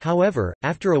 However,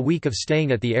 after a week of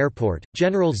staying at the airport,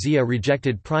 General Zia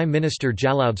rejected Prime Minister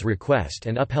Jalaud's request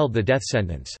and upheld the death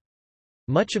sentence.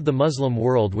 Much of the Muslim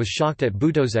world was shocked at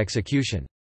Bhutto's execution.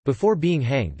 Before being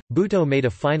hanged, Bhutto made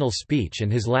a final speech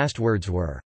and his last words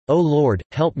were, "O Lord,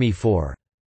 help me for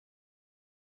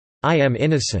I am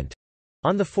innocent."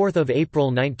 On 4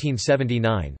 April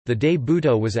 1979, the day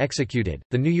Bhutto was executed,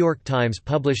 The New York Times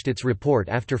published its report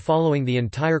after following the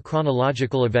entire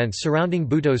chronological events surrounding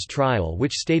Bhutto's trial,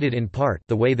 which stated in part,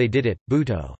 "The way they did it,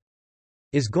 Bhutto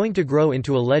is going to grow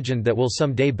into a legend that will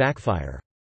someday backfire."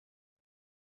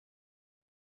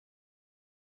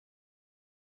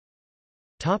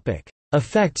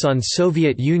 Effects on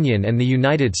Soviet Union and the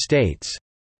United States.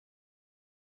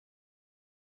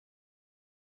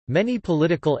 Many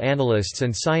political analysts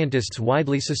and scientists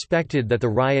widely suspected that the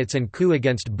riots and coup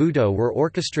against Bhutto were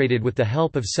orchestrated with the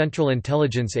help of Central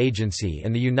Intelligence Agency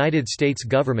and the United States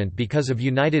government because of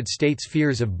United States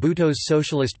fears of Bhutto's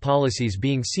socialist policies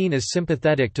being seen as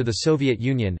sympathetic to the Soviet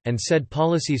Union, and said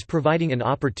policies providing an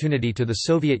opportunity to the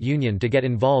Soviet Union to get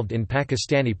involved in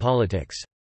Pakistani politics.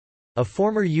 A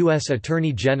former U.S.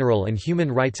 Attorney General and human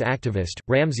rights activist,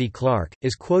 Ramsey Clark,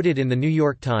 is quoted in The New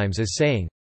York Times as saying,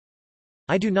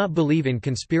 "I do not believe in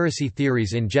conspiracy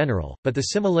theories in general, but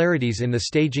the similarities in the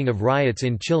staging of riots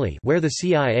in Chile where the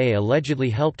CIA allegedly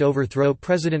helped overthrow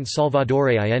President Salvador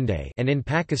Allende and in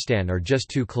Pakistan are just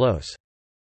too close.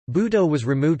 Bhutto was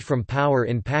removed from power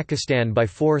in Pakistan by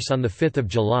force on 5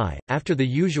 July, after the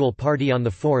usual party on the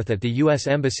 4th at the U.S.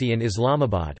 Embassy in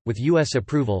Islamabad, with U.S.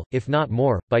 approval, if not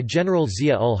more, by General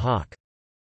Zia-ul-Haq.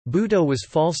 Bhutto was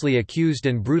falsely accused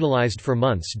and brutalized for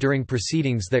months during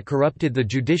proceedings that corrupted the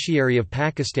judiciary of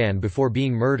Pakistan before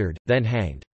being murdered, then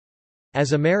hanged.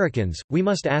 As Americans, we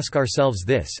must ask ourselves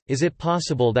this: is it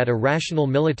possible that a rational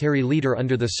military leader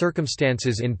under the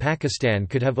circumstances in Pakistan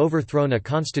could have overthrown a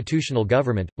constitutional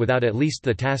government, without at least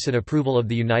the tacit approval of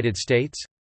the United States?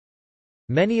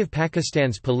 Many of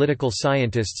Pakistan's political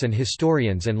scientists and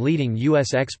historians and leading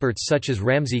U.S. experts such as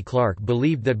Ramsey Clark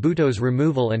believed that Bhutto's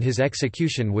removal and his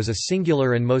execution was a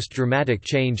singular and most dramatic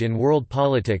change in world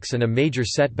politics and a major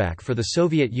setback for the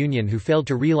Soviet Union, who failed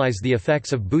to realize the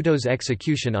effects of Bhutto's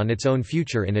execution on its own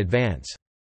future in advance.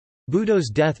 Bhutto's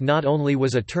death not only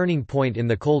was a turning point in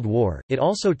the Cold War, it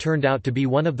also turned out to be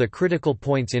one of the critical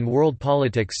points in world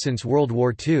politics since World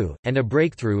War II, and a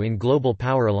breakthrough in global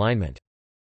power alignment.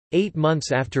 8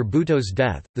 months after Bhutto's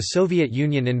death, the Soviet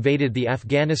Union invaded the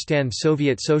Afghanistan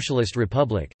Soviet Socialist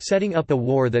Republic, setting up a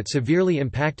war that severely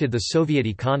impacted the Soviet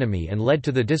economy and led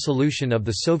to the dissolution of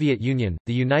the Soviet Union,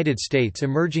 the United States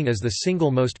emerging as the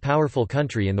single most powerful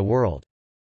country in the world.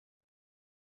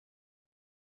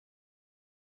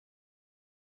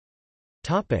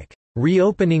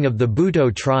 Reopening of the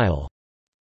Bhutto trial.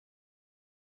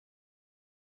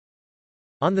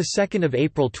 On 2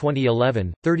 April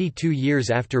 2011, 32 years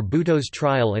after Bhutto's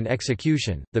trial and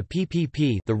execution, the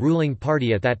PPP, the ruling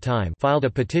party at that time, filed a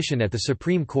petition at the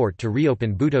Supreme Court to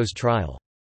reopen Bhutto's trial.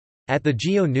 At the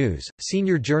Geo News,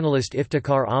 senior journalist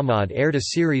Iftikhar Ahmad aired a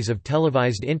series of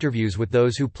televised interviews with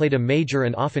those who played a major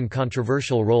and often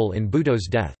controversial role in Bhutto's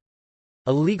death.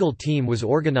 A legal team was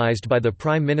organized by the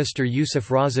Prime Minister Yusuf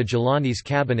Raza Gilani's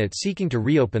cabinet seeking to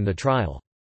reopen the trial.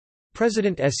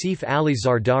 President Asif Ali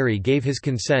Zardari gave his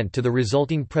consent to the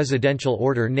resulting presidential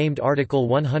order named Article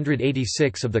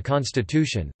 186 of the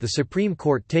Constitution, the Supreme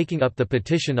Court taking up the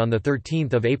petition on 13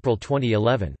 April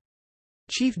 2011.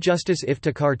 Chief Justice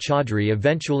Iftikhar Chaudhry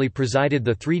eventually presided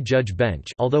the three-judge bench,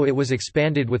 although it was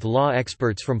expanded with law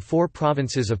experts from 4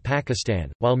 provinces of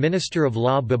Pakistan, while Minister of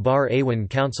Law Babar Awan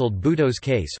counselled Bhutto's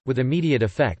case. With immediate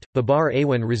effect, Babar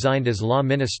Awan resigned as law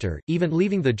minister, even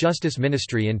leaving the Justice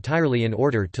Ministry entirely in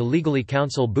order to legally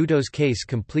counsel Bhutto's case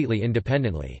completely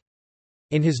independently.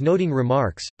 In his noting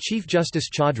remarks, Chief Justice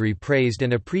Chaudhry praised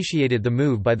and appreciated the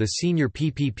move by the senior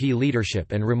PPP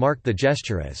leadership and remarked the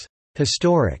gesture as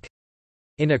historic.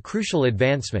 In a crucial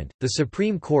advancement, the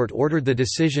Supreme Court ordered the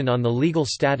decision on the legal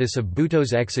status of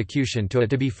Bhutto's execution to a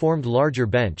to-be-formed larger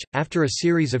bench. After a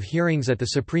series of hearings at the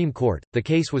Supreme Court, the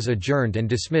case was adjourned and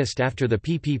dismissed after the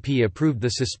PPP approved the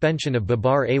suspension of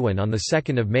Babar Awan on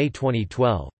 2 May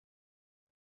 2012.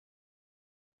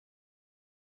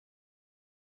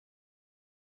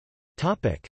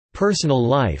 Personal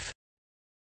life.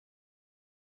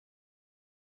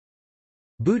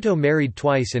 Bhutto married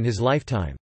twice in his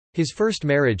lifetime. His first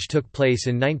marriage took place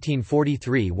in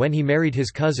 1943 when he married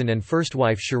his cousin and first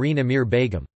wife Shireen Amir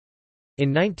Begum.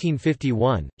 In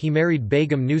 1951, he married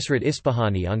Begum Nusrat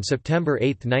Isfahani on September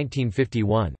 8,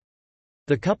 1951.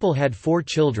 The couple had 4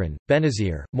 children,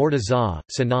 Benazir, Mortaza,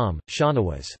 Sanam,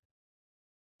 Shahnawaz.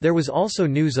 There was also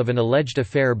news of an alleged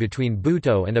affair between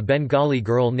Bhutto and a Bengali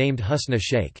girl named Husna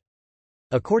Sheikh.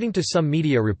 According to some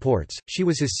media reports, she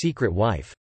was his secret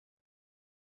wife.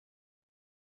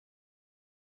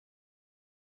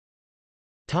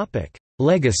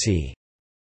 Legacy.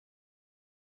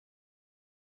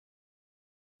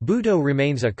 Bhutto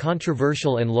remains a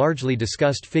controversial and largely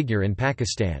discussed figure in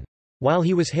Pakistan. While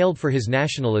he was hailed for his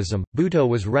nationalism, Bhutto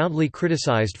was roundly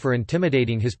criticized for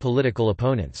intimidating his political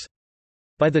opponents.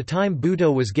 By the time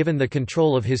Bhutto was given the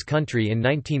control of his country in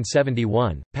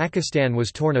 1971, Pakistan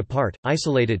was torn apart,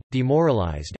 isolated,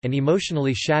 demoralized, and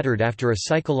emotionally shattered after a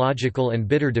psychological and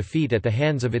bitter defeat at the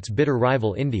hands of its bitter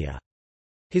rival India.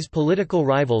 His political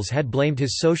rivals had blamed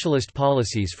his socialist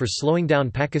policies for slowing down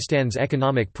Pakistan's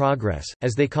economic progress,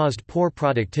 as they caused poor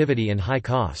productivity and high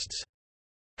costs.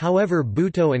 However,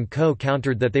 Bhutto and co.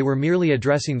 countered that they were merely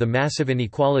addressing the massive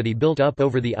inequality built up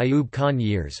over the Ayub Khan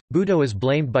years. Bhutto is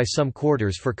blamed by some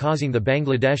quarters for causing the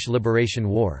Bangladesh Liberation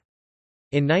War.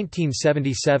 In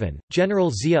 1977,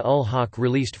 General Zia-ul-Haq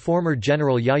released former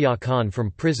General Yahya Khan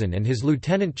from prison, and his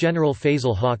Lieutenant General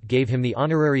Faisal Haq gave him the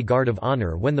Honorary Guard of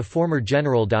Honor when the former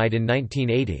general died in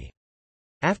 1980.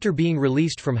 After being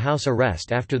released from house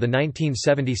arrest after the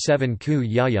 1977 coup,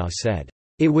 Yahya said,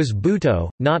 "It was Bhutto,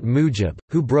 not Mujib,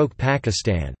 who broke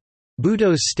Pakistan.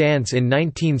 Bhutto's stance in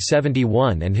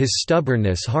 1971 and his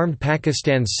stubbornness harmed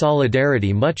Pakistan's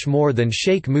solidarity much more than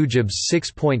Sheikh Mujib's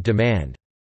 6-point demand.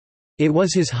 It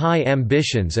was his high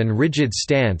ambitions and rigid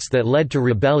stance that led to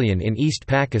rebellion in East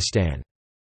Pakistan.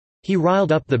 He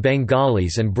riled up the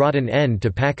Bengalis and brought an end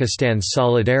to Pakistan's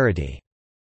solidarity.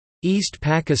 East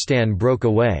Pakistan broke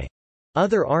away.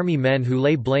 Other army men who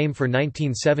lay blame for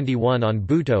 1971 on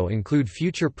Bhutto include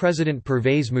future President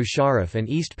Pervez Musharraf and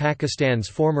East Pakistan's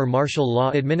former martial law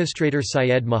administrator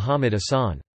Syed Muhammad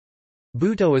Ahsan.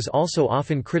 Bhutto is also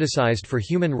often criticized for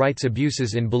human rights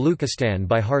abuses in Balochistan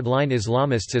by hardline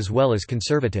Islamists as well as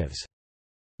conservatives.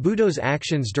 Bhutto's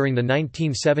actions during the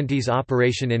 1970s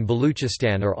operation in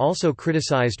Balochistan are also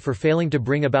criticized for failing to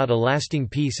bring about a lasting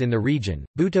peace in the region.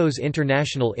 Bhutto's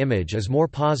international image is more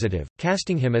positive,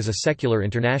 casting him as a secular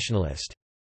internationalist.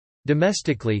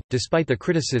 Domestically, despite the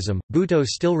criticism, Bhutto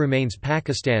still remains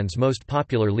Pakistan's most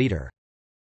popular leader.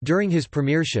 During his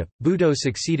premiership, Bhutto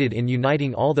succeeded in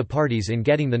uniting all the parties in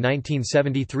getting the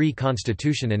 1973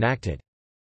 constitution enacted.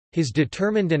 His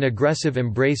determined and aggressive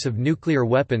embrace of nuclear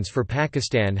weapons for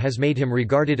Pakistan has made him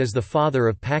regarded as the father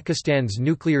of Pakistan's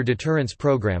nuclear deterrence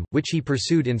program, which he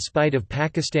pursued in spite of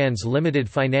Pakistan's limited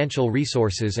financial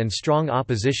resources and strong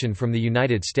opposition from the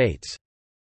United States.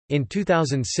 In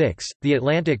 2006, The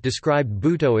Atlantic described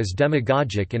Bhutto as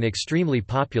demagogic and extremely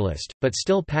populist, but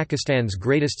still Pakistan's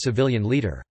greatest civilian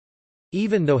leader.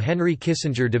 Even though Henry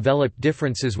Kissinger developed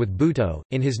differences with Bhutto,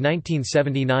 in his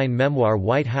 1979 memoir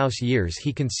White House Years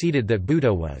he conceded that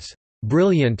Bhutto was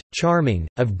 "brilliant, charming,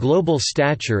 of global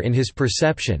stature in his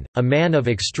perception, a man of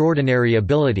extraordinary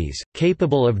abilities,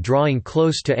 capable of drawing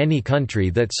close to any country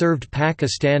that served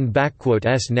Pakistan's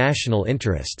national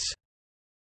interests."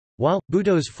 While,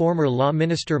 Bhutto's former law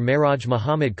minister Mehraj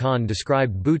Muhammad Khan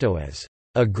described Bhutto as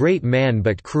 "a great man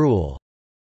but cruel."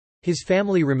 His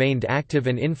family remained active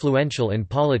and influential in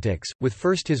politics, with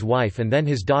first his wife and then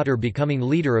his daughter becoming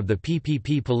leader of the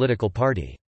PPP political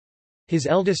party. His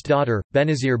eldest daughter,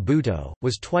 Benazir Bhutto,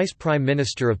 was twice Prime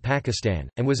Minister of Pakistan,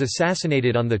 and was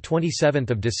assassinated on 27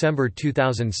 December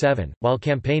 2007, while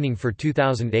campaigning for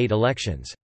 2008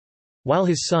 elections. While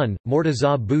his son,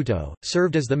 Mortaza Bhutto,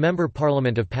 served as the Member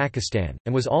Parliament of Pakistan,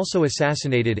 and was also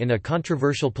assassinated in a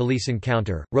controversial police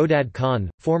encounter. Rodad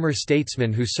Khan, former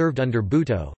statesman who served under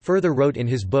Bhutto, further wrote in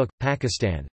his book,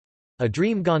 Pakistan, A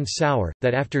Dream Gone Sour,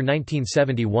 that after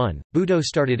 1971, Bhutto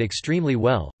started extremely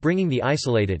well, bringing the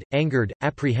isolated, angered,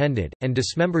 apprehended, and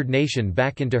dismembered nation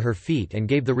back into her feet and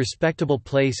gave the respectable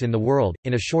place in the world,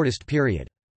 in a shortest period.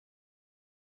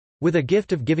 With a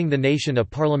gift of giving the nation a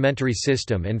parliamentary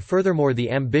system and furthermore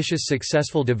the ambitious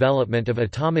successful development of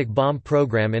atomic bomb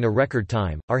program in a record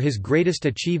time, are his greatest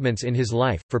achievements in his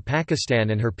life, for Pakistan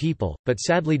and her people, but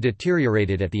sadly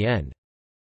deteriorated at the end.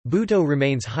 Bhutto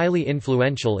remains highly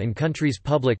influential in country's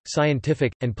public,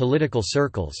 scientific, and political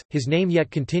circles. His name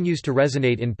yet continues to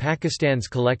resonate in Pakistan's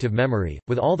collective memory.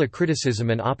 With all the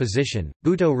criticism and opposition,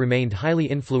 Bhutto remained highly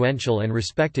influential and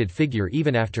respected figure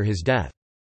even after his death.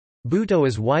 Bhutto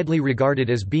is widely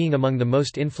regarded as being among the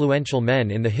most influential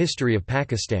men in the history of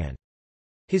Pakistan.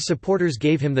 His supporters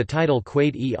gave him the title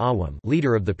Quaid-e-Awam,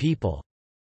 leader of the people.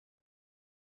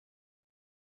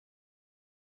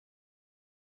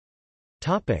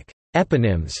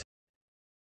 Eponyms.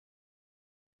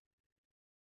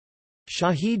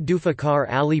 Shahid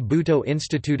Zulfikar Ali Bhutto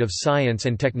Institute of Science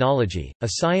and Technology,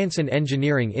 a science and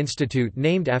engineering institute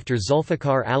named after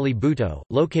Zulfikar Ali Bhutto,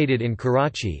 located in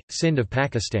Karachi, Sindh of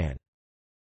Pakistan.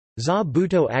 Za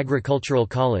Bhutto Agricultural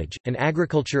College, an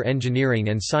agriculture engineering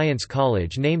and science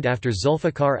college named after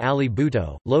Zulfikar Ali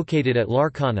Bhutto, located at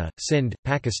Larkana, Sindh,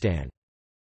 Pakistan.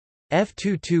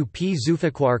 F-22P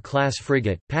Zulfikar class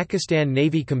frigate, Pakistan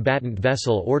Navy combatant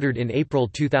vessel ordered in April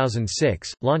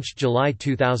 2006, launched July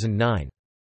 2009.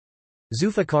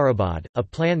 Zulfikarabad, a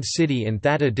planned city in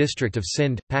Thatta district of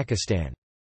Sindh, Pakistan.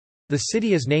 The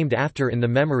city is named after in the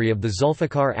memory of the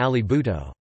Zulfikar Ali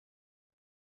Bhutto.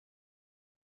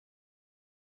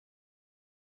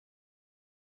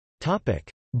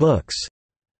 Books.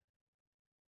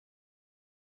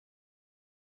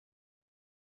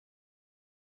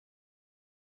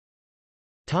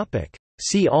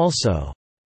 See also: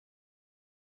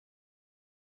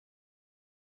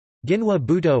 Ginwa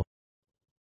Bhutto,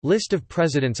 List of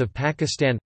Presidents of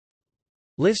Pakistan,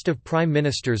 List of Prime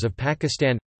Ministers of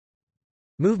Pakistan,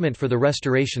 Movement for the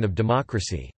Restoration of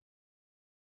Democracy.